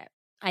Deborah did it.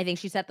 I think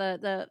she set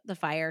the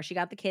fire. She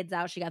got the kids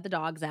out, she got the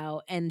dogs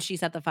out, and she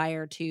set the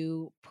fire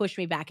to push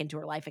me back into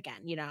her life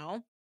again," you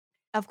know?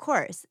 Of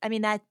course. I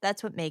mean,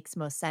 that's what makes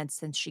most sense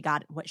since she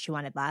got what she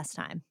wanted last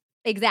time.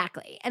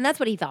 Exactly, and that's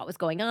what he thought was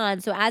going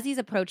on. So as he's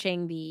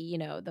approaching the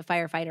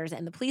firefighters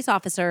and the police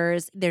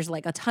officers, there's,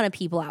 like, a ton of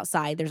people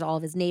outside. There's all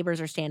of his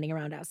neighbors are standing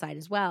around outside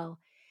as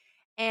well,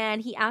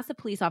 and he asked the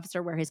police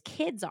officer where his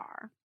kids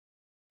are,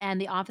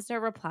 and the officer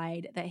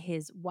replied that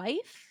his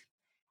wife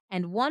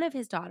and one of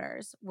his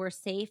daughters were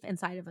safe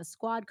inside of a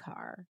squad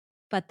car,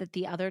 but that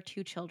the other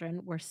 2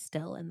 children were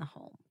still in the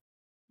home.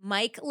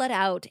 Mike let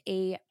out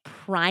a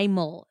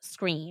primal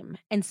scream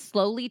and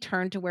slowly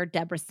turned to where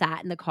Deborah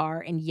sat in the car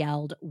and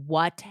yelled,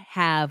 "What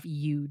have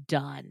you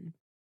done?"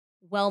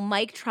 While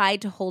Mike tried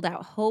to hold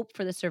out hope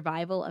for the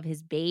survival of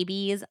his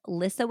babies,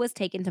 Lissa was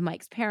taken to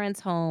Mike's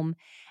parents' home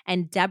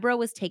and Deborah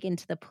was taken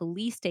to the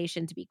police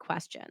station to be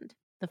questioned.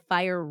 The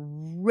fire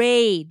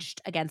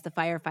raged against the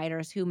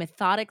firefighters who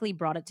methodically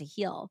brought it to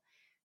heel.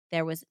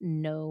 There was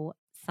no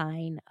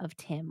sign of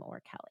Tim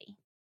or Kelly.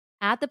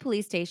 At the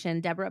police station,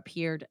 Deborah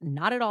appeared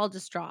not at all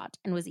distraught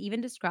and was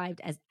even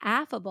described as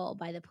affable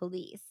by the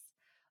police.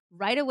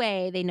 Right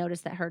away, they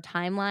noticed that her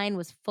timeline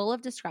was full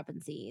of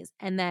discrepancies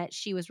and that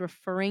she was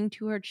referring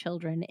to her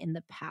children in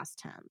the past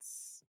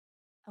tense.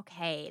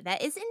 Okay,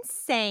 that is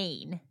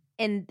insane.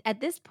 And at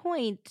this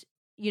point,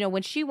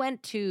 when she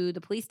went to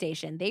the police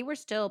station, they were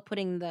still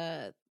putting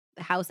the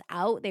house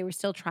out. They were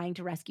still trying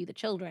to rescue the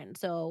children.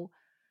 So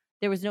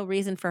there was no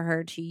reason for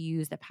her to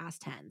use the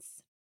past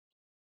tense.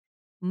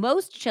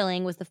 Most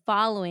chilling was the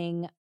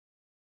following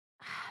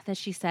that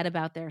she said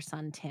about their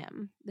son,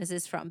 Tim. This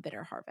is from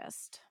Bitter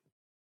Harvest.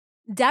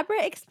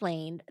 Deborah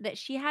explained that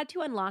she had to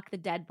unlock the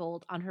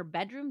deadbolt on her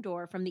bedroom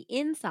door from the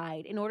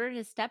inside in order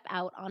to step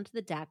out onto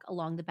the deck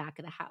along the back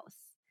of the house.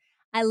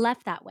 I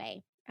left that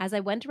way. As I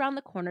went around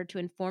the corner to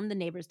inform the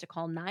neighbors to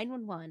call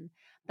 911,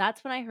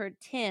 that's when I heard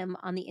Tim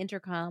on the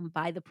intercom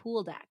by the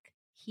pool deck.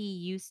 He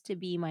used to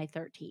be my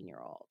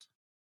 13-year-old.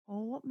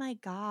 Oh my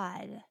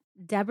god.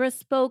 Deborah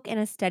spoke in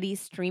a steady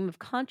stream of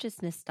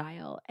consciousness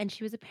style, and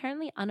she was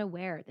apparently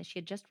unaware that she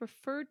had just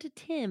referred to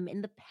Tim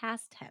in the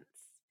past tense.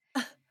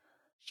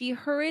 She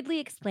hurriedly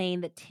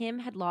explained that Tim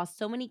had lost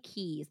so many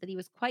keys that he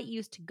was quite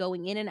used to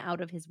going in and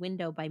out of his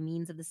window by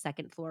means of the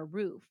second floor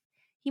roof.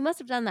 He must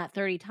have done that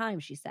 30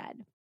 times, she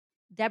said.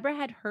 Deborah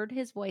had heard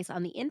his voice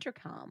on the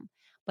intercom,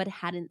 but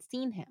hadn't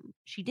seen him.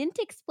 She didn't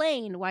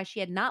explain why she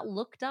had not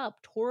looked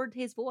up toward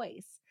his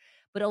voice,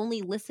 but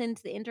only listened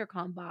to the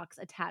intercom box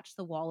attached to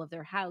the wall of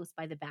their house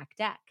by the back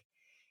deck.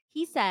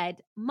 He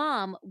said,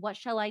 "Mom, what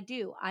shall I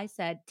do?" I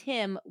said,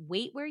 "Tim,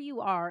 wait where you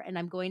are, and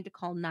I'm going to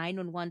call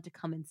 911 to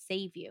come and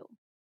save you."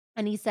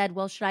 And he said,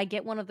 "Well, should I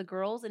get one of the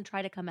girls and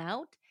try to come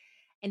out?"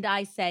 And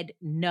I said,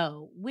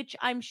 "No," which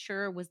I'm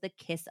sure was the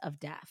kiss of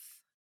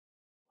death.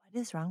 What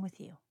is wrong with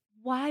you?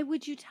 Why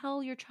would you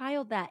tell your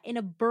child that in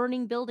a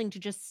burning building to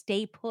just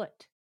stay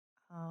put?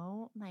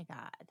 Oh my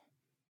god.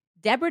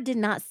 Deborah did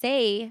not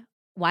say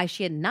why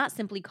she had not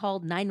simply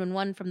called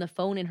 911 from the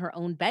phone in her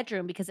own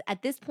bedroom because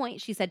at this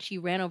point she said she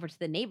ran over to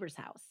the neighbor's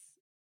house,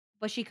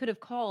 but she could have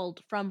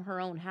called from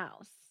her own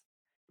house.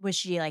 Was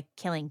she, like,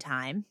 killing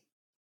time?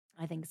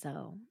 I think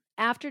so.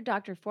 After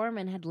Dr.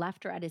 Foreman had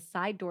left her at his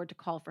side door to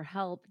call for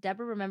help,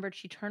 Deborah remembered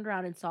she turned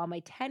around and saw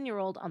my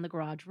 10-year-old on the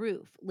garage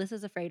roof.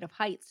 "Lissa's afraid of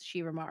heights,"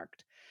 she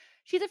remarked.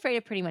 "She's afraid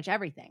of pretty much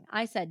everything."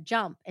 I said,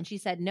 "Jump." And she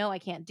said, "No, I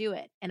can't do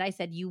it." And I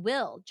said, "You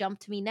will. Jump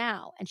to me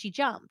now." And she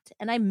jumped.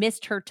 And I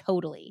missed her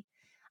totally.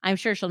 I'm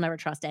sure she'll never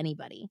trust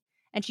anybody.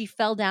 And she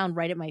fell down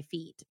right at my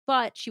feet,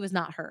 but she was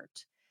not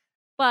hurt.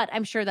 But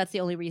I'm sure that's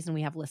the only reason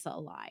we have Lissa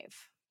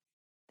alive.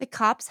 The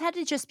cops had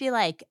to just be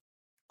like,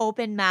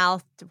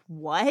 open-mouthed,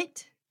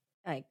 "What?"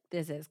 Like,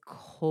 this is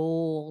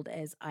cold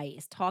as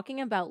ice. Talking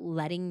about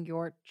letting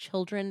your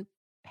children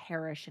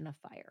perish in a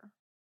fire.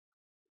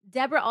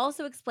 Deborah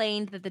also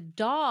explained that the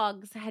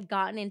dogs had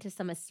gotten into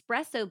some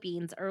espresso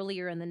beans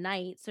earlier in the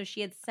night, so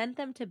she had sent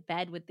them to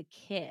bed with the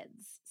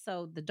kids.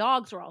 So the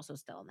dogs were also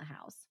still in the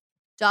house.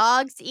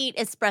 Dogs eat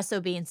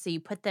espresso beans, so you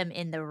put them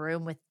in the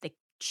room with the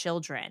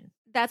children.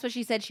 That's what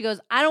she said. She goes,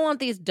 "I don't want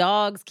these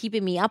dogs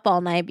keeping me up all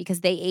night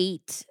because they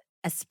ate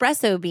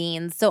espresso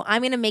beans, so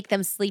I'm going to make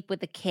them sleep with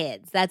the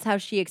kids." That's how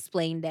she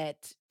explained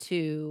it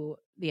to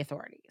the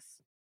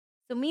authorities.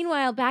 So,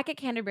 meanwhile, back at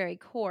Canterbury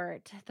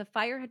Court, the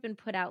fire had been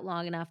put out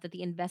long enough that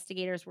the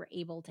investigators were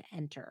able to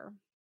enter.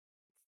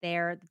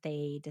 There,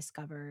 they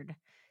discovered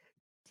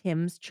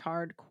Tim's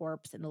charred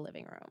corpse in the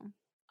living room.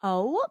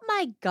 Oh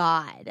my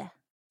God.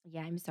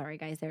 Yeah, I'm sorry,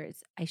 guys.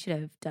 I should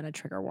have done a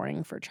trigger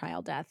warning for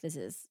child death. This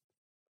is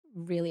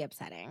really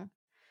upsetting.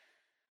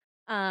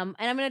 And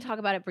I'm going to talk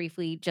about it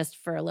briefly just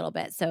for a little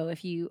bit. So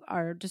if you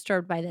are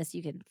disturbed by this,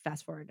 you can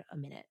fast forward a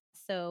minute.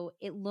 So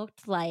it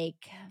looked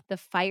like the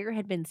fire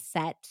had been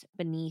set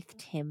beneath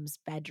Tim's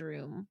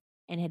bedroom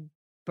and had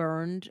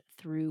burned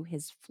through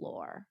his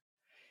floor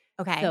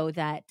Okay. so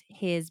that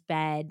his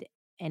bed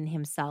and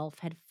himself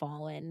had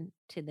fallen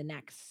to the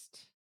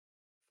next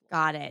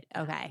Got it.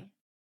 down. Okay.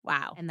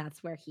 Wow. And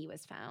that's where he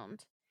was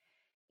found.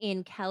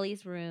 In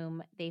Kelly's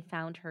room, they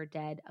found her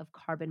dead of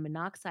carbon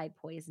monoxide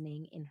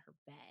poisoning in her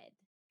bed.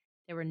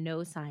 There were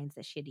no signs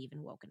that she had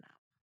even woken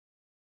up.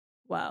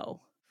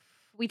 Whoa.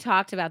 We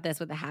talked about this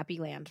with the Happy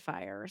Land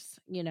fires.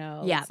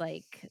 Yeah. It's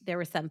like there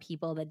were some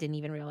people that didn't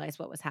even realize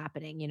what was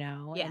happening,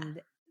 Yeah.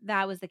 and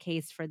that was the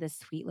case for this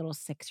sweet little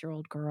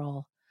 6-year-old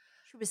girl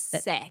She was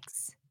that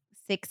 6.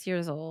 6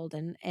 years old.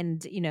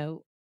 And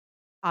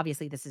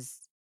obviously this is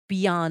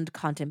beyond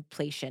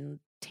contemplation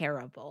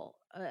terrible.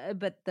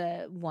 But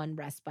the one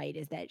respite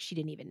is that she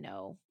didn't even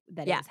know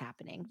that it Yeah. was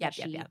happening, that Yep,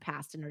 yep, she yep.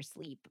 passed in her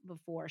sleep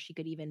before she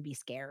could even be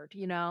scared.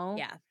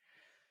 Yeah.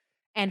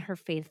 And her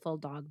faithful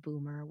dog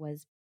Boomer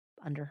was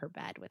under her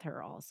bed with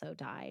her, also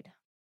died.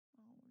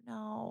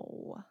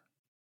 Oh, no.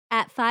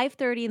 At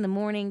 5:30 in the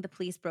morning, the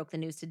police broke the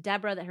news to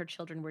Deborah that her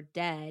children were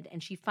dead,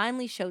 and she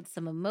finally showed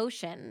some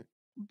emotion.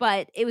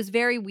 But it was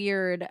very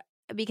weird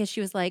because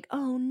she was like,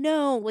 "Oh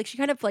no." Like she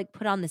kind of like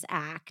put on this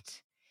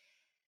act.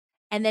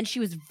 And then she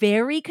was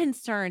very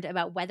concerned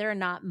about whether or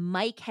not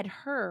Mike had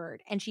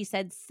heard, and she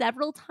said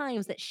several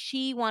times that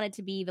she wanted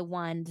to be the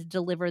one to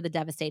deliver the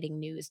devastating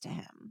news to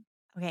him.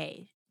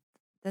 Okay.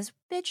 This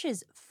bitch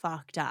is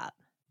fucked up.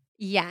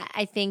 Yeah,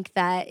 I think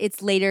that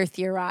it's later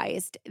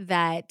theorized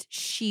that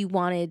she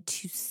wanted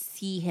to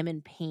see him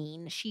in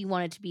pain. She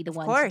wanted to be the Of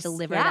one to course.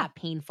 deliver Yeah. that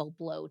painful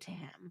blow to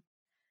him.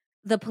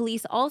 The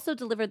police also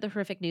delivered the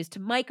horrific news to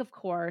Mike, of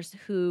course,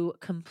 who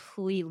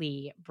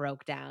completely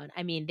broke down.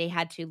 I mean, they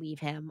had to leave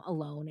him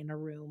alone in a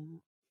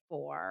room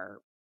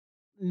for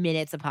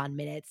minutes upon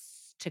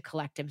minutes to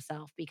collect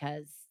himself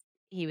because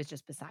he was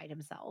just beside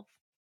himself.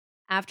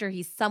 After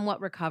he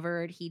somewhat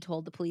recovered, he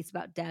told the police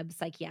about Deb's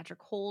psychiatric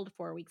hold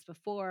 4 weeks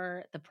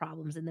before, the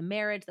problems in the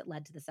marriage that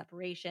led to the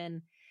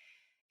separation,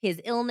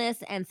 his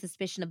illness and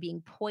suspicion of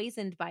being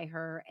poisoned by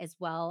her, as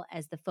well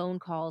as the phone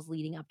calls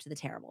leading up to the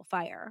terrible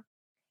fire.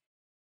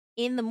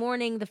 In the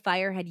morning, the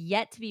fire had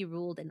yet to be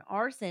ruled an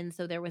arson,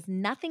 so there was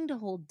nothing to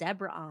hold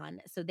Deborah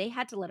on, so they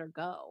had to let her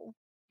go.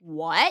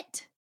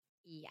 What?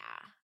 Yeah.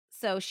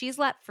 So she's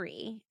let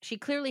free. She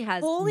clearly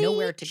has Holy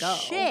nowhere to go.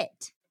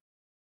 shit.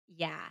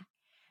 Yeah.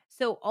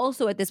 So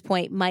also at this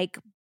point, Mike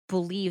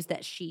believes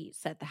that she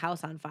set the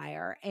house on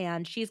fire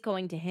and she's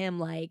going to him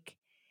like,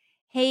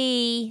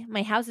 "Hey,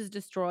 my house is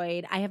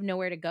destroyed. I have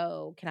nowhere to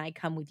go. Can I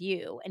come with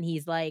you?" And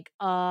he's like,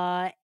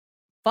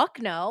 fuck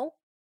no.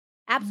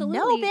 No,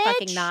 Absolutely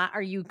fucking bitch. not.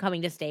 Are you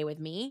coming to stay with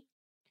me?"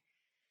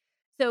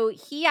 So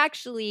he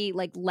actually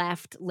like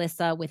left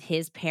Lissa with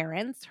his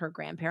parents, her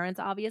grandparents,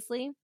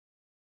 obviously.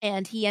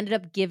 And he ended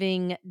up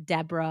giving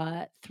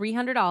Deborah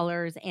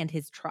 $300 and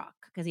his truck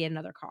because he had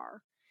another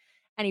car.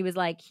 And he was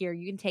like, "Here,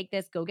 you can take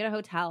this, go get a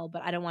hotel,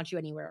 but I don't want you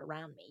anywhere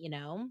around me?"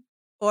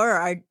 Or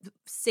our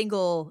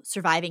single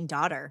surviving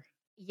daughter.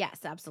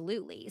 Yes,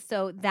 absolutely.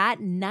 So that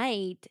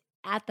night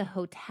at the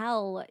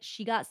hotel,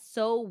 she got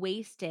so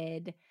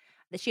wasted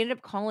that she ended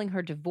up calling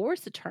her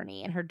divorce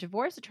attorney, and her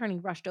divorce attorney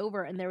rushed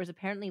over, and there was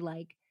apparently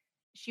like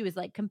she was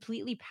like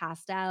completely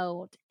passed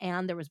out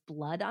and there was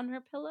blood on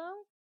her pillow.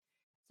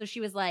 So she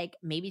was like,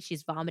 maybe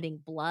she's vomiting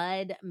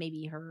blood,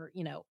 maybe her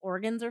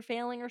organs are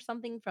failing or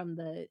something from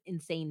the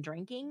insane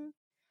drinking.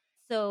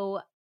 So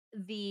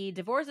the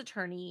divorce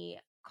attorney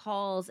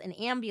calls an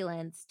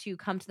ambulance to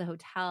come to the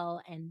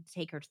hotel and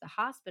take her to the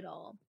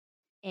hospital.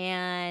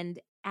 And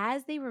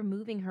as they were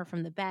moving her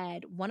from the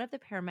bed, one of the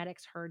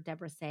paramedics heard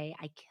Deborah say,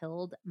 "I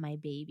killed my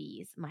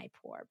babies, my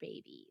poor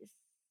babies."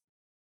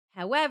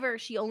 However,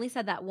 she only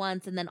said that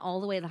once, and then all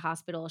the way to the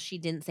hospital, she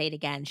didn't say it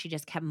again. She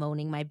just kept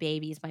moaning, my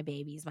babies, my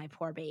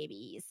poor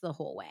babies," the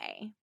whole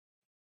way.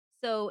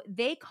 So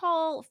they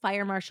call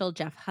Fire Marshal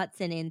Jeff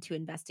Hudson in to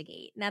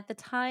investigate. And at the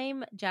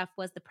time, Jeff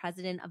was the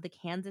president of the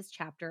Kansas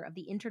chapter of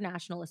the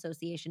International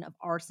Association of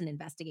Arson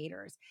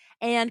Investigators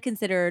and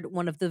considered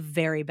one of the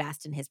very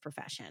best in his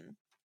profession.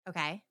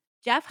 Okay.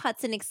 Jeff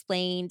Hudson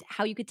explained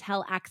how you could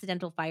tell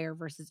accidental fire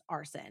versus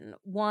arson.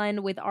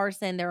 One, with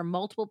arson, there are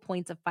multiple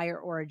points of fire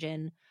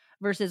origin,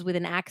 versus with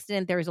an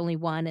accident, there is only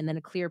one, and then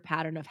a clear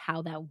pattern of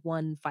how that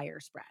one fire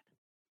spread.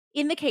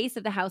 In the case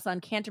of the house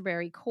on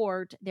Canterbury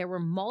Court, there were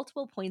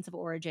multiple points of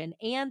origin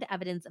and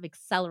evidence of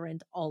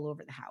accelerant all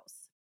over the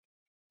house.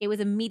 It was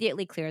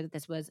immediately clear that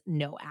this was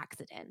no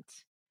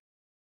accident.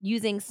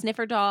 Using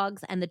sniffer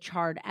dogs and the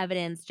charred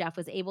evidence, Jeff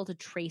was able to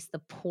trace the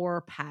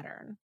pour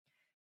pattern.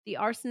 The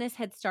arsonist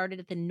had started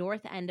at the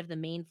north end of the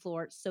main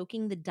floor,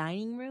 soaking the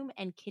dining room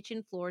and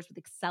kitchen floors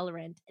with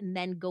accelerant, and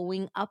then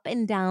going up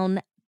and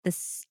down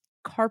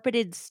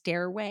carpeted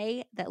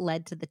stairway that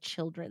led to the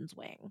children's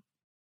wing.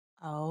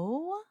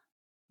 Oh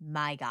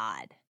my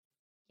God.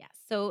 Yes.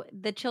 So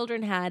the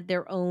children had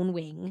their own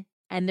wing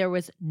and there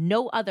was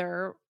no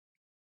other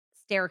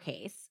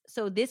staircase.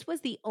 So this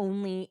was the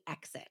only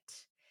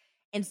exit.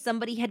 And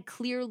somebody had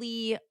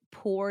clearly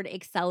poured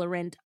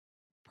accelerant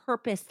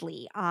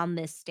purposely on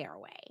this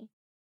stairway.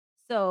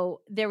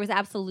 So there was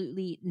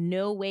absolutely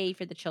no way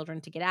for the children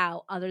to get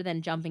out other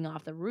than jumping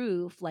off the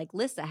roof like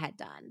Lissa had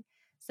done.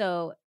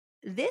 So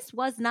this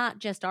was not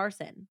just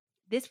arson.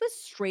 This was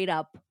straight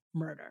up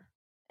murder.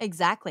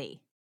 Exactly.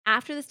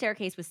 After the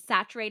staircase was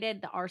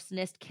saturated, the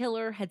arsonist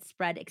killer had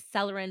spread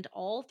accelerant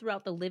all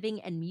throughout the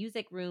living and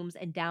music rooms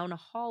and down a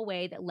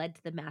hallway that led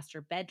to the master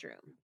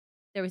bedroom.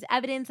 There was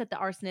evidence that the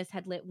arsonist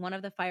had lit one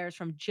of the fires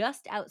from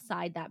just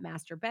outside that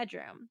master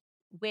bedroom,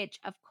 which,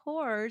 of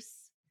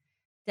course,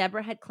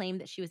 Deborah had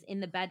claimed that she was in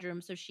the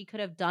bedroom, so she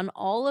could have done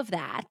all of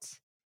that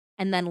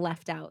and then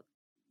left out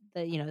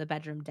the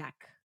bedroom deck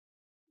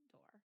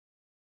door,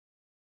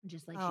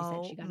 just like she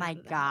said she Oh got my out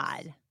of the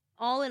house. God.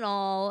 All in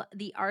all,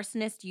 the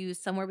arsonist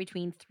used somewhere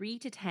between 3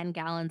 to 10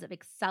 gallons of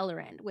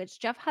accelerant, which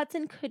Jeff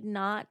Hudson could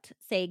not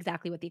say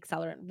exactly what the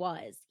accelerant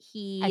was. I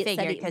He said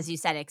figured it because you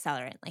said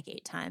accelerant like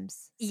 8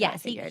 times, so I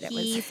Yes, he figured it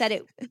was he said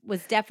it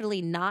was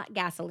definitely not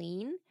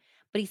gasoline,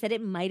 but he said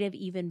it might have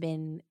even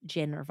been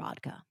gin or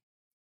vodka,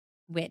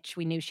 which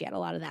we knew she had a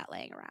lot of that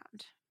laying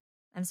around.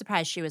 I'm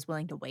surprised she was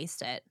willing to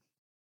waste it.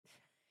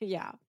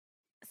 Yeah.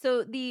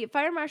 So the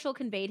fire marshal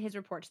conveyed his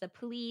report to the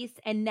police,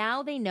 and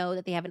now they know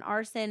that they have an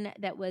arson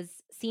that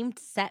seemed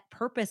set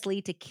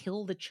purposely to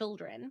kill the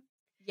children,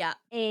 Yeah.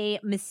 a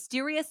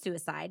mysterious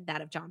suicide,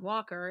 that of John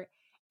Walker,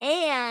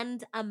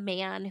 and a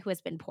man who has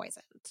been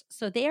poisoned.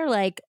 So they are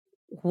like,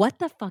 what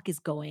the fuck is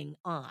going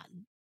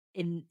on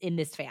in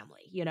this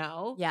family, you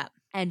know? Yeah.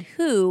 And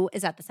who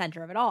is at the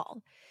center of it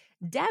all?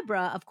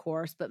 Deborah, of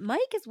course, but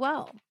Mike as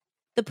well.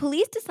 The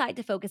police decide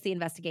to focus the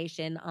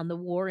investigation on the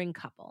warring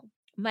couple.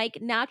 Mike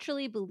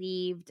naturally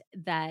believed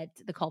that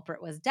the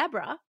culprit was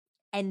Deborah,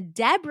 and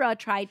Deborah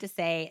tried to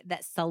say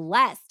that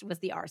Celeste was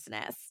the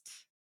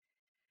arsonist.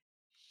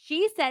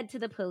 She said to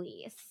the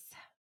police,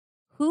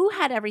 "Who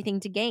had everything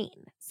to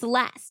gain?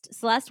 Celeste.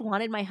 Celeste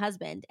wanted my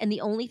husband, and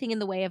the only thing in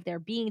the way of their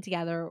being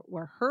together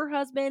were her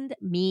husband,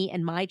 me,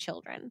 and my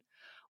children.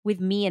 With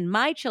me and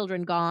my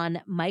children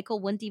gone, Michael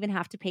wouldn't even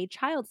have to pay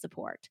child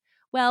support.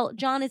 Well,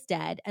 John is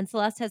dead, and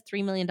Celeste has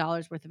 $3 million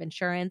worth of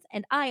insurance,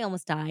 and I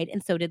almost died,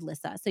 and so did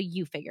Lissa, so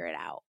you figure it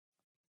out."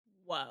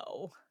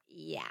 Whoa.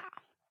 Yeah.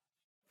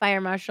 Fire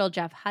Marshal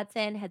Jeff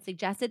Hudson had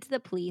suggested to the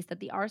police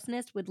that the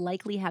arsonist would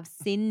likely have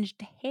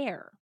singed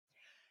hair.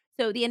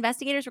 So the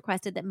investigators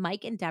requested that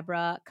Mike and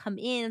Deborah come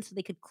in so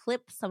they could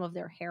clip some of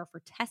their hair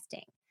for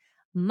testing.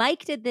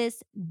 Mike did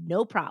this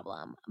no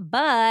problem,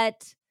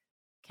 but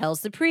Kel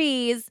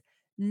Surprise,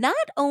 not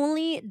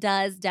only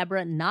does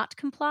Deborah not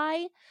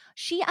comply,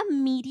 she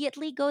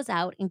immediately goes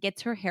out and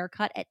gets her hair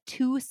cut at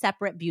 2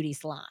 separate beauty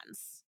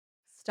salons.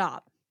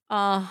 Stop.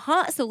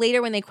 Uh-huh. So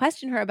later when they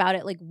questioned her about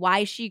it, like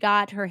why she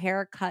got her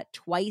hair cut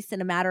twice in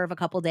a matter of a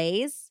couple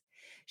days,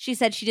 she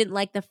said she didn't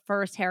like the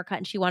first haircut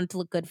and she wanted to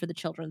look good for the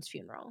children's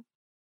funeral.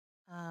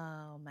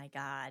 Oh my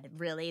God.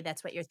 Really?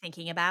 That's what you're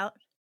thinking about?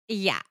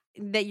 Yeah,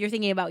 that you're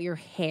thinking about your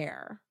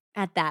hair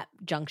at that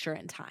juncture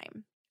in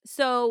time.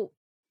 So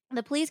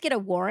the police get a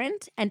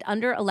warrant, and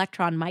under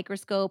electron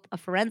microscope, a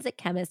forensic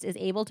chemist is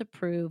able to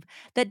prove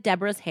that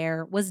Deborah's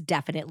hair was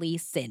definitely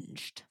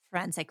singed.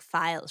 Forensic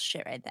files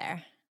shit right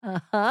there.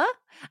 Uh-huh.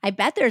 I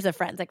bet there's a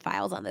forensic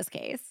files on this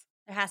case.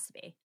 There has to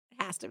be.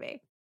 It has to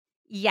be.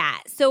 Yeah.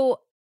 So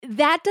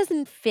that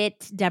doesn't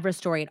fit Deborah's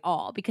story at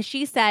all because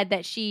she said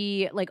that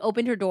she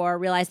opened her door,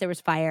 realized there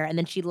was fire, and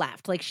then she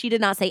left. Like she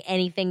did not say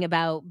anything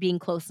about being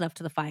close enough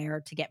to the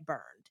fire to get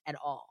burned at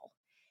all.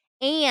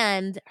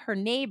 And her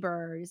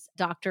neighbors,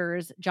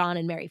 doctors John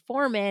and Mary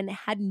Foreman,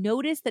 had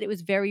noticed that it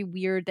was very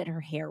weird that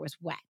her hair was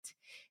wet.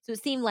 So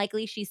it seemed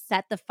likely she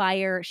set the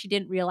fire. She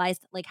didn't realize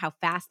how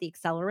fast the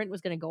accelerant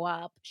was going to go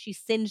up. She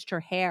singed her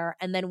hair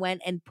and then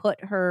went and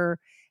put her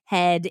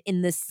head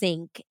in the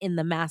sink in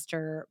the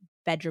master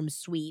bedroom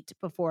suite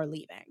before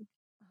leaving.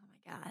 Oh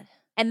my God.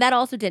 And that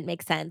also didn't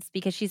make sense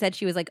because she said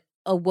she was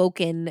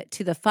awoken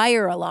to the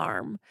fire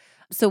alarm.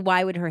 So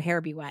why would her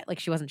hair be wet? Like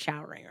she wasn't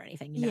showering or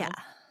anything, you know? Yeah.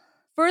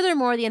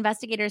 Furthermore, the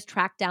investigators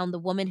tracked down the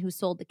woman who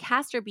sold the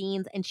castor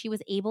beans, and she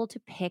was able to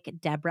pick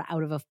Deborah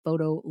out of a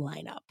photo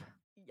lineup.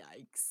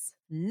 Yikes.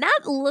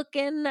 Not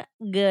looking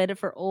good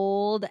for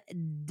old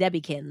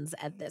Debbykins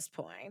at this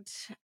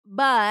point.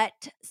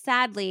 But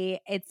sadly,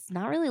 it's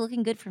not really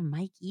looking good for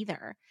Mike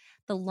either.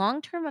 The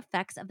long term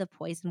effects of the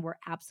poison were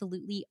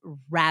absolutely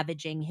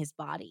ravaging his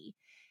body.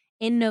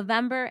 In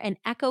November, an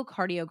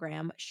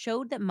echocardiogram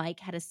showed that Mike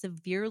had a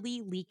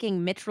severely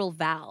leaking mitral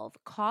valve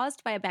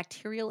caused by a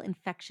bacterial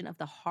infection of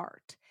the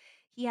heart.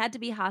 He had to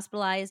be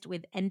hospitalized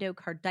with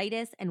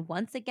endocarditis and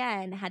once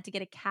again had to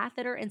get a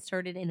catheter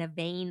inserted in a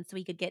vein so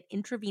he could get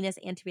intravenous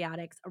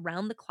antibiotics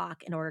around the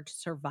clock in order to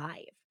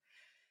survive.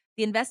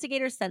 The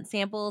investigators sent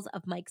samples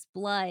of Mike's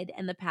blood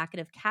and the packet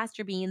of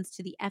castor beans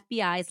to the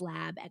FBI's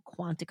lab at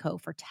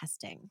Quantico for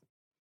testing.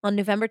 On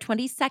November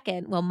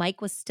 22nd, while Mike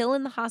was still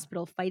in the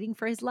hospital fighting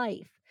for his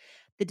life,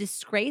 the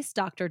disgraced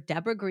Dr.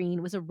 Deborah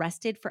Green was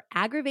arrested for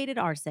aggravated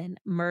arson,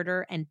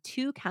 murder, and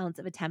 2 counts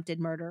of attempted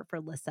murder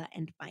for Lissa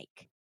and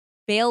Mike.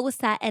 Bail was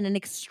set at an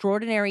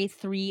extraordinary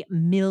 $3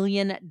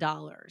 million,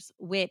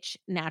 which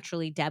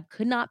naturally Deb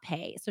could not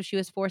pay, so she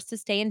was forced to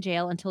stay in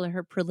jail until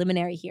her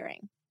preliminary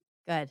hearing.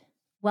 Good.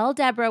 While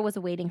Deborah was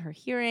awaiting her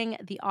hearing,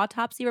 the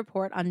autopsy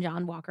report on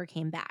John Walker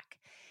came back.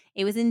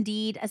 It was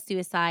indeed a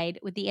suicide,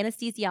 with the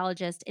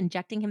anesthesiologist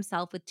injecting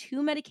himself with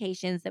 2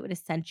 medications that would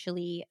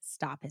essentially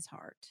stop his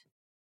heart.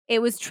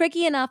 It was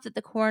tricky enough that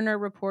the coroner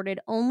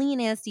reported only an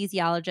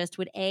anesthesiologist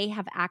would A,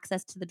 have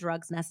access to the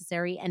drugs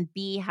necessary, and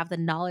B, have the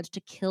knowledge to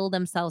kill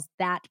themselves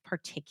that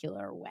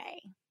particular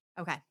way.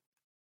 Okay.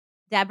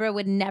 Deborah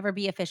would never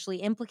be officially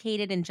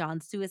implicated in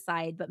John's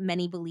suicide, but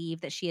many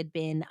believe that she had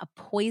been a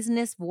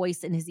poisonous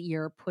voice in his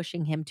ear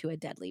pushing him to a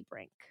deadly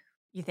brink.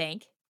 You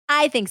think?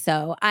 I think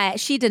so.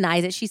 She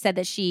denies it. She said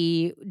that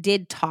she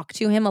did talk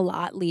to him a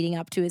lot leading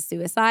up to his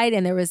suicide,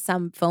 and there was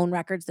some phone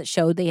records that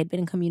showed they had been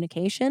in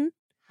communication.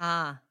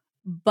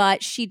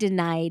 But she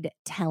denied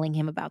telling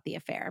him about the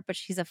affair. But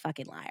she's a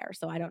fucking liar,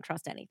 so I don't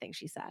trust anything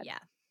she said. Yeah.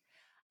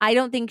 I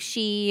don't think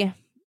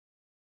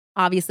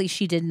obviously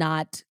she did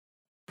not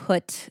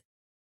put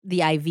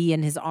the IV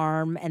in his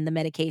arm and the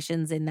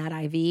medications in that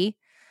IV.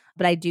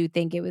 But I do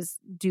think it was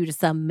due to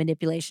some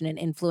manipulation and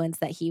influence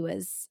that he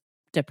was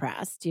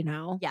depressed,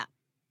 Yeah.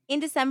 In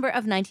December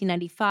of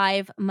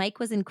 1995, Mike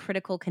was in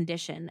critical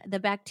condition. The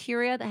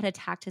bacteria that had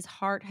attacked his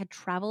heart had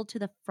traveled to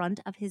the front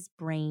of his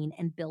brain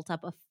and built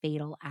up a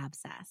fatal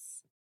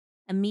abscess.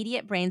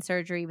 Immediate brain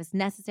surgery was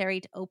necessary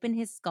to open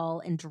his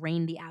skull and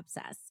drain the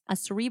abscess. A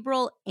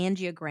cerebral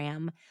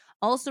angiogram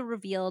also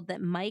revealed that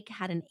Mike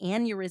had an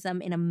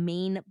aneurysm in a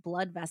main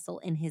blood vessel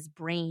in his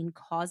brain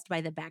caused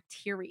by the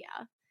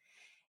bacteria.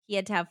 He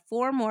had to have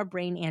 4 more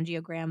brain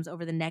angiograms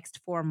over the next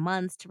 4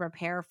 months to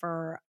prepare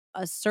for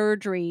a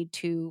surgery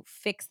to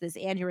fix this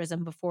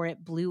aneurysm before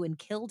it blew and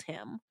killed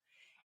him.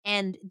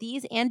 And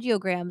these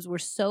angiograms were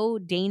so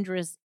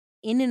dangerous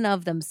in and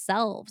of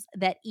themselves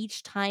that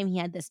each time he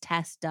had this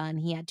test done,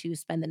 he had to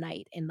spend the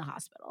night in the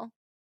hospital.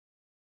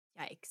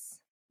 Yikes.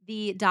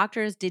 The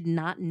doctors did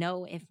not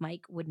know if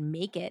Mike would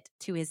make it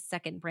to his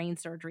second brain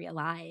surgery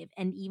alive.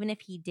 And even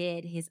if he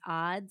did, his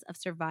odds of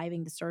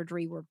surviving the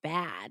surgery were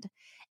bad.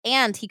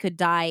 And he could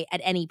die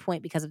at any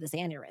point because of this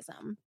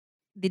aneurysm.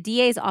 The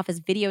DA's office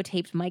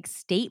videotaped Mike's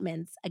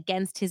statements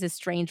against his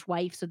estranged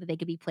wife so that they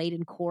could be played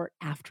in court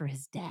after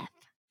his death.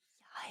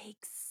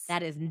 Yikes.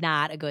 That is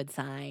not a good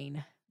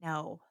sign.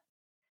 No.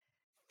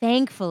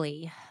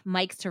 Thankfully,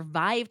 Mike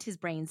survived his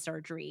brain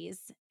surgeries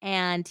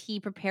and he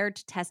prepared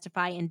to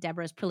testify in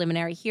Deborah's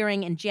preliminary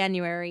hearing in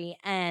January.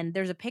 And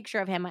there's a picture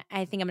of him.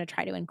 I think I'm going to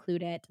try to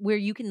include it, where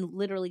you can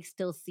literally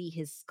still see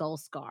his skull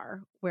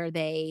scar where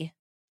they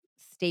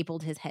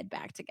stapled his head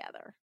back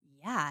together.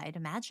 Yeah, I'd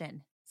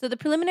imagine. So the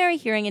preliminary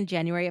hearing in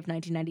January of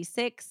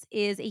 1996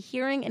 is a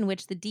hearing in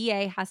which the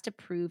DA has to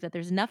prove that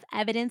there's enough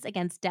evidence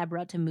against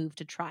Deborah to move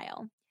to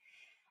trial.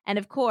 And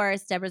of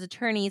course, Deborah's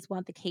attorneys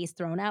want the case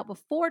thrown out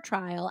before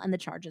trial and the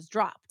charges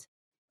dropped.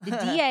 The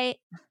DA,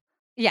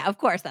 yeah, of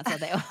course, that's what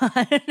they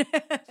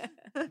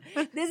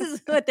want. This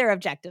is what their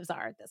objectives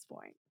are at this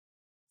point.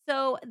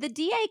 So the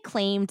DA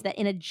claimed that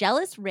in a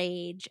jealous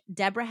rage,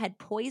 Deborah had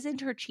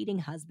poisoned her cheating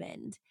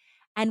husband.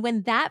 And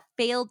when that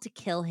failed to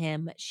kill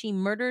him, she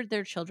murdered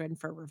their children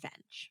for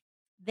revenge.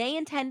 They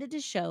intended to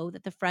show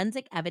that the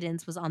forensic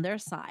evidence was on their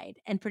side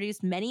and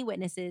produced many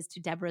witnesses to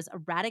Deborah's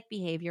erratic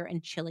behavior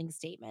and chilling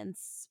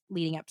statements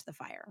leading up to the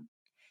fire.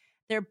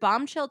 Their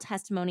bombshell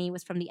testimony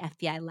was from the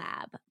FBI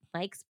lab.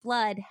 Mike's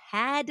blood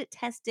had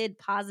tested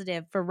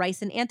positive for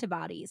ricin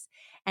antibodies,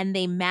 and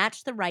they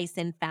matched the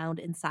ricin found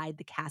inside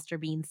the castor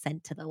beans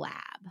sent to the lab.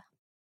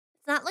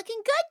 It's not looking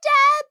good,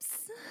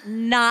 Debs.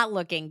 Not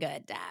looking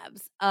good,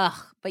 Debs.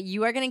 Ugh, but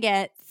you are going to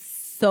get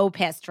so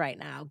pissed right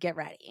now. Get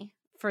ready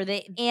for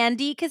the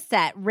Andy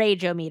cassette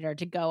radiometer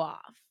to go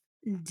off.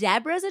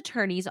 Deborah's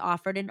attorneys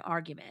offered an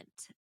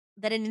argument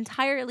that an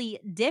entirely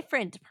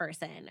different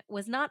person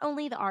was not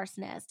only the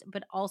arsonist,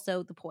 but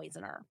also the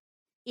poisoner.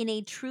 In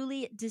a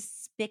truly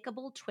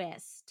despicable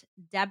twist,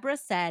 Deborah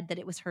said that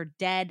it was her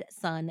dead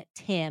son,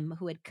 Tim,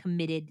 who had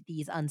committed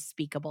these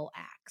unspeakable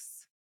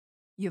acts.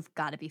 You've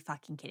got to be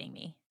fucking kidding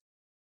me.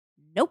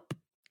 Nope.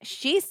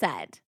 She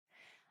said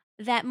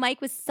that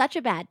Mike was such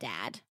a bad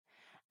dad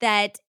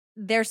that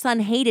their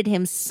son hated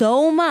him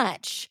so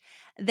much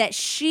that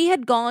she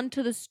had gone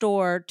to the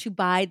store to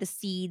buy the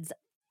seeds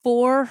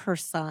for her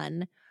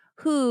son,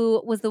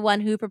 who was the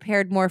one who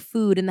prepared more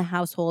food in the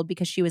household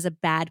because she was a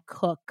bad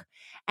cook,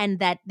 and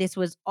that this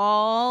was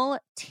all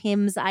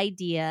Tim's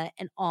idea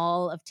and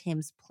all of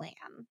Tim's plan.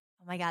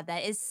 Oh my God,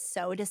 that is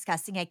so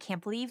disgusting. I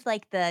can't believe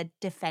the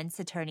defense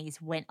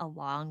attorneys went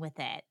along with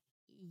it.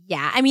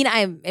 Yeah, I mean,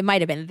 it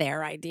might have been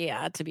their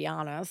idea, to be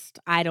honest.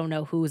 I don't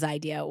know whose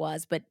idea it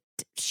was, but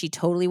she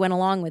totally went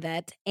along with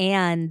it.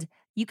 And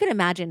You can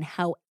imagine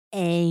how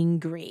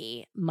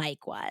angry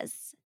Mike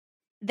was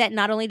that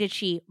not only did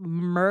she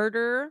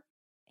murder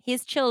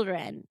his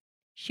children,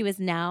 she was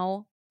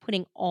now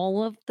putting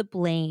all of the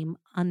blame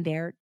on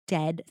their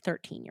dead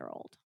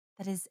 13-year-old.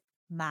 That is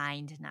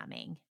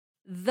mind-numbing.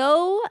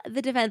 Though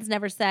the defense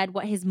never said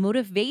what his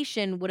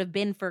motivation would have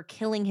been for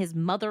killing his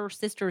mother,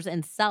 sisters,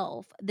 and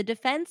self, the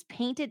defense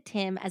painted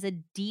Tim as a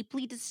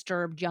deeply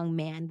disturbed young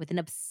man with an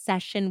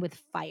obsession with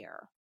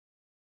fire.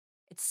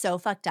 It's so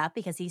fucked up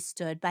because he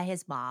stood by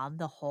his mom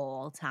the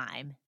whole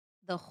time.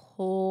 The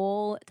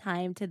whole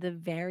time to the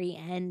very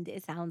end,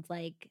 it sounds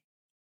like.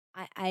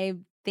 I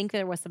think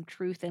there was some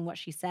truth in what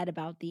she said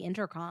about the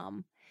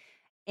intercom,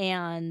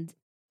 and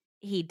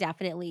he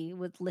definitely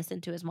would listen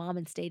to his mom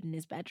and stayed in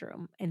his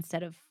bedroom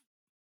instead of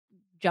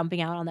jumping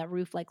out on that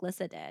roof like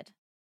Lissa did.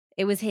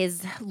 It was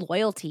his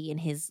loyalty and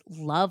his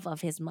love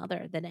of his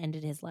mother that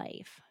ended his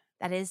life.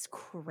 That is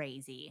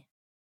crazy.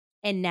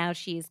 And now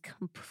she is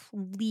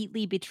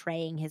completely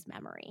betraying his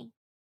memory.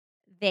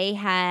 They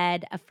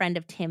had a friend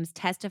of Tim's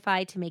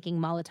testify to making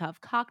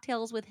Molotov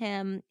cocktails with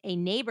him. A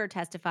neighbor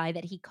testified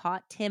that he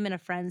caught Tim and a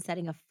friend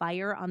setting a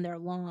fire on their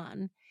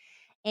lawn.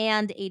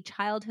 And a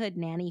childhood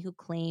nanny who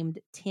claimed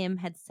Tim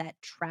had set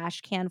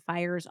trash can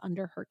fires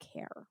under her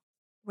care.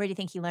 Where do you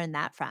think he learned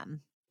that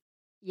from?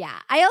 Yeah.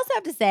 I also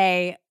have to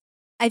say,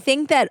 I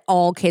think that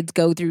all kids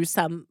go through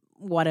somewhat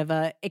of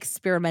a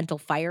experimental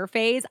fire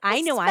phase.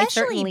 I know I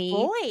certainly,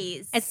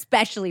 boys.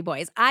 especially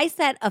boys. I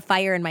set a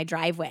fire in my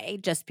driveway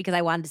just because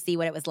I wanted to see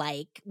what it was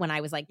like when I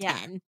was like Yeah.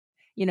 10.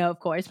 You know, of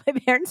course, my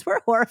parents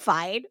were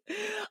horrified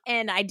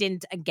and I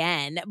didn't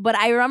again. But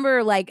I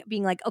remember like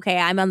being like, okay,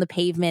 I'm on the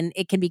pavement.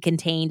 It can be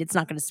contained. It's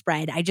not going to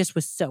spread. I just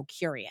was so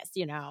curious,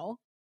 you know?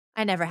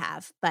 I never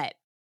have, but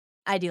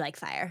I do like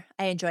fire.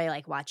 I enjoy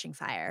like watching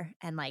fire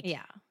and like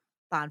Yeah.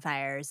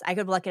 bonfires. I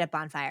could look at a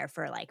bonfire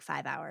for like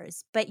 5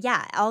 hours. But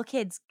yeah, all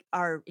kids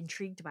are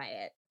intrigued by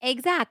it.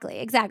 Exactly,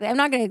 exactly. I'm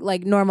not going to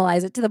like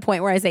normalize it to the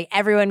point where I say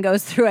everyone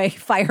goes through a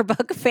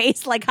firebug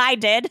phase like I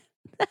did.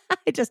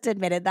 I just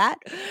admitted that.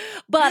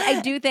 But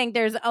I do think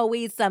there's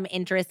always some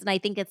interest, and I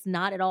think it's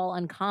not at all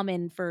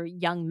uncommon for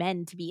young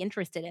men to be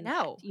interested in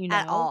No, that, you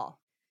at know? all.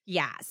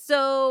 Yeah.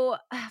 So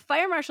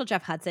Fire Marshal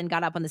Jeff Hudson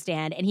got up on the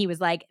stand and he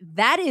was like,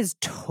 that is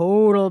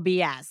total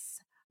BS.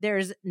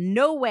 There's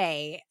no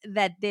way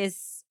that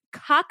this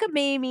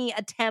cockamamie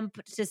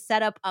attempt to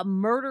set up a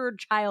murdered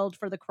child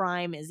for the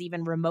crime is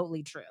even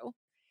remotely true.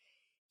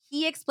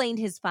 He explained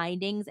his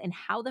findings and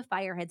how the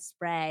fire had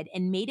spread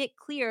and made it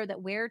clear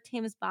that where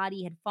Tim's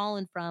body had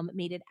fallen from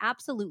made it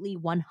absolutely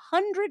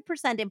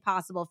 100%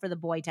 impossible for the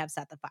boy to have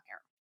set the fire.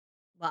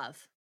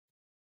 Love.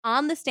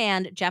 On the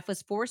stand, Jeff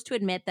was forced to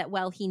admit that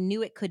while he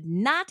knew it could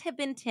not have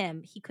been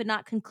Tim, he could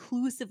not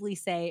conclusively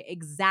say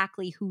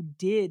exactly who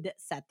did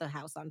set the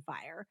house on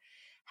fire.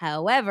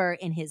 However,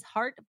 in his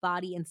heart,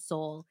 body, and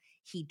soul,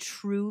 he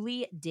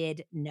truly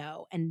did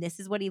know. And this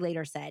is what he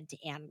later said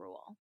to Ann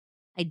Rule.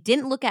 I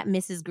didn't look at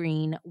Mrs.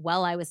 Green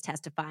while I was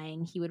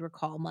testifying, he would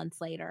recall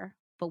months later.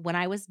 But when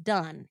I was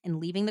done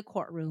and leaving the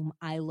courtroom,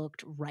 I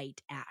looked right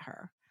at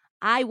her.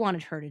 I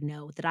wanted her to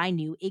know that I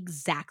knew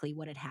exactly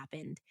what had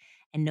happened.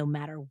 And no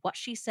matter what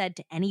she said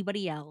to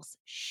anybody else,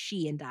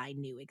 she and I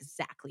knew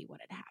exactly what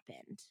had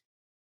happened.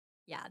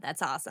 Yeah,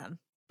 that's awesome.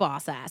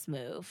 Boss ass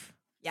move.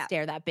 Yeah.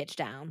 Stare that bitch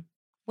down.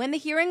 When the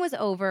hearing was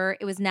over,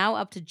 it was now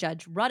up to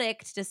Judge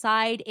Ruddick to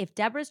decide if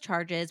Deborah's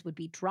charges would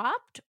be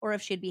dropped or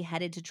if she'd be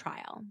headed to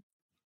trial.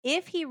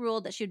 If he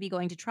ruled that she would be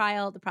going to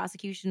trial, the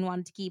prosecution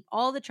wanted to keep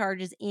all the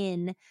charges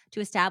in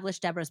to establish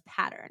Deborah's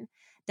pattern.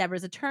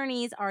 Deborah's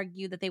attorneys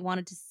argued that they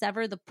wanted to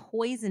sever the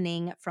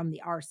poisoning from the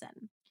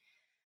arson.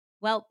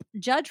 Well,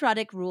 Judge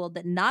Ruddick ruled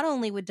that not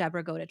only would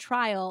Deborah go to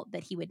trial,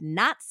 that he would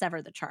not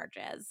sever the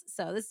charges.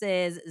 So this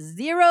is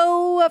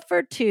 0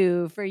 for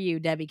 2 for you,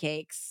 Debbie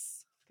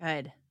Cakes.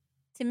 Good.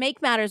 To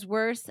make matters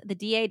worse, the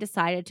DA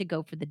decided to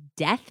go for the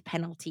death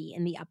penalty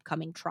in the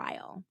upcoming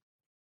trial.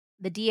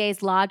 The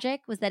DA's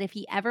logic was that if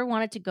he ever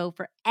wanted to go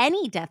for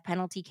any death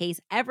penalty case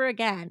ever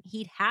again,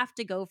 he'd have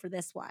to go for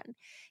this one.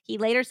 He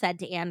later said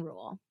to Ann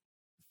Rule,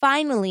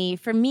 finally,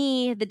 for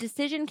me, the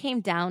decision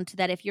came down to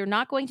that if you're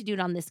not going to do it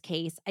on this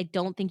case, I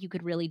don't think you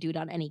could really do it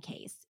on any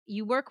case.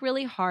 You work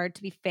really hard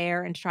to be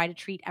fair and try to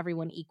treat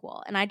everyone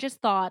equal. And I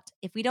just thought,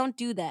 if we don't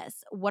do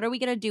this, what are we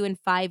going to do in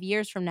 5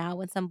 years from now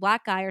when some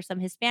black guy or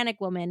some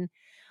Hispanic woman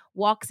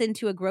walks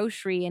into a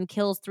grocery and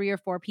kills 3 or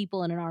 4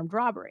 people in an armed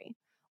robbery?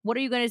 What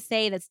are you going to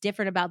say that's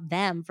different about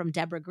them from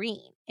Deborah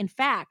Green? In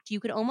fact, you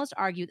could almost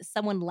argue that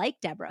someone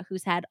like Deborah,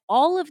 who's had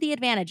all of the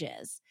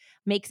advantages,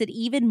 makes it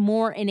even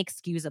more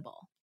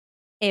inexcusable.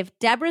 If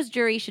Deborah's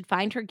jury should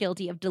find her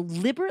guilty of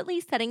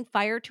deliberately setting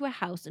fire to a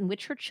house in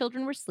which her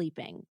children were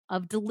sleeping,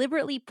 of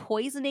deliberately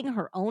poisoning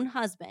her own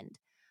husband,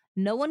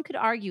 no one could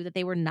argue that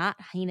they were not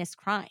heinous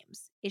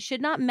crimes. It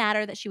should not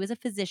matter that she was a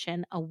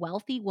physician, a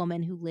wealthy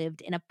woman who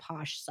lived in a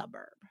posh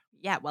suburb.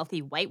 Yeah,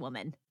 wealthy white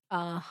woman.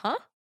 Uh-huh.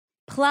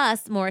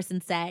 Plus, Morrison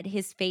said,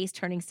 his face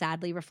turning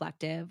sadly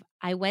reflective,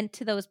 I went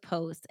to those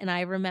posts and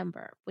I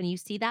remember when you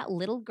see that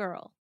little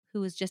girl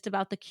who was just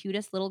about the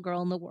cutest little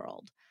girl in the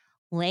world,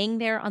 laying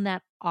there on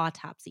that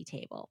autopsy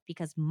table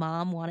because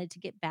mom wanted to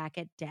get back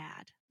at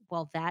dad.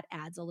 Well, that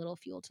adds a little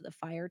fuel to the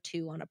fire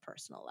too on a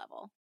personal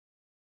level.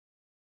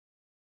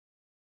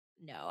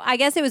 No, I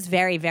guess it was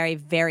very, very,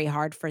 very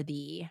hard for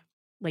the,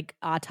 like,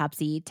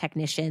 autopsy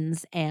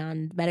technicians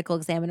and medical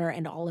examiner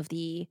and all of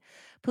the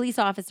police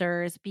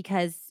officers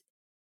because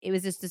it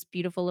was just this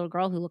beautiful little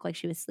girl who looked like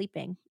she was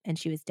sleeping, and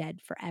she was dead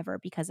forever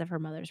because of her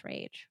mother's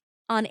rage.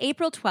 On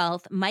April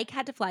 12th, Mike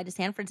had to fly to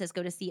San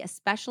Francisco to see a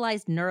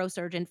specialized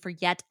neurosurgeon for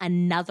yet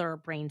another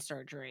brain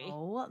surgery.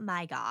 Oh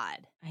my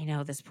God. I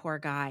know, this poor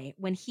guy.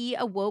 When he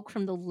awoke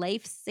from the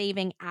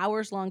life-saving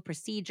hours-long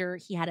procedure,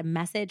 he had a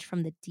message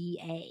from the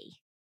DA.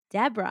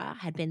 Deborah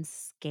had been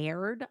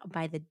scared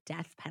by the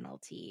death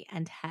penalty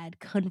and had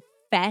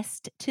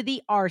confessed to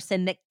the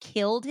arson that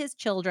killed his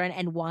children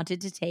and wanted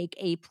to take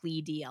a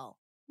plea deal.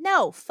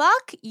 No,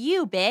 fuck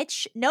you,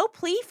 bitch. No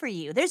plea for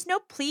you. There's no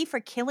plea for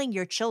killing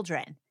your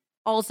children.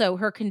 Also,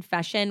 her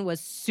confession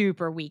was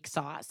super weak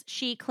sauce.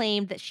 She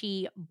claimed that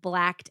she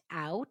blacked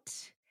out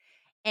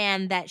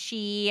and that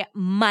she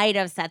might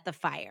have set the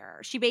fire.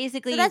 She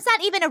basically So that's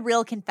not even a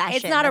real confession.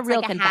 It's not a That's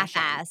real like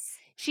confession. half-ass.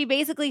 She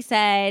basically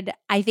said,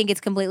 "I think it's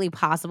completely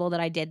possible that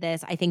I did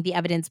this. I think the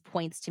evidence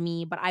points to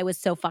me, but I was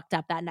so fucked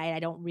up that night, I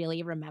don't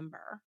really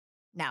remember."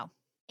 No.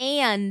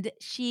 And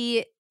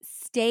she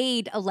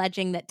stayed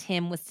alleging that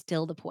Tim was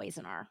still the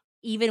poisoner,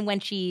 even when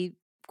she,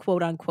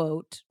 quote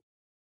unquote,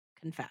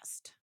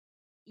 confessed.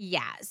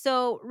 Yeah.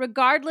 So,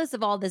 regardless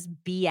of all this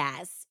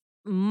BS,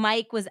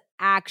 Mike was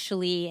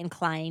actually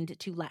inclined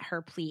to let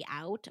her plea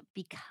out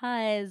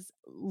because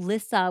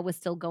Lissa was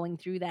still going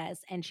through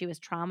this and she was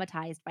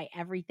traumatized by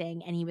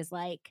everything. And he was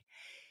like,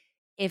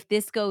 if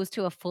this goes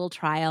to a full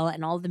trial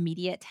and all the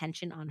media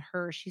attention on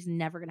her, she's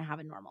never going to have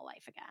a normal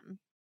life again.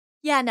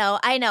 Yeah, no,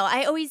 I know.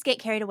 I always get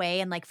carried away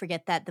and like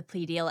forget that the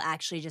plea deal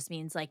actually just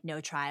means like no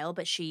trial,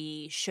 but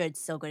she should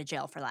still go to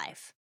jail for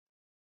life.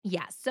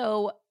 Yeah.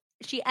 So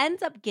she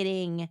ends up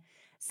getting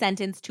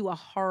sentenced to a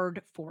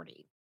hard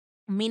 40,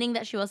 meaning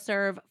that she will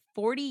serve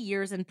 40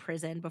 years in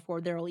prison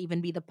before there will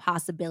even be the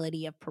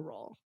possibility of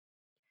parole.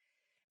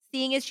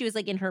 Seeing as she was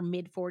like in her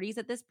mid 40s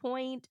at this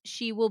point,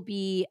 she will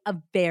be a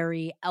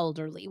very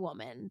elderly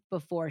woman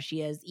before she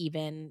is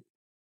even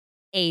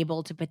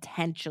able to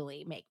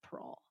potentially make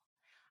parole.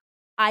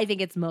 I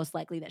think it's most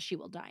likely that she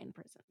will die in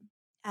prison.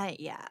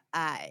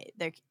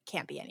 There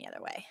can't be any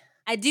other way.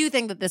 I do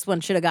think that this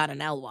one should have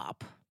gotten an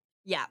LWOP,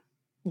 Yeah,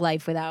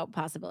 life without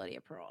possibility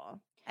of parole.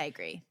 I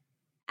agree.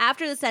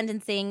 After the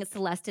sentencing,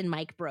 Celeste and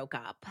Mike broke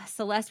up.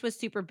 Celeste was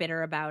super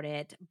bitter about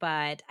it,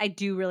 but I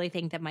do really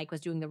think that Mike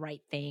was doing the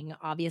right thing.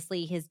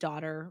 Obviously, his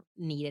daughter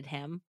needed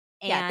him.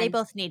 Yeah, they And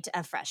both need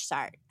a fresh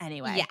start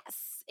anyway.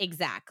 yes,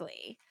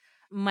 exactly.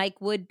 Mike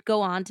would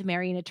go on to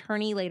marry an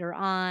attorney later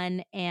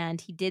on, and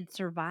he did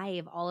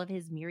survive all of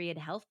his myriad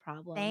health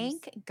problems.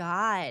 Thank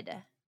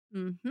God.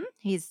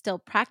 He's still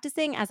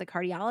practicing as a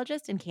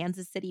cardiologist in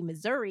Kansas City,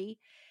 Missouri,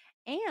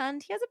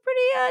 and he has a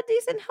pretty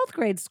decent health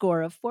grade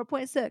score of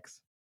 4.6.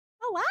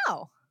 Oh,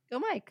 wow. Go,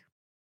 Mike.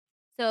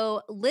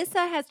 So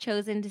Lissa has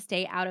chosen to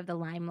stay out of the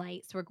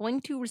limelight, so we're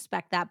going to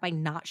respect that by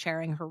not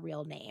sharing her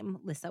real name.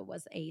 Lissa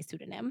was a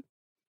pseudonym.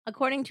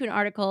 According to an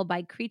article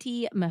by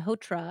Kriti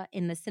Malhotra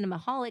in the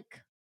Cinemaholic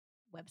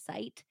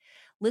website,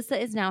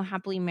 Lissa is now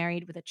happily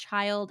married with a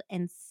child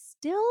and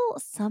still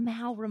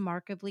somehow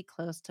remarkably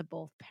close to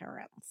both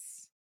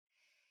parents.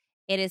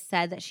 It is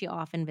said that she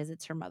often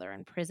visits her mother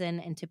in prison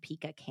in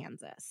Topeka,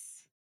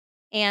 Kansas.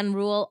 Anne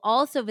Rule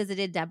also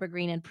visited Deborah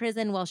Green in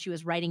prison while she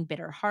was writing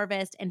Bitter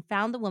Harvest and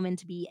found the woman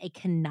to be a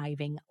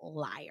conniving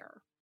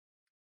liar.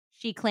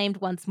 She claimed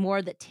once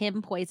more that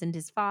Tim poisoned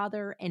his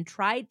father and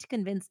tried to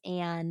convince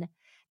Anne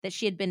that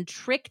she had been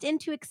tricked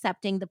into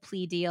accepting the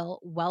plea deal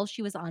while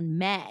she was on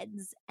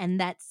meds and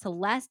that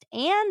Celeste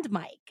and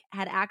Mike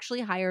had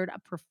actually hired a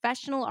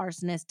professional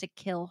arsonist to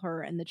kill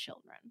her and the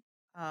children.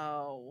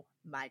 Oh,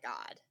 my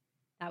God.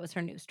 That was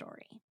her new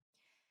story.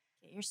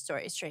 Get your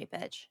story straight,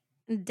 bitch.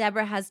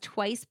 Deborah has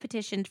twice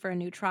petitioned for a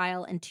new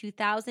trial. In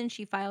 2000,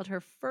 she filed her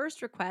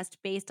first request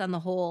based on the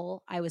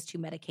whole I was too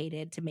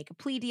medicated to make a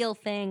plea deal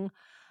thing,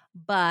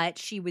 but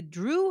she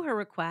withdrew her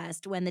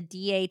request when the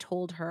DA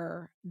told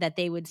her that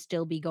they would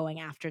still be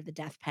going after the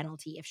death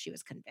penalty if she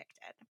was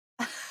convicted.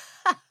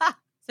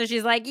 So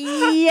she's like,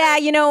 yeah,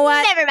 you know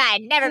what? Never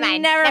mind. Never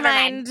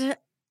mind.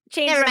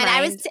 Change Never your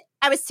mind. mind.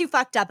 I was too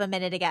fucked up a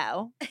minute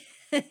ago.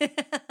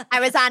 I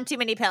was on too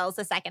many pills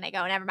a second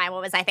ago. Never mind.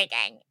 What was I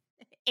thinking?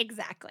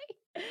 Exactly.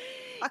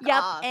 Fuck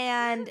Yep. off.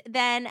 And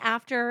then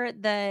after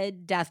the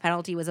death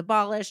penalty was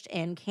abolished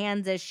in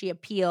Kansas, she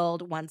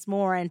appealed once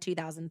more in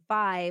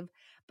 2005,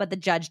 but the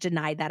judge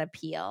denied that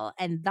appeal.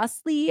 And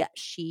thusly,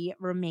 she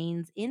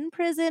remains in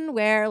prison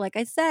where, like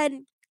I said,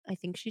 I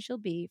think she shall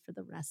be for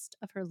the rest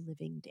of her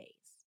living days.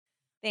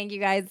 Thank you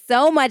guys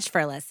so much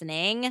for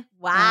listening.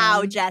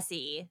 Wow,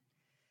 Jesse.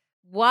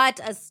 What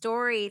a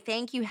story.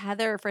 Thank you,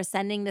 Heather, for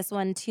sending this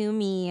one to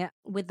me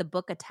with the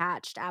book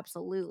attached.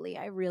 Absolutely.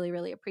 I really,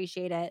 really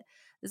appreciate it.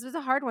 This was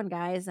a hard one,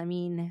 guys. I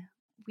mean,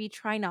 we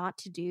try not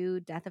to do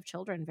death of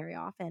children very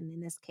often in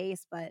this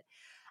case, but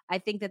I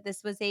think that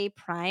this was a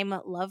prime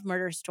love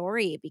murder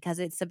story because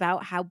it's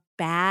about how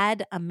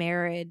bad a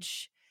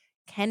marriage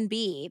can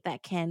be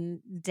that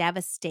can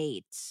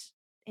devastate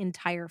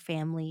entire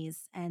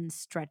families and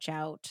stretch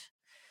out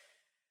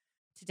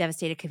to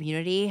devastate a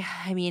community.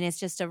 I mean, it's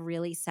just a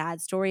really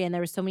sad story. And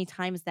there were so many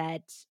times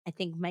that I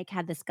think Mike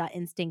had this gut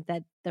instinct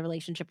that the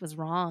relationship was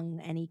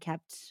wrong and he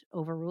kept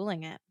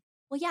overruling it.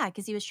 Well, yeah,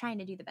 because he was trying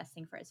to do the best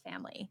thing for his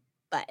family.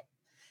 But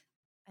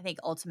I think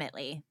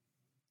ultimately,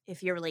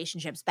 if your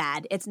relationship's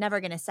bad, it's never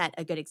going to set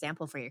a good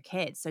example for your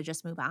kids. So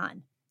just move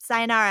on.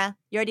 Sayonara.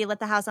 You already lit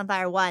the house on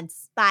fire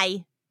once.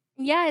 Bye.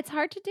 Yeah, it's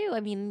hard to do.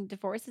 I mean,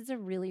 divorce is a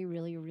really,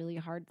 really, really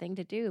hard thing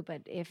to do.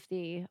 But if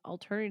the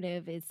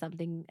alternative is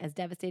something as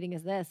devastating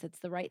as this, it's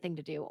the right thing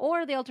to do.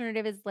 Or the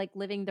alternative is like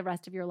living the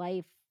rest of your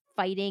life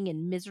fighting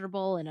and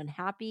miserable and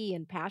unhappy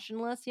and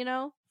passionless,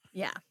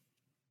 Yeah.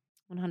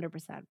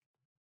 100%.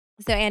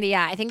 So, Andy,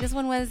 yeah, I think this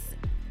one was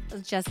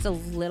just a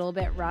little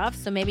bit rough.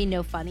 So maybe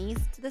no funnies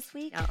this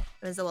week. No,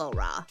 it was a little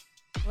raw.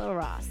 A little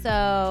raw.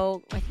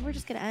 So I think we're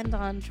just going to end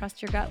on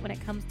trust your gut when it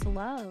comes to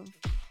love.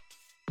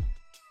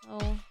 So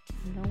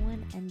no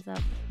one ends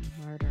up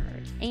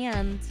murdered.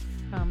 And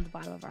from the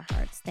bottom of our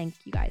hearts, thank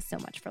you guys so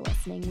much for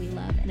listening. We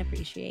love and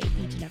appreciate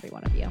each and every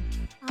one of you.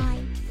 Bye.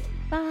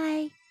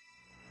 Bye.